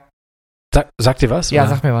 Ja. Sagt dir was? Ja,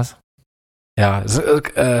 oder? sag mir was. Ja,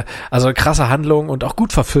 also krasse Handlung und auch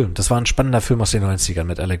gut verfilmt. Das war ein spannender Film aus den 90ern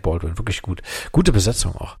mit Alec Baldwin. Wirklich gut. Gute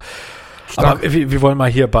Besetzung auch. Stark. Aber wir wollen mal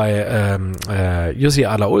hier bei Jussi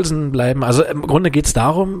Adler-Olsen bleiben. Also im Grunde geht's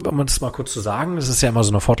darum, um uns mal kurz zu sagen, es ist ja immer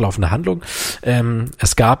so eine fortlaufende Handlung.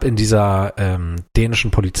 Es gab in dieser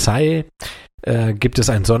dänischen Polizei gibt es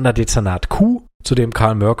ein Sonderdezernat Q, zu dem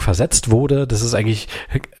Karl Mörk versetzt wurde. Das ist eigentlich,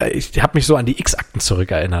 ich habe mich so an die X-Akten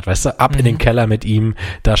zurückerinnert, weißt du, ab in den Keller mit ihm,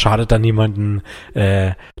 da schadet dann niemanden,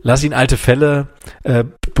 lass ihn alte Fälle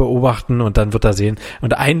beobachten und dann wird er sehen.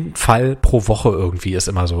 Und ein Fall pro Woche irgendwie ist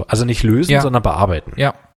immer so. Also nicht lösen, sondern bearbeiten.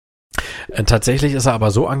 Ja. Tatsächlich ist er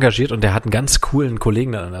aber so engagiert und der hat einen ganz coolen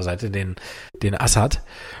Kollegen an der Seite, den Assad,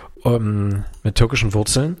 mit türkischen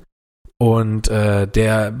Wurzeln. Und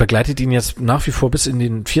der begleitet ihn jetzt nach wie vor bis in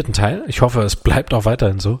den 4. Teil. Ich hoffe, es bleibt auch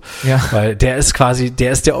weiterhin so. Ja. Weil der ist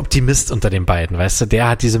der Optimist unter den beiden, weißt du? Der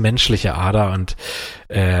hat diese menschliche Ader und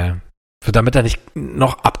damit er nicht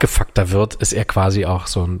noch abgefuckter wird, ist er quasi auch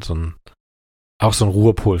so ein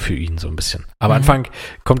Ruhepol für ihn, so ein bisschen. Am Anfang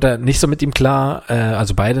kommt er nicht so mit ihm klar,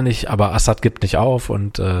 also beide nicht, aber Assad gibt nicht auf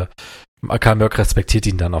und Karl Mörk respektiert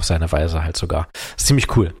ihn dann auf seine Weise halt sogar. Ist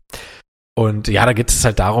ziemlich cool. Und ja, da geht es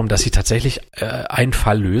halt darum, dass sie tatsächlich einen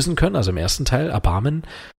Fall lösen können, also im ersten Teil, Erbarmen,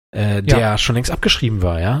 der schon längst abgeschrieben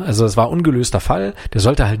war, ja. Also es war ein ungelöster Fall, der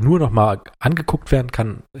sollte halt nur noch mal angeguckt werden,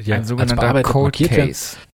 kann ja ein sogenannter Cold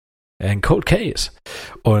Case. Ein Cold Case.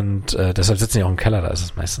 Und deshalb sitzen die auch im Keller, da ist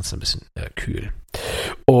es meistens ein bisschen kühl.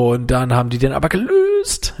 Und dann haben die den aber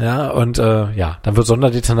gelöst, ja, und dann wird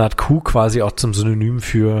Sonderdezernat Q quasi auch zum Synonym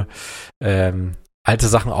für alte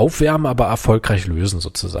Sachen aufwärmen, aber erfolgreich lösen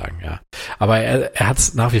sozusagen, ja. Aber er hat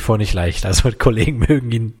es nach wie vor nicht leicht. Also Kollegen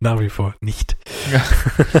mögen ihn nach wie vor nicht.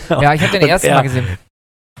 Ja, ich habe den ersten Mal gesehen.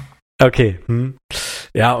 Okay.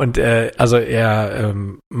 Ja, und also er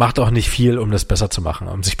macht auch nicht viel, um das besser zu machen,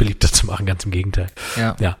 um sich beliebter zu machen, ganz im Gegenteil.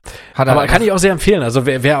 Ja. Aber kann ich auch sehr empfehlen. Also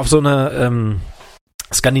wer auf so eine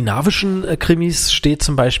skandinavischen Krimis steht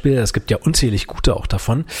zum Beispiel, es gibt ja unzählig gute auch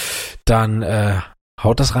davon, dann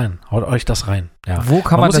haut euch das rein. Ja. Wo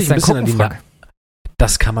kann man das denn gucken, Frank?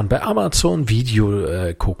 Das kann man bei Amazon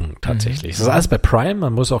Video gucken, tatsächlich. Das ist alles bei Prime,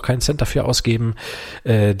 man muss auch keinen Cent dafür ausgeben.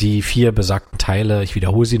 Die 4 besagten Teile, ich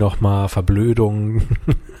wiederhole sie nochmal, Verblödung,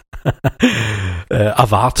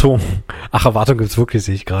 Erwartung. Ach, Erwartung gibt's wirklich,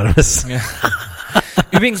 sehe ich gerade.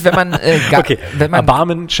 Übrigens, wenn man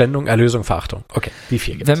Erbarmen, Schändung, Erlösung, Verachtung. Okay, die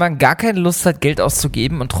 4 gibt's. Wenn man gar keine Lust hat, Geld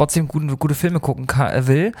auszugeben und trotzdem gute Filme gucken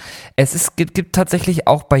will, gibt tatsächlich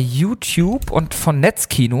auch bei YouTube und von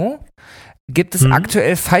Netzkino gibt es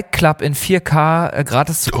aktuell Fight Club in 4K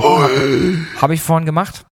gratis zu gucken. Habe ich vorhin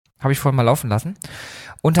gemacht. Habe ich vorhin mal laufen lassen.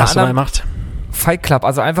 Hast du mal gemacht? Fight Club,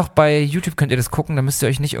 also einfach bei YouTube könnt ihr das gucken, da müsst ihr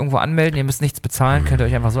euch nicht irgendwo anmelden, ihr müsst nichts bezahlen, könnt ihr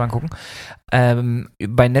euch einfach so angucken.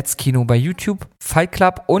 Bei Netzkino, bei YouTube, Fight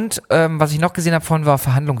Club und was ich noch gesehen habe vorhin war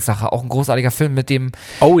Verhandlungssache, auch ein großartiger Film mit dem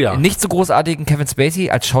nicht so großartigen Kevin Spacey,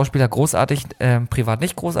 als Schauspieler großartig, privat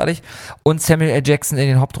nicht großartig und Samuel L. Jackson in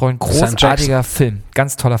den Hauptrollen, großartiger Film,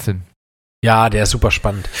 ganz toller Film. Ja, der ist super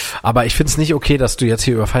spannend. Aber ich find's nicht okay, dass du jetzt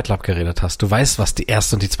hier über Fight Club geredet hast. Du weißt, was die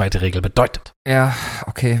erste und die zweite Regel bedeutet. Ja,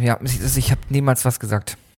 okay, ja. Ich habe niemals was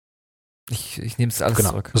gesagt. Ich nehme es alles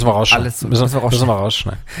zurück. Müssen wir rausschneiden. Müssen wir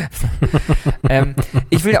rausschneiden.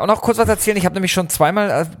 Ich will ja auch noch kurz was erzählen. Ich habe nämlich schon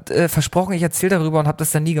zweimal versprochen, ich erzähle darüber und habe das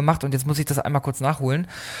dann nie gemacht. Und jetzt muss ich das einmal kurz nachholen.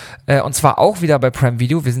 Und zwar auch wieder bei Prime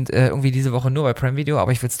Video. Wir sind irgendwie diese Woche nur bei Prime Video,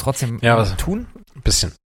 aber ich will es trotzdem tun. Ein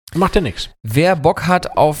bisschen. Macht ja nichts. Wer Bock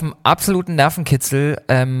hat auf einen absoluten Nervenkitzel,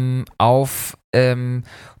 auf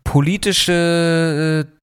politische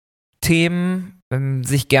Themen,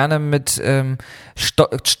 sich gerne mit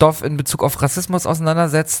Stoff in Bezug auf Rassismus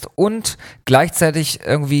auseinandersetzt und gleichzeitig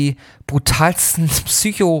irgendwie brutalsten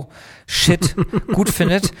Psycho-Shit gut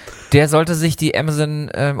findet, der sollte sich die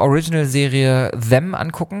Amazon Original-Serie Them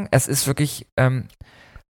angucken. Es ist wirklich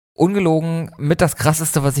ungelogen mit das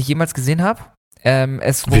Krasseste, was ich jemals gesehen habe. Wie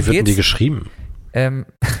wird denn die geschrieben? Them.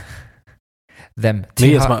 Nee,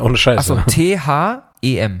 jetzt mal ohne Scheiß. Achso,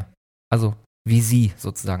 T-H-E-M. Also wie sie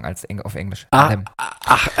sozusagen auf Englisch. Them.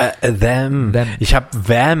 Them. Ich habe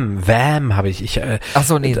Vam habe ich.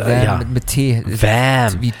 Achso, nee, Vam mit T.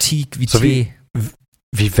 Vam. Wie T, wie so T.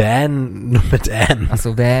 Wie Van, nur mit M.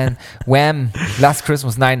 Achso, Wham, Last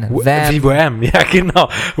Christmas, nein, Wham. Wie Wham, ja genau.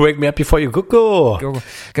 Wake me up before you go.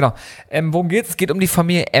 Genau. Worum geht's? Es geht um die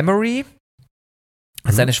Familie Emery.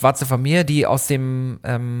 Das ist eine schwarze Familie, die aus dem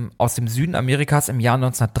Süden Amerikas im Jahr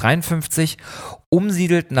 1953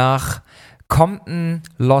 umsiedelt nach Compton,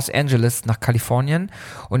 Los Angeles nach Kalifornien.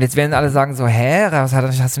 Und jetzt werden alle sagen so,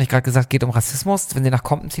 hast du nicht gerade gesagt, geht um Rassismus? Wenn sie nach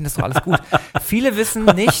Compton ziehen, ist doch alles gut. Viele wissen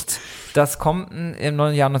nicht, dass Compton im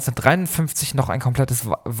neuen Jahr 1953 noch ein komplettes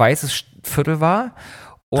weißes Viertel war.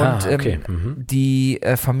 Und die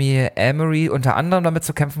Familie Emery unter anderem damit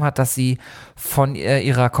zu kämpfen hat, dass sie von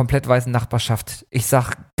ihrer komplett weißen Nachbarschaft, ich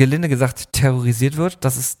sag gelinde gesagt, terrorisiert wird.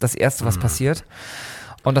 Das ist das Erste, was passiert.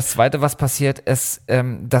 Und das Zweite, was passiert, ist,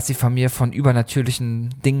 dass die Familie von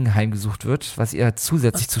übernatürlichen Dingen heimgesucht wird, was ihr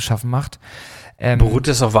zusätzlich zu schaffen macht. Beruht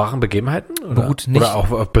es auf wahren Begebenheiten? Beruht nicht. Oder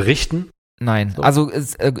auf Berichten? Nein, also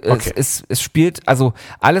es spielt, also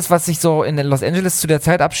alles, was sich so in Los Angeles zu der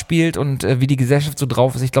Zeit abspielt und wie die Gesellschaft so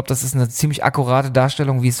drauf ist, ich glaube, das ist eine ziemlich akkurate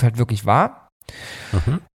Darstellung, wie es halt wirklich war.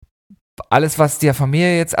 Alles, was der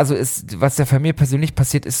Familie jetzt, was der Familie persönlich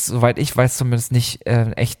passiert ist, soweit ich weiß, zumindest nicht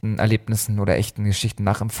echten Erlebnissen oder echten Geschichten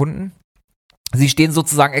nachempfunden. Sie stehen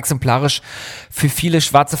sozusagen exemplarisch für viele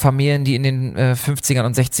schwarze Familien, die in den 50ern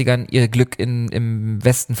und 60ern ihr Glück im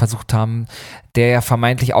Westen versucht haben, der ja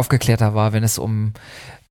vermeintlich aufgeklärter war, wenn es um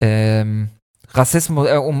Rassismus,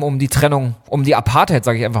 um die Trennung, um die Apartheid,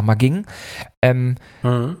 sage ich einfach mal, ging.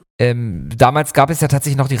 Damals gab es ja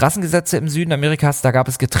tatsächlich noch die Rassengesetze im Süden Amerikas, da gab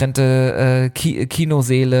es getrennte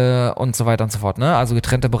Kinosäle und so weiter und so fort, ne? Also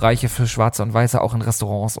getrennte Bereiche für Schwarze und Weiße, auch in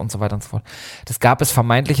Restaurants und so weiter und so fort. Das gab es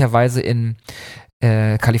vermeintlicherweise in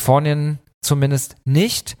Kalifornien zumindest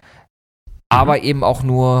nicht, aber eben auch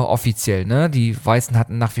nur offiziell, ne? Die Weißen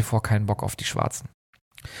hatten nach wie vor keinen Bock auf die Schwarzen.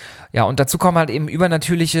 Ja, und dazu kommen halt eben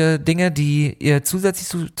übernatürliche Dinge, die ihr zusätzlich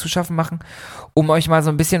zu schaffen machen, um euch mal so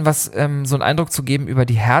ein bisschen so einen Eindruck zu geben über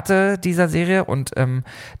die Härte dieser Serie. Und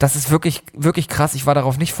das ist wirklich, wirklich krass. Ich war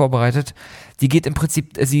darauf nicht vorbereitet. Die geht im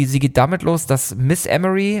Prinzip, sie geht damit los, dass Miss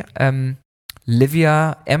Emery,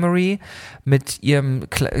 Livia Emery, mit ihrem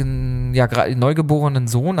neugeborenen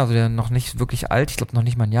Sohn, also der noch nicht wirklich alt, ich glaube noch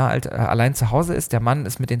nicht mal ein Jahr alt, allein zu Hause ist. Der Mann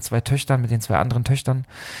ist mit den zwei anderen Töchtern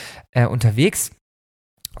unterwegs.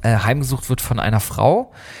 Heimgesucht wird von einer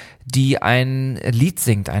Frau, die ein Lied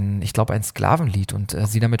singt, ich glaube ein Sklavenlied, und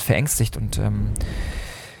sie damit verängstigt. Und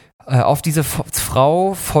auf diese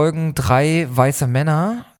Frau folgen 3 weiße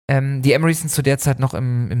Männer. Die Emerys sind zu der Zeit noch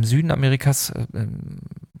im Süden Amerikas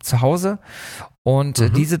zu Hause.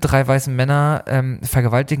 Und diese 3 weißen Männer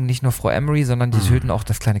vergewaltigen nicht nur Frau Emery, sondern die töten auch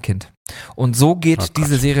das kleine Kind. Und so geht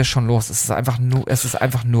diese Serie schon los. Es ist einfach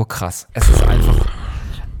nur krass. Es ist einfach...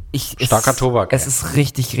 Starker Tobak. Es ist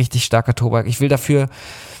richtig, richtig starker Tobak. Ich will dafür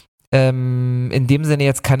in dem Sinne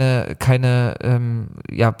jetzt keine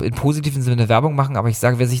in positiven Sinne Werbung machen, aber ich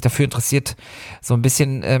sage, wer sich dafür interessiert, so ein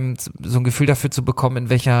bisschen so ein Gefühl dafür zu bekommen, in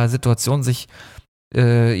welcher Situation sich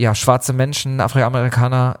schwarze Menschen,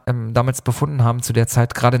 Afroamerikaner damals befunden haben zu der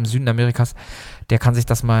Zeit, gerade im Süden Amerikas, der kann sich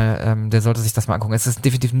das mal, der sollte sich das mal angucken. Es ist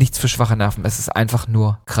definitiv nichts für schwache Nerven. Es ist einfach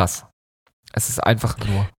nur krass. Es ist einfach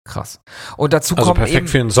nur krass. Und dazu kommt perfekt eben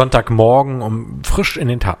für einen Sonntagmorgen, um frisch in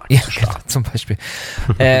den Tag zu starten. Zum Beispiel.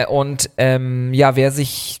 Mich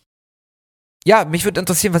würde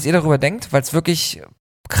interessieren, was ihr darüber denkt, weil es wirklich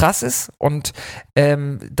krass ist und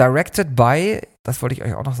directed by, das wollte ich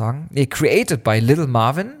euch auch noch sagen, created by Little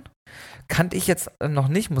Marvin, kannte ich jetzt noch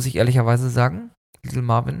nicht, muss ich ehrlicherweise sagen. Little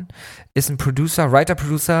Marvin ist ein Producer,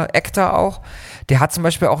 Writer-Producer, Actor auch. Der hat zum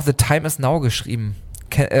Beispiel auch The Time Is Now geschrieben.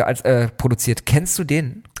 Produziert. Kennst du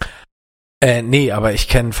den? Nee, aber ich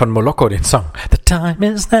kenne von Moloko den Song. The time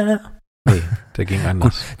is now. Nee, der ging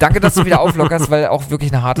anders. Gut. Danke, dass du wieder auflockerst, weil auch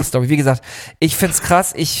wirklich eine harte Story. Wie gesagt, ich find's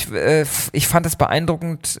krass. Ich fand es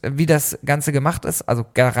beeindruckend, wie das Ganze gemacht ist. Also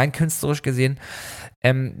rein künstlerisch gesehen.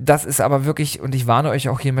 Das ist aber wirklich, und ich warne euch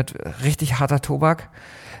auch hiermit, richtig harter Tobak.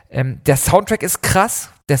 Der Soundtrack ist krass.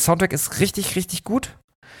 Der Soundtrack ist richtig, richtig gut.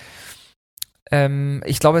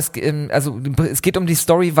 Ich glaube, es geht um die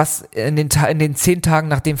Story, was in den 10 Tagen,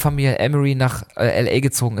 nachdem Familie Emery nach L.A.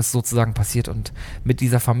 gezogen ist, sozusagen passiert und mit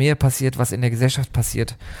dieser Familie passiert, was in der Gesellschaft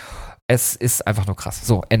passiert. Es ist einfach nur krass.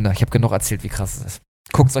 So, Ende. Ich habe genug erzählt, wie krass es ist.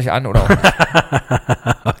 Guckt's euch an oder auch nicht.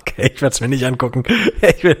 Okay, ich werde es mir nicht angucken.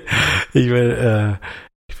 Ich will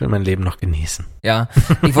mein Leben noch genießen. Ja,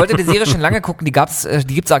 ich wollte die Serie schon lange gucken. Die gab's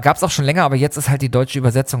auch schon länger, aber jetzt ist halt die deutsche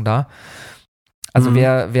Übersetzung da. Also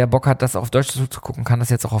wer Bock hat, das auf Deutsch zu gucken, kann das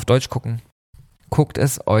jetzt auch auf Deutsch gucken. Guckt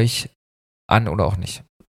es euch an oder auch nicht.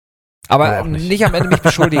 Aber nicht am Ende mich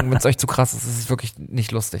beschuldigen, wenn es euch zu krass ist. Es ist wirklich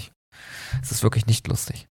nicht lustig. Es ist wirklich nicht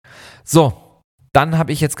lustig. So, dann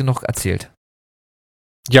habe ich jetzt genug erzählt.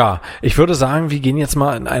 Ja, ich würde sagen, wir gehen jetzt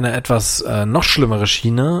mal in eine etwas noch schlimmere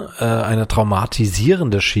Schiene, eine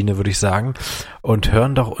traumatisierende Schiene, würde ich sagen, und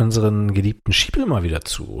hören doch unseren geliebten Schiebel mal wieder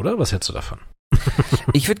zu, oder? Was hältst du davon?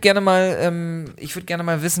 Ich würde gerne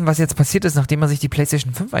mal wissen, was jetzt passiert ist, nachdem man sich die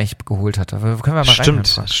PlayStation 5 eigentlich geholt hatte. Können wir mal reinhören?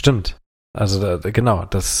 Stimmt. Also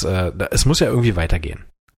es muss ja irgendwie weitergehen.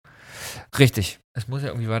 Richtig, es muss ja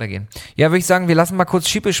irgendwie weitergehen. Ja, würde ich sagen, wir lassen mal kurz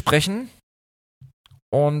Schiebe sprechen.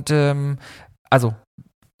 Und also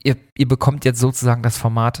ihr bekommt jetzt sozusagen das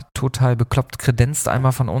Format total bekloppt kredenzt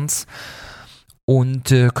einmal von uns. Und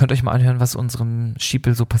könnt euch mal anhören, was unserem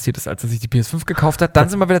Schiepel so passiert ist, als er sich die PS5 gekauft hat. Dann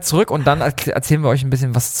sind wir wieder zurück und dann erzählen wir euch ein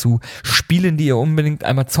bisschen was zu Spielen, die ihr unbedingt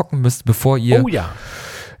einmal zocken müsst, bevor ihr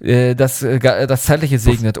das Zeitliche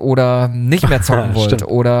segnet oder nicht mehr zocken wollt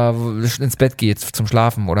oder ins Bett geht zum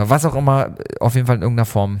Schlafen oder was auch immer. Auf jeden Fall in irgendeiner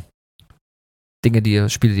Form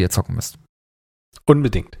Spiele, die ihr zocken müsst.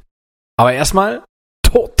 Unbedingt. Aber erstmal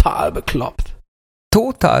total bekloppt.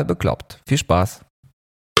 Total bekloppt. Viel Spaß.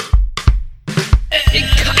 Ich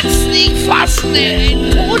kann's nicht fassen,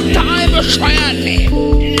 ey. Total bescheuert, ey.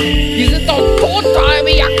 Die sind doch total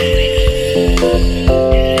bejagt,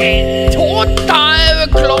 ey. Total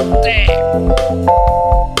bekloppt, ey.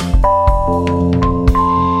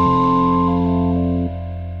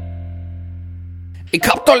 Ich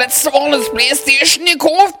hab doch letzte Woche das PlayStation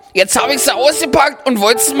gekauft. Jetzt hab ich sie ausgepackt und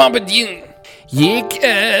wollte es mal bedienen. Jeg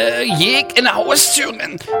in der Haustür,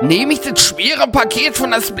 nehme ich das schwere Paket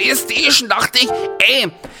von der PlayStation, dachte ich,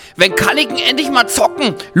 wenn kann ich endlich mal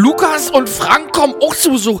zocken? Lukas und Frank kommen auch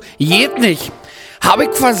zu Besuch. Geht nicht. Habe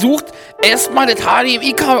ich versucht, erstmal das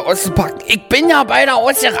HDMI-Kabel auszupacken. Ich bin ja beide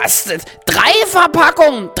ausgerastet. 3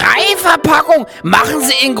 Verpackungen, machen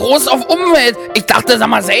sie ihn groß auf Umwelt. Ich dachte, sag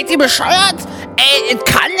mal, seid ihr bescheuert? Es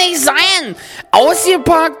kann nicht sein.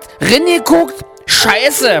 Ausgepackt, reingeguckt,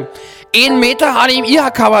 scheiße. 1 Meter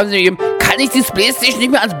HDMI-Kabel gegeben. Kann ich das PlayStation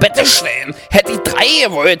nicht mehr ans Bett stellen? Hätte ich 3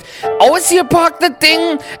 gewollt. Ausgepackt das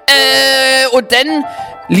Ding, und dann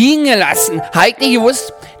liegen gelassen. Halt nicht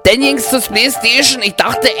gewusst. Dann ging's zur PlayStation. Ich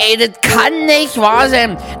dachte, das kann nicht wahr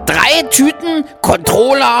sein. 3 Tüten,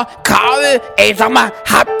 Controller, Kabel. Sag mal,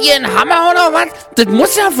 habt ihr einen Hammer oder was? Das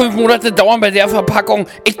muss ja 5 Monate dauern bei der Verpackung.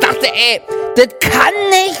 Ich dachte, das kann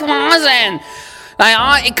nicht wahr sein.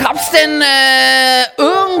 Naja, ich hab's denn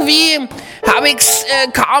irgendwie,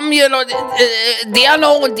 kam hier noch, der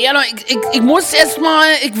noch und der noch. Ich muss erstmal,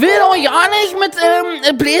 ich will doch ja nicht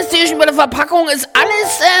mit PlayStation bei der Verpackung, ist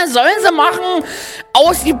alles, sollen sie machen.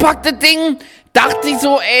 Ausgepacktes Ding, dachte ich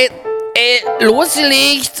so,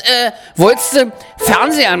 losgelegt, wolltest du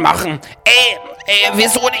Fernseher anmachen?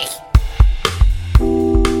 Wieso nicht?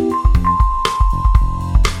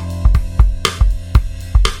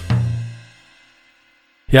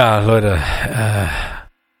 Ja, Leute,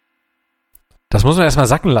 das muss man erstmal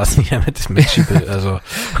sacken lassen hier mit Schiepel. Also.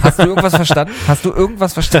 Hast du irgendwas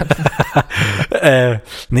verstanden?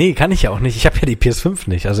 Nee, kann ich ja auch nicht. Ich habe ja die PS5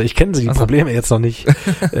 nicht. Also ich kenne die Probleme jetzt noch nicht.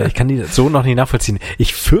 Ich kann die so noch nicht nachvollziehen.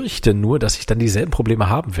 Ich fürchte nur, dass ich dann dieselben Probleme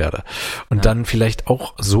haben werde. Und dann vielleicht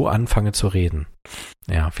auch so anfange zu reden.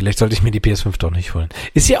 Ja, vielleicht sollte ich mir die PS5 doch nicht holen.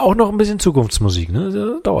 Ist ja auch noch ein bisschen Zukunftsmusik, ne?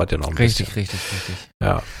 Das dauert ja noch ein bisschen. Richtig.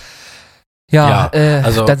 Ja. Ja,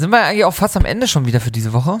 also dann sind wir eigentlich auch fast am Ende schon wieder für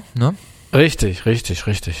diese Woche, ne? Richtig.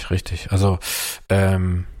 Also,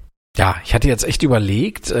 ich hatte jetzt echt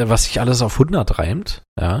überlegt, was sich alles auf 100 reimt,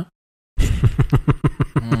 ja.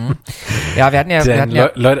 Ja, wir hatten ja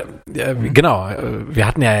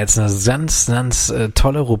jetzt eine ganz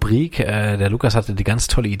tolle Rubrik. Der Lukas hatte die ganz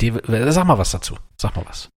tolle Idee. Sag mal was dazu.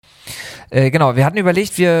 Genau, wir hatten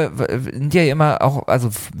überlegt, wir sind ja immer auch,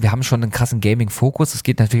 also wir haben schon einen krassen Gaming-Fokus. Es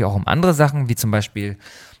geht natürlich auch um andere Sachen, wie zum Beispiel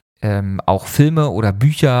auch Filme oder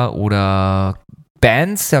Bücher oder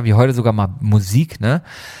Bands, ja, wie heute sogar mal Musik, ne?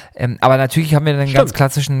 Aber natürlich haben wir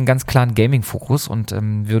einen ganz klaren Gaming-Fokus und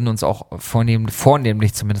würden uns auch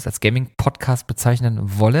vornehmlich zumindest als Gaming-Podcast bezeichnen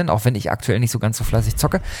wollen, auch wenn ich aktuell nicht so ganz so fleißig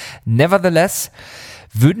zocke. Nevertheless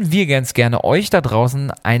würden wir ganz gerne euch da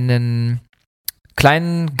draußen einen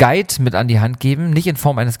kleinen Guide mit an die Hand geben, nicht in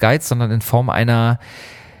Form eines Guides, sondern in Form einer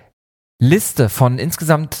Liste von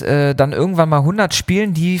insgesamt dann irgendwann mal 100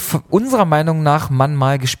 Spielen, die unserer Meinung nach man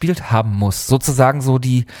mal gespielt haben muss. Sozusagen so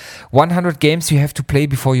die 100 Games you have to play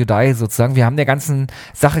before you die sozusagen. Wir haben der ganzen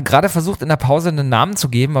Sache gerade versucht in der Pause einen Namen zu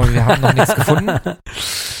geben, aber wir haben noch nichts gefunden.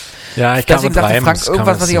 Ja, ich glaube, Frank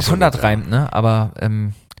irgendwas, was sich auf 100 reimt, ne? Aber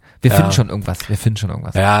wir finden schon irgendwas.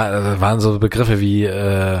 Ja, waren so Begriffe wie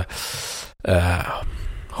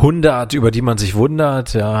 100, über die man sich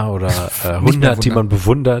wundert, ja, oder 100, die man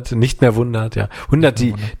bewundert, nicht mehr wundert, ja, 100,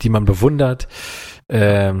 die man bewundert,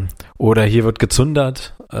 oder hier wird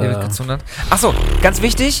gezundert. Achso, ganz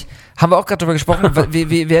wichtig, haben wir auch gerade drüber gesprochen,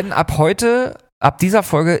 wir werden ab dieser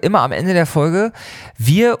Folge, immer am Ende der Folge,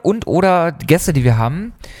 wir und oder Gäste, die wir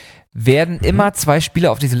haben, werden immer 2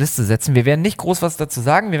 Spieler auf diese Liste setzen. Wir werden nicht groß was dazu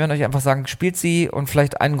sagen. Wir werden euch einfach sagen, spielt sie und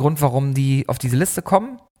vielleicht einen Grund, warum die auf diese Liste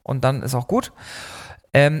kommen. Und dann ist auch gut.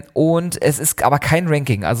 Und es ist aber kein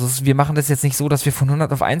Ranking. Also wir machen das jetzt nicht so, dass wir von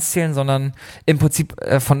 100 auf 1 zählen, sondern im Prinzip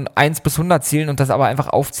von 1 bis 100 zählen und das aber einfach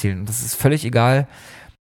aufzählen. Und das ist völlig egal.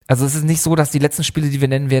 Also es ist nicht so, dass die letzten Spiele, die wir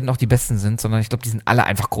nennen werden, auch die besten sind, sondern ich glaube, die sind alle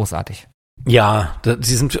einfach großartig. Ja,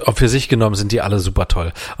 die sind für sich genommen, sind die alle super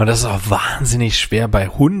toll. Und das ist auch wahnsinnig schwer, bei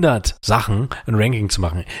 100 Sachen ein Ranking zu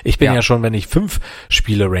machen. Ich bin ja schon, wenn ich 5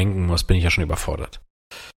 Spiele ranken muss, bin ich ja schon überfordert.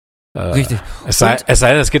 Richtig. Es sei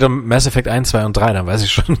denn, es geht um Mass Effect 1, 2 und 3, dann weiß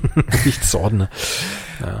ich schon, wie ich es ordne.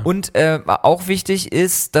 Ja. Und auch wichtig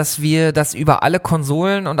ist, dass wir das über alle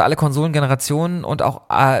Konsolen und alle Konsolengenerationen und auch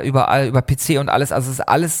über PC und alles, also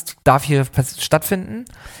alles darf hier stattfinden.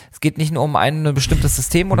 Es geht nicht nur um ein bestimmtes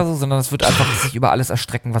System oder so, sondern es wird einfach sich über alles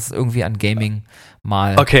erstrecken, was irgendwie an Gaming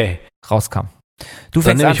mal rauskam. Du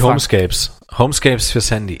fängst an, Homescapes. Homescapes für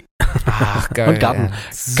Sandy. Ach, geil. Und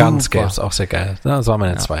Gunscapes, auch sehr geil. Das waren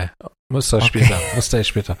meine 2. Muster später.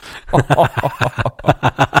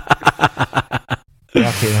 Ja,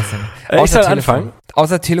 okay, das ich soll anfangen.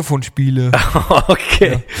 Außer Telefonspiele.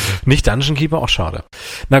 Okay. Ja. Nicht Dungeon Keeper, auch schade.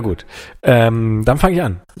 Na gut, dann fange ich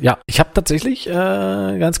an. Ja, ich habe tatsächlich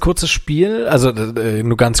ganz kurzes Spiel, also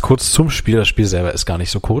nur ganz kurz zum Spiel. Das Spiel selber ist gar nicht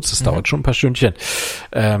so kurz, das dauert schon ein paar Stündchen.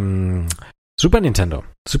 Super Nintendo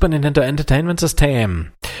Entertainment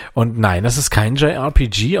System. Und nein, das ist kein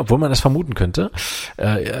JRPG, obwohl man das vermuten könnte.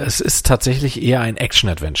 Es ist tatsächlich eher ein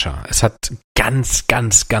Action-Adventure. Es hat ganz,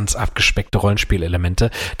 ganz, ganz abgespeckte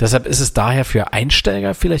Rollenspielelemente. Deshalb ist es daher für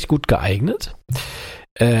Einsteiger vielleicht gut geeignet.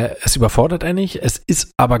 Es überfordert einen nicht. Es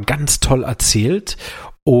ist aber ganz toll erzählt.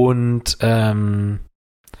 Und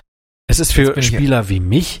es ist für Spieler wie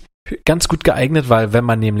mich ganz gut geeignet, weil wenn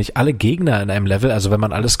man nämlich alle Gegner in einem Level, also wenn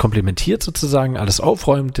man alles komplementiert sozusagen, alles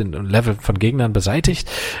aufräumt, den Level von Gegnern beseitigt,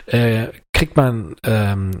 erhöht man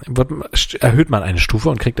eine Stufe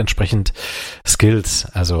und kriegt entsprechend Skills,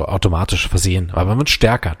 also automatisch versehen. Aber man wird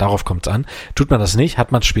stärker, darauf kommt es an. Tut man das nicht,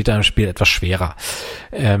 hat man später im Spiel etwas schwerer.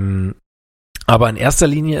 Aber in erster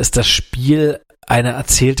Linie ist das Spiel eine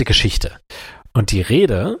erzählte Geschichte. Und die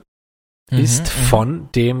Rede ist von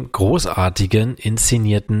dem großartigen,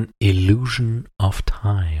 inszenierten Illusion of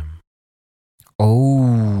Time.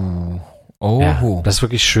 Oh. Ja, das ist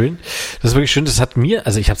wirklich schön. Das hat mir,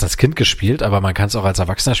 also ich habe es als Kind gespielt, aber man kann es auch als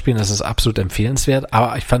Erwachsener spielen. Das ist absolut empfehlenswert.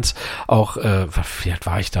 Aber ich fand es auch, wie alt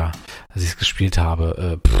war ich da, als ich es gespielt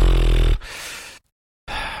habe?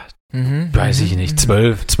 Weiß ich nicht,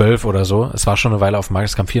 12 oder so. Es war schon eine Weile auf dem Markt,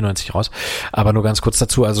 es kam 94 raus. Aber nur ganz kurz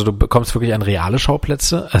dazu, also du bekommst wirklich an reale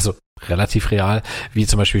Schauplätze, also relativ real, wie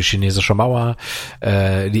zum Beispiel die chinesische Mauer,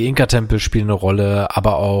 die Inka-Tempel spielen eine Rolle,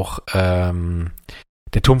 aber auch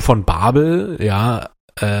der Turm von Babel, ja,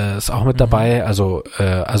 ist auch mit dabei. Also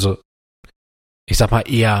ich sag mal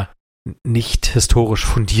eher nicht historisch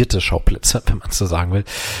fundierte Schauplätze, wenn man es so sagen will.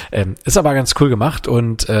 Ist aber ganz cool gemacht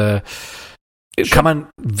und kann man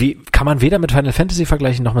weder mit Final Fantasy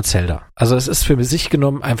vergleichen noch mit Zelda. Also es ist für sich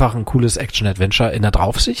genommen einfach ein cooles Action-Adventure in der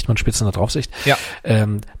Draufsicht. Man spielt es in der Draufsicht. Ja.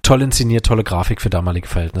 Toll inszeniert, tolle Grafik für damalige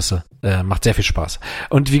Verhältnisse. Macht sehr viel Spaß.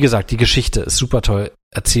 Und wie gesagt, die Geschichte ist super toll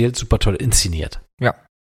erzählt, super toll inszeniert. Ja.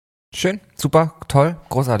 Schön, super, toll,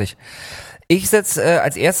 großartig. Ich setze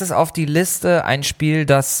als erstes auf die Liste ein Spiel,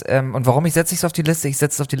 das, und warum setze ich es auf die Liste? Ich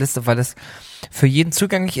setze es auf die Liste, weil es für jeden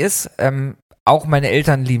zugänglich ist. Auch meine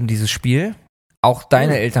Eltern lieben dieses Spiel. Auch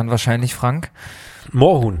deine Eltern wahrscheinlich, Frank.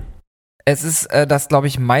 Moorhuhn. Es ist das, glaube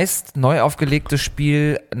ich, meist neu aufgelegte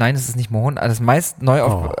Spiel. Nein, es ist nicht Moorhuhn. Das meist neu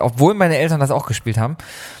obwohl meine Eltern das auch gespielt haben.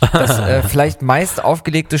 Das vielleicht meist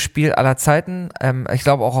aufgelegte Spiel aller Zeiten. Ich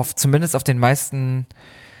glaube auch zumindest auf den meisten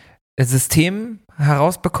Systemen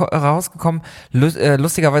herausgekommen.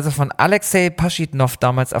 Lustigerweise von Alexei Pashitnov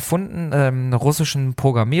damals erfunden, russischen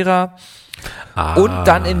Programmierer. Und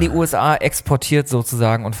dann in die USA exportiert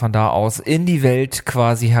sozusagen und von da aus in die Welt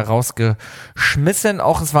quasi herausgeschmissen.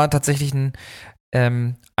 Auch es war tatsächlich ein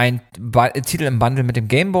Titel im Bundle mit dem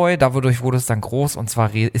Game Boy. Dadurch wurde es dann groß und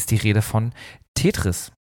zwar ist die Rede von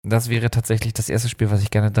Tetris. Das wäre tatsächlich das erste Spiel, was ich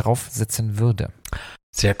gerne draufsetzen würde.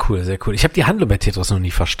 Sehr cool, sehr cool. Ich habe die Handlung bei Tetris noch nie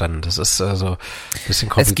verstanden. Das ist also ein bisschen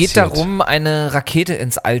kompliziert. Es geht darum, eine Rakete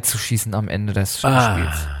ins All zu schießen am Ende des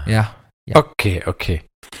Spiels. Ja. Okay.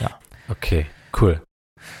 Ja. Okay, cool.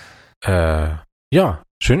 Ja,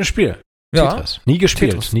 schönes Spiel. Ja. Tetris. Nie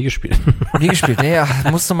gespielt. Nie gespielt. Ja,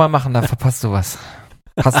 musst du mal machen, da verpasst du was.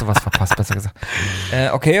 Hast du was verpasst, besser gesagt.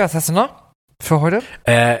 Okay, was hast du noch für heute?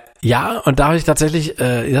 Ja, und da habe ich tatsächlich,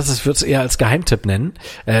 das würde es eher als Geheimtipp nennen,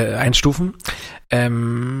 einstufen.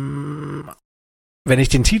 wenn ich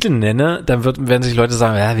den Titel nenne, dann werden sich Leute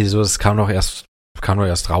sagen, ja, wieso, es kam doch erst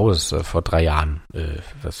raus vor 3 Jahren.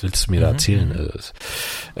 Was willst du mir da erzählen?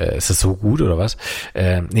 Ist es so gut oder was?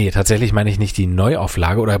 Nee, tatsächlich meine ich nicht die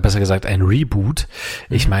Neuauflage oder besser gesagt ein Reboot.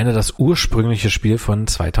 Ich meine das ursprüngliche Spiel von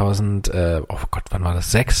 2000, oh Gott, wann war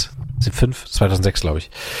das? 2006, glaube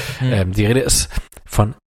ich. Die Rede ist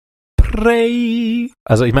von Prey.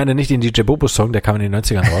 Also ich meine nicht den DJ Bobo-Song, der kam in den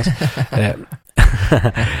 90ern raus.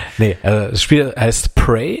 Nee, das Spiel heißt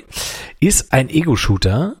Prey, ist ein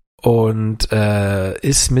Ego-Shooter und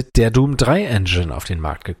ist mit der Doom 3 Engine auf den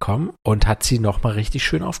Markt gekommen und hat sie nochmal richtig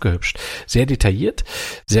schön aufgehübscht. Sehr detailliert,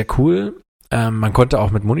 sehr cool. Man konnte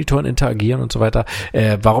auch mit Monitoren interagieren und so weiter.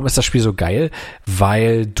 Warum ist das Spiel so geil?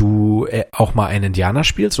 Weil du auch mal einen Indianer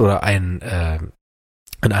spielst oder in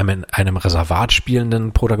einem Reservat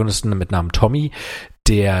spielenden Protagonisten mit Namen Tommy,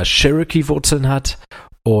 der Cherokee-Wurzeln hat.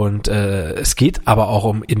 Und es geht aber auch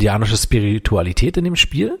um indianische Spiritualität in dem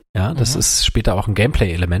Spiel. Ja, das ist später auch ein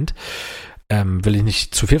Gameplay-Element. Will ich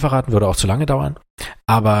nicht zu viel verraten, würde auch zu lange dauern.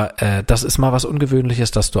 Aber das ist mal was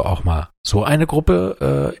Ungewöhnliches, dass du auch mal so eine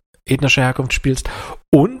Gruppe ethnischer Herkunft spielst.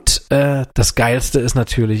 Und das Geilste ist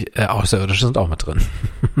natürlich, Außerirdische sind auch mit drin.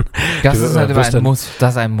 Das ist halt ein Muss.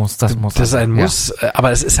 Das ist ein Muss. Das ist ein Muss,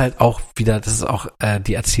 aber es ist halt auch wieder, das ist auch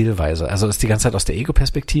die Erzählweise. Also es ist die ganze Zeit aus der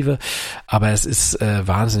Ego-Perspektive, aber es ist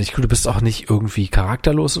wahnsinnig cool. Du bist auch nicht irgendwie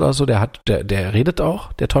charakterlos oder so. Der redet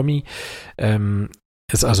auch, der Tommy.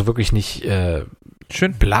 Ist also wirklich nicht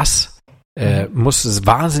schön blass. Muss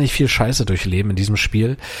wahnsinnig viel Scheiße durchleben in diesem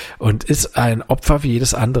Spiel und ist ein Opfer wie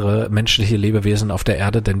jedes andere menschliche Lebewesen auf der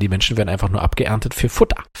Erde, denn die Menschen werden einfach nur abgeerntet für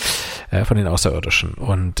Futter von den Außerirdischen.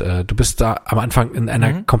 Und du bist da am Anfang in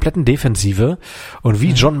einer kompletten Defensive und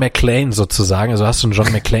wie John McClane sozusagen, also hast du einen John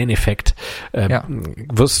McClane-Effekt,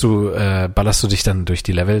 ballerst du dich dann durch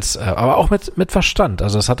die Levels, aber auch mit Verstand.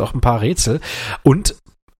 Also es hat auch ein paar Rätsel und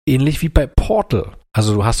ähnlich wie bei Portal.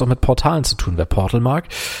 Also du hast auch mit Portalen zu tun. Wer Portal mag,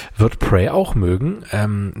 wird Prey auch mögen.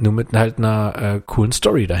 Nur mit halt einer coolen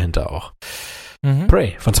Story dahinter auch.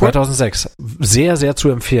 Prey von 2006. Sehr, sehr zu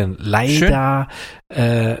empfehlen. Leider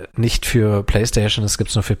nicht für PlayStation. Es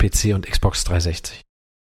gibt's nur für PC und Xbox 360.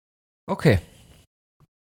 Okay.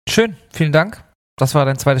 Schön. Vielen Dank. Das war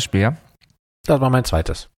dein zweites Spiel, ja? Das war mein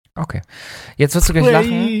zweites. Okay. Jetzt wirst du gleich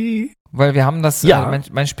lachen, weil wir haben das,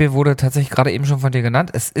 mein Spiel wurde tatsächlich gerade eben schon von dir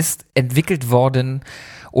genannt. Es ist entwickelt worden,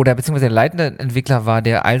 oder beziehungsweise der leitende Entwickler war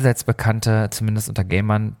der allseits bekannte, zumindest unter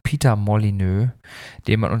Gamern, Peter Molyneux,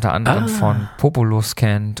 den man unter anderem von Populous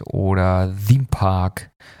kennt oder Theme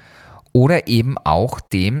Park oder eben auch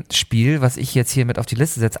dem Spiel, was ich jetzt hier mit auf die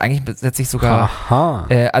Liste setze. Eigentlich setze ich sogar,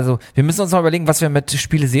 also wir müssen uns mal überlegen, was wir mit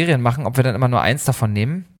Spieleserien machen, ob wir dann immer nur eins davon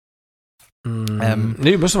nehmen.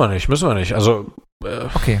 Nee, müssen wir nicht. Also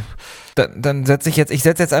okay, dann setze ich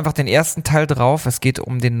jetzt einfach den ersten Teil drauf. Es geht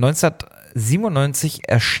um den 1997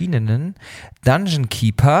 erschienenen Dungeon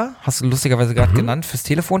Keeper, hast du lustigerweise gerade genannt, fürs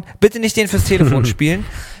Telefon. Bitte nicht den fürs Telefon spielen.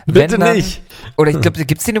 Bitte nicht. Oder ich glaube,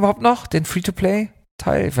 gibt's den überhaupt noch, den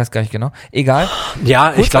Free-to-Play-Teil? Ich weiß gar nicht genau. Egal.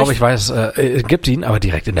 Ja, ich glaube, ich weiß, gibt ihn, aber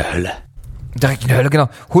direkt in der Hölle. Direkt in der Hölle, genau.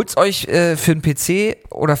 Holt's euch für einen PC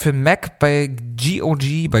oder für einen Mac bei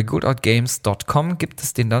GOG, bei goodoutgames.com gibt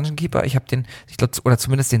es den Dungeon Keeper. Ich glaube, oder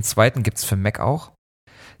zumindest den zweiten gibt's für Mac auch.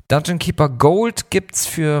 Dungeon Keeper Gold gibt's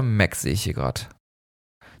für Mac, sehe ich hier gerade.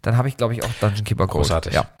 Dann habe ich, glaube ich, auch Dungeon Keeper Gold.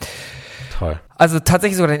 Großartig. Ja. Toll. Also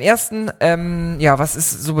tatsächlich sogar den ersten. Was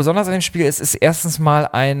ist so besonders an dem Spiel? Es ist erstens mal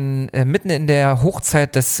mitten in der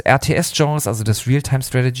Hochzeit des RTS-Genres, also des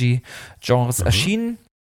Real-Time-Strategy-Genres erschienen.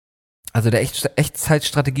 Also der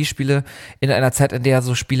Echtzeitstrategiespiele in einer Zeit, in der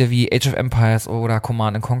so Spiele wie Age of Empires oder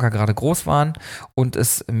Command & Conquer gerade groß waren und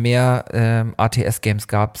es mehr RTS-Games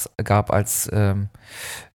gab als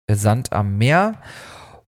Sand am Meer.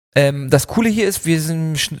 Das Coole hier ist,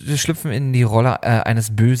 wir schlüpfen in die Rolle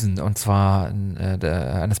eines Bösen, und zwar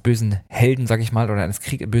eines bösen Helden, sag ich mal, oder eines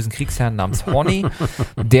bösen Kriegsherrn namens Horny,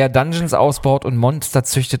 der Dungeons ausbaut und Monster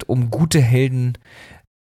züchtet, um gute Helden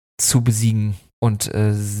zu besiegen und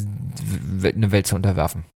eine Welt zu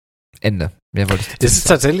unterwerfen. Ende. Mehr wollte ich Ist es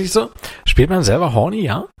tatsächlich so? Spielt man selber Horny,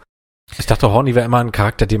 ja? Ich dachte, Horny wäre immer ein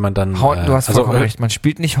Charakter, den man dann... Du hast vollkommen recht. Man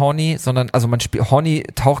spielt nicht Horny, sondern, Horny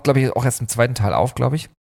taucht, glaube ich, auch erst im zweiten Teil auf, glaube ich.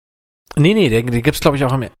 Nee, den gibt's, glaube ich,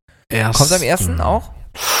 auch am ersten. Kommt am ersten auch?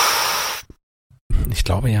 Ich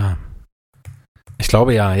glaube, ja.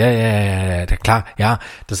 Ja, klar, ja.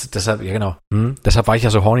 Deshalb, ja, genau. Deshalb war ich ja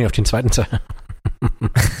so horny auf den zweiten Teil.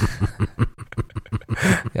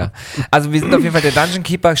 Ja, also wir sind auf jeden Fall der Dungeon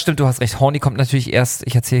Keeper. Stimmt, du hast recht. Horny kommt natürlich erst,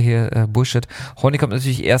 ich erzähle hier Bullshit. Horny kommt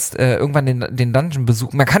natürlich erst irgendwann den Dungeon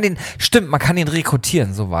besuchen. Man kann den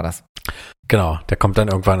rekrutieren, so war das. Genau, der kommt dann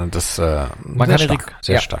irgendwann und das sehr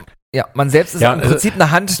stark. Ja, man selbst ist im Prinzip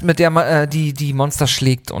eine Hand, mit der man die Monster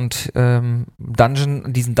schlägt und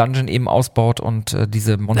diesen Dungeon eben ausbaut und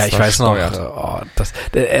diese Monster steuert. Ja, ich weiß noch,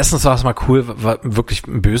 erstens war es mal cool, wirklich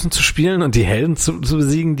einen Bösen zu spielen und die Helden zu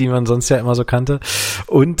besiegen, die man sonst ja immer so kannte.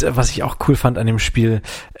 Und was ich auch cool fand an dem Spiel,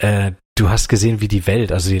 du hast gesehen, wie die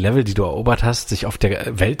Welt, also die Level, die du erobert hast, sich auf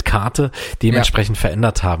der Weltkarte dementsprechend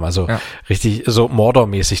verändert haben. Also richtig so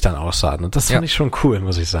Mordor-mäßig dann aussahen. Und das fand ich schon cool,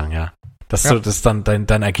 muss ich sagen, ja. Dass du das dann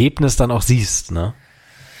dein Ergebnis dann auch siehst, ne?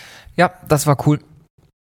 Ja, das war cool.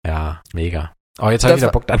 Ja, mega. Aber jetzt habe ich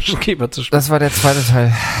wieder Bock, Dungeon Keeper zu spielen. Das war der zweite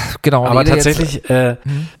Teil. Genau. Aber tatsächlich,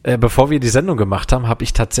 bevor wir die Sendung gemacht haben, habe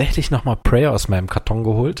ich tatsächlich nochmal Prey aus meinem Karton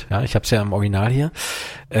geholt. Ja, ich habe es ja im Original hier.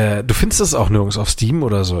 Du findest es auch nirgends auf Steam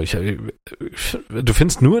oder so. Du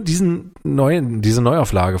findest nur diese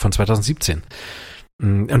Neuauflage von 2017.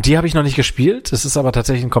 Und die habe ich noch nicht gespielt. Es ist aber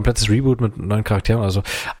tatsächlich ein komplettes Reboot mit neuen Charakteren oder so.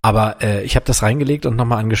 Aber ich habe das reingelegt und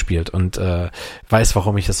nochmal angespielt und weiß,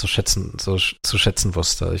 warum ich das so zu schätzen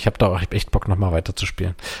wusste. Ich habe da auch echt Bock, nochmal weiter zu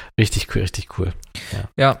spielen. Richtig cool.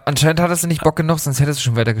 Ja, anscheinend hattest du nicht Bock genug, sonst hättest du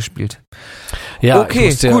schon weiter gespielt. Ja, okay,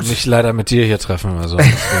 ich musste mich leider mit dir hier treffen. Also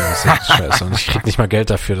deswegen ist das scheiße. Und ich krieg nicht mal Geld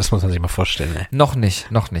dafür, das muss man sich mal vorstellen. Ey. Noch nicht.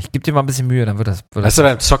 Gib dir mal ein bisschen Mühe, dann wird das. Weißt du,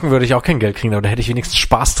 beim Zocken würde ich auch kein Geld kriegen, aber da hätte ich wenigstens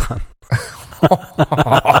Spaß dran.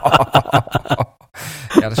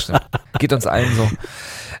 Ja, das stimmt. Geht uns allen so.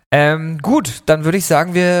 Gut, dann würde ich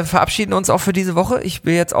sagen, wir verabschieden uns auch für diese Woche. Ich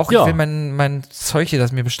will jetzt auch, ich will mein Zeug hier,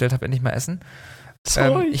 das ich mir bestellt habe, endlich mal essen.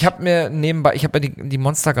 Ich habe mir die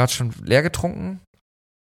Monster gerade schon leer getrunken.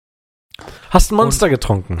 Hast ein Monster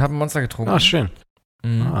getrunken? Habe ein Monster getrunken. Ah, schön.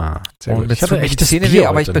 Mhm. Sehr gut. Ich hatte echt die Zähne weh,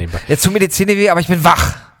 aber jetzt tut mir die Zähne weh, aber ich bin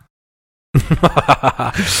wach.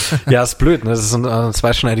 Ja, ist blöd, ne? Das ist ein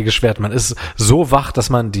zweischneidiges Schwert. Man ist so wach, dass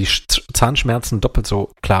man die Zahnschmerzen doppelt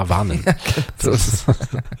so klar wahrnimmt. Ja, so ist es.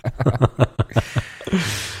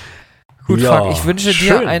 Gut, Frank, ich wünsche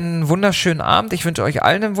dir einen wunderschönen Abend. Ich wünsche euch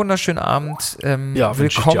allen einen wunderschönen Abend. Willkommen.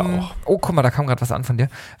 Ich dir auch. Oh, guck mal, da kam gerade was an von dir.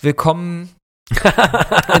 Willkommen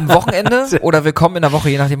im Wochenende oder willkommen in der Woche,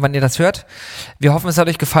 je nachdem, wann ihr das hört. Wir hoffen, es hat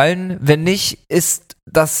euch gefallen. Wenn nicht, ist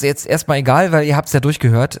das jetzt erstmal egal, weil ihr habt es ja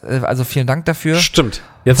durchgehört. Also vielen Dank dafür. Stimmt.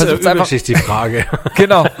 Jetzt erübrigt sich die Frage.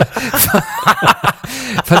 Genau.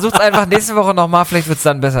 Versucht's einfach nächste Woche nochmal, vielleicht wird's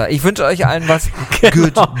dann besser. Ich wünsche euch allen was.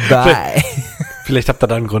 Genau. Goodbye. Vielleicht habt ihr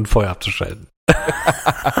da einen Grund, vorher abzuschalten.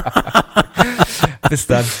 Bis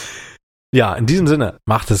dann. Ja, in diesem Sinne,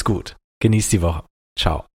 macht es gut. Genießt die Woche.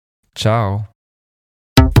 Ciao. Ciao.